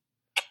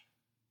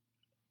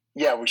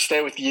 yeah, we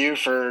stay with you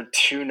for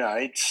 2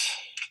 nights.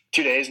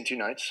 2 days and 2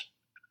 nights.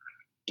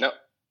 No,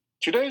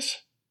 2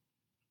 days?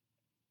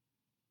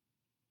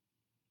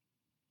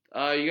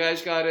 You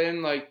guys got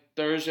in like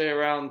Thursday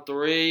around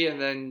 3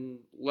 and then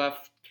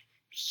left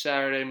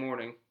Saturday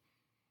morning.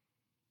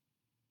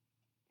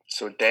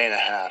 So a day and a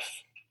half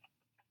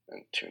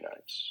and 2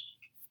 nights.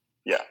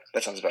 Yeah,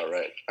 that sounds about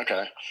right.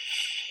 Okay.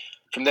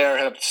 From there, I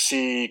head up to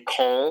see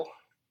Cole.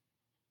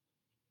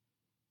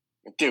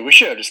 Dude, we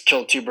should have just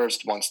killed 2 birds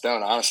with 1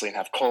 stone, honestly, and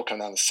have Cole come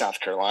down to South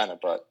Carolina.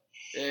 But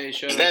yeah, you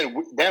should.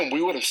 Then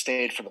we would have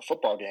stayed for the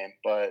football game.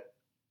 But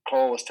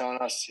Cole was telling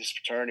us his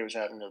fraternity was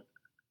having a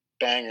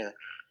banger,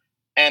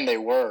 and they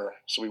were.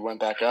 So we went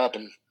back up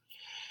and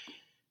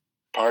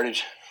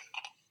partied.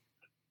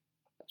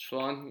 That's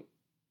fun.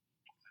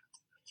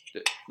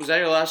 Was that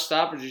your last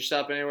stop, or did you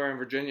stop anywhere in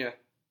Virginia?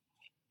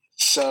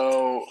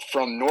 So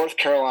from North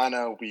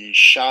Carolina, we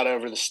shot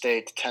over the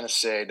state to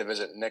Tennessee to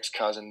visit Nick's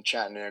cousin,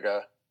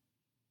 Chattanooga.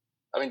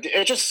 I mean,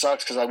 it just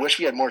sucks because I wish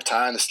we had more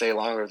time to stay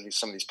longer in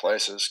some of these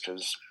places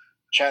because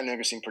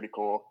Chattanooga seemed pretty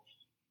cool.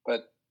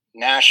 But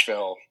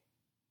Nashville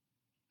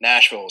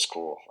was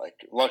cool. Like,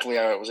 luckily,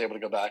 I was able to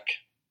go back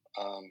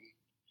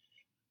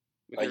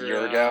a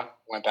year ago.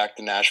 Went back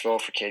to Nashville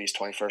for Katie's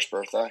 21st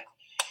birthday.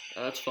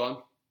 Oh, that's fun.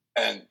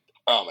 And,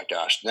 oh, my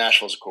gosh,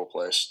 Nashville's a cool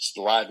place. It's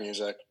the live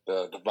music,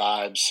 the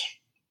vibes.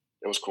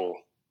 It was cool.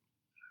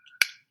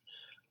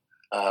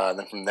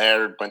 Then from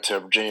there, went to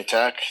Virginia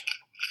Tech,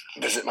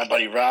 visit my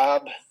buddy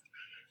Rob.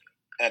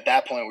 At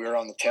that point, we were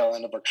on the tail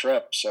end of our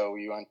trip, so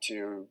we went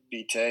to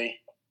VT.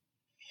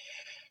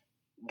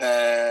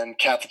 Then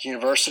Catholic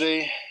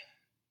University,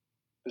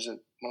 visit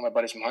one of my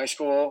buddies from high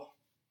school,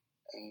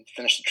 and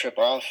finished the trip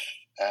off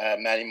at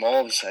Matty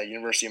Moles at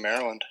University of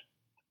Maryland.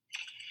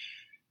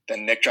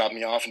 Then Nick dropped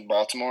me off in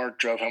Baltimore,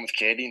 drove home with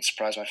Katie, and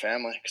surprised my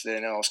family because they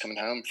didn't know I was coming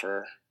home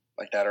for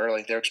like that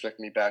early. They were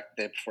expecting me back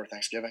the day before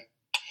Thanksgiving.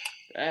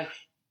 Yeah.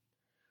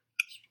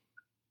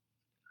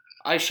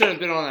 I should have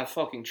been on that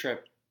fucking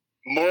trip.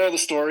 Moral of the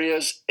story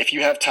is, if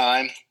you have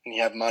time and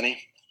you have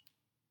money,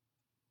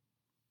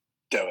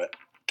 do it.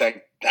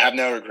 Have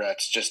no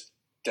regrets. Just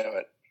do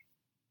it.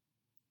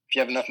 If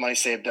you have enough money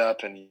saved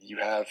up and you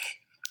have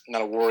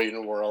not a worry in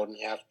the world and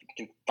you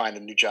can find a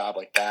new job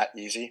like that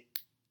easy,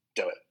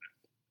 do it.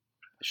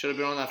 I should have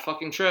been on that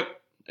fucking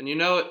trip, and you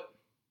know it.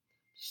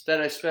 Instead,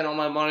 I spent all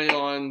my money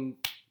on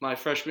my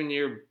freshman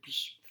year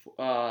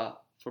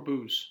for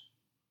booze.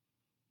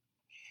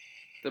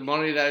 The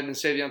money that I've been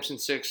saving up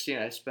since 16,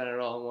 I spent it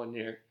all in 1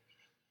 year.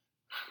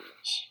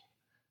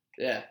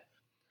 Yeah.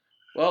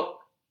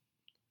 Well,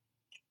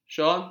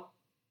 Sean,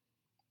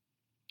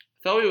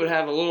 I thought we would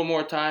have a little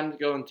more time to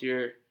go into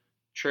your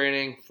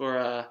training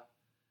for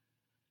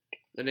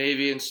the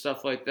Navy and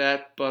stuff like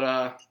that,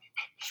 but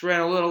just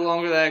ran a little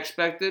longer than I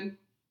expected.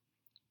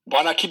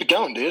 Why not keep it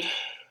going, dude?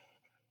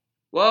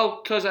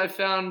 Well, because I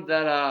found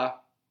that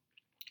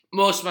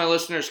most of my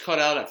listeners cut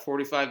out at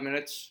 45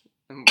 minutes,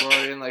 and we're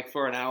already in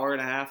for an hour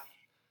and a half.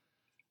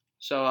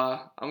 So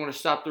I'm going to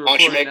stop the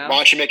recording now. Why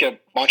don't you make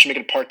it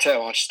a part 2? Why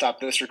don't you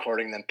stop this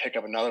recording and then pick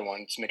up another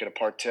one? Just make it a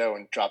part 2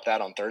 and drop that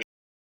on Thursday.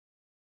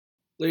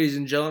 Ladies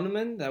and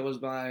gentlemen, that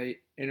was my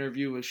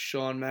interview with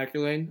Sean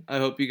McElwain. I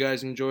hope you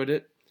guys enjoyed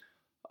it.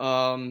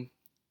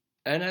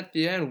 And at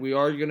the end, we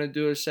are going to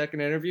do a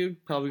second interview,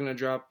 probably going to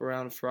drop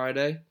around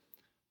Friday.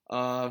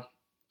 I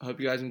hope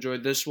you guys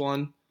enjoyed this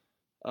one.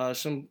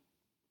 Some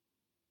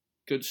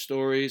good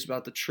stories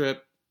about the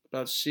trip,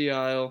 about Sea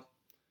Isle.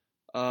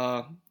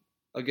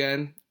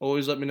 Again,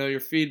 always let me know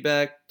your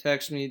feedback.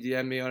 Text me,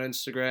 DM me on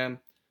Instagram.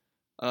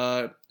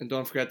 And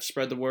don't forget to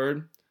spread the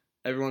word.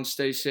 Everyone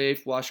stay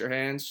safe, wash your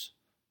hands,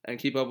 and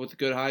keep up with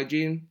good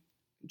hygiene.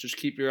 Just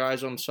keep your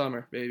eyes on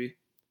summer, baby.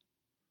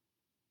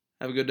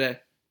 Have a good day.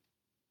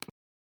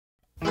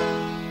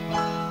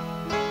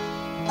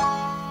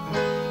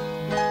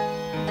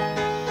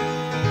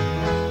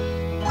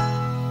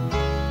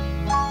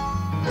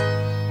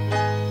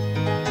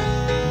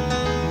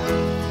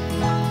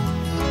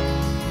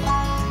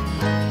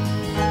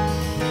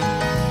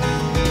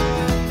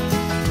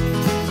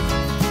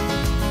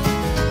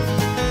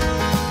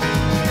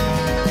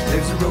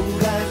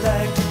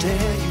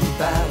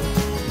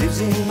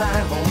 In my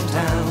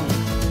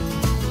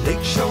hometown,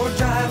 Lakeshore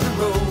Drive,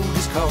 the road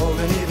is called,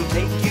 and it'll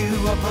take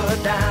you up or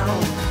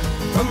down.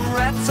 From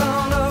Rats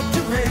on up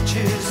to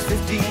Riches,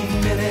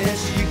 15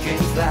 minutes you can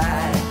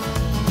fly.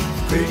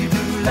 Pretty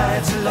blue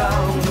lights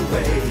along the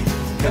way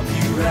help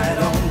you right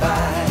on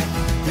by,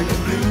 and the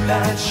blue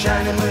lights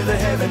shining with a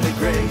heavenly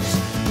grace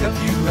help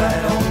you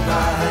right on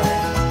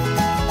by.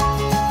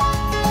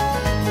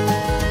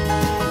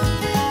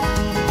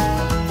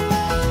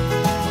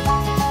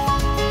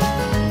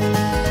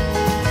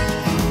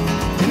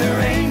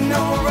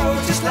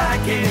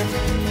 Like it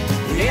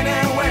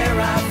anywhere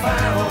I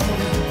found,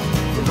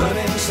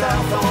 running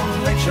south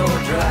on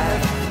Lakeshore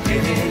Drive,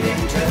 getting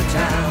into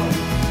town,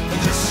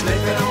 just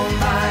slipping on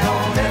by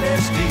on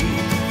LSD,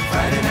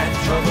 Friday night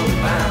trouble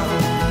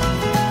bound.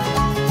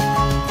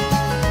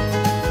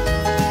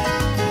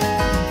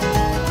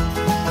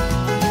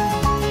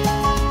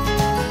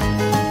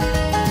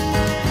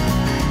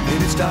 Then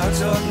it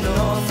starts up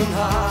north from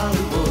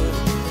Hollywood,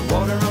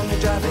 water on the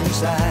driving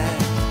side.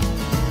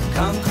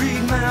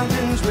 Concrete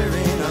mountains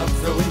rearing up,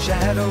 throwing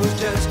shadows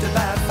just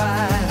about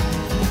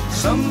 5.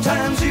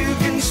 Sometimes you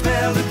can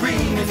smell the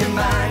green if your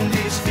mind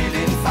is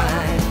feeling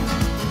fine.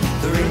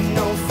 There ain't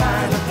no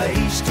finer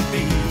place to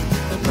be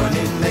than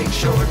running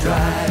Lakeshore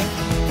Drive.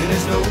 And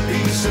there's no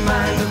peace of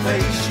mind the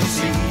place you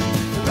see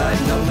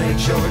riding on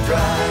Lakeshore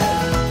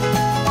Drive.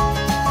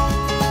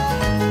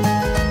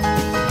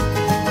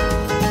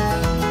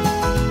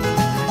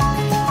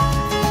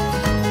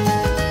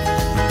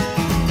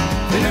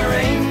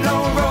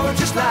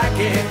 Like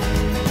it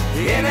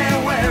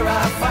anywhere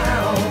I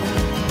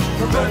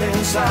found,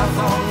 running south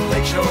on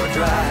Lakeshore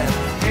Drive,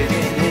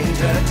 getting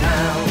into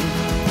town,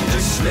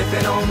 just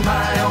slipping on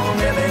by on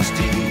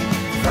LSD,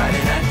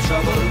 Friday night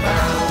trouble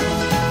bound.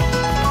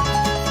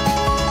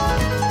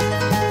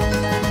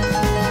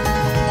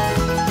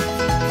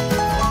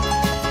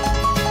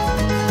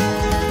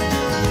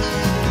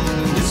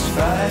 It's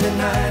Friday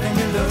night and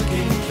you're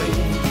looking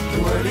clean,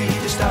 too early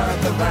to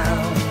start the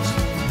rounds.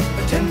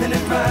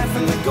 10-minute ride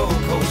from the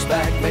Gold Coast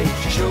back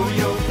makes you show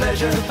your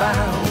pleasure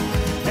bound.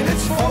 And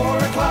it's 4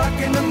 o'clock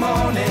in the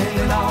morning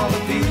and all the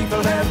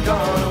people have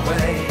gone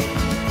away.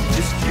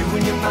 Just you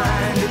and your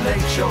mind at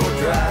Lakeshore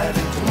Drive,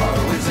 and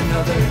tomorrow is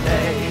another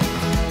day.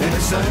 And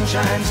sun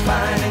shines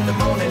fine in the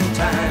morning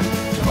time.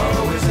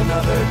 Tomorrow is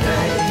another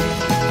day.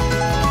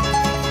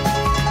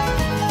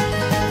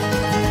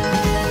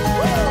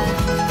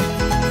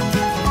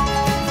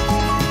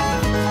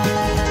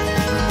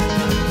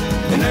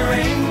 And there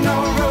ain't no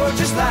road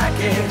just like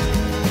it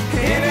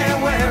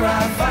anywhere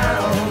I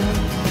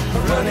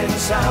found. Running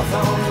south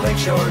on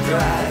Lakeshore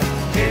Drive,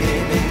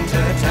 heading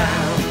into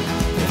town.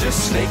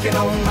 Just snaking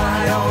on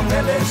my own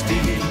LSD,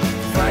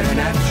 Friday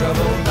night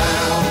trouble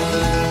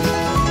bound.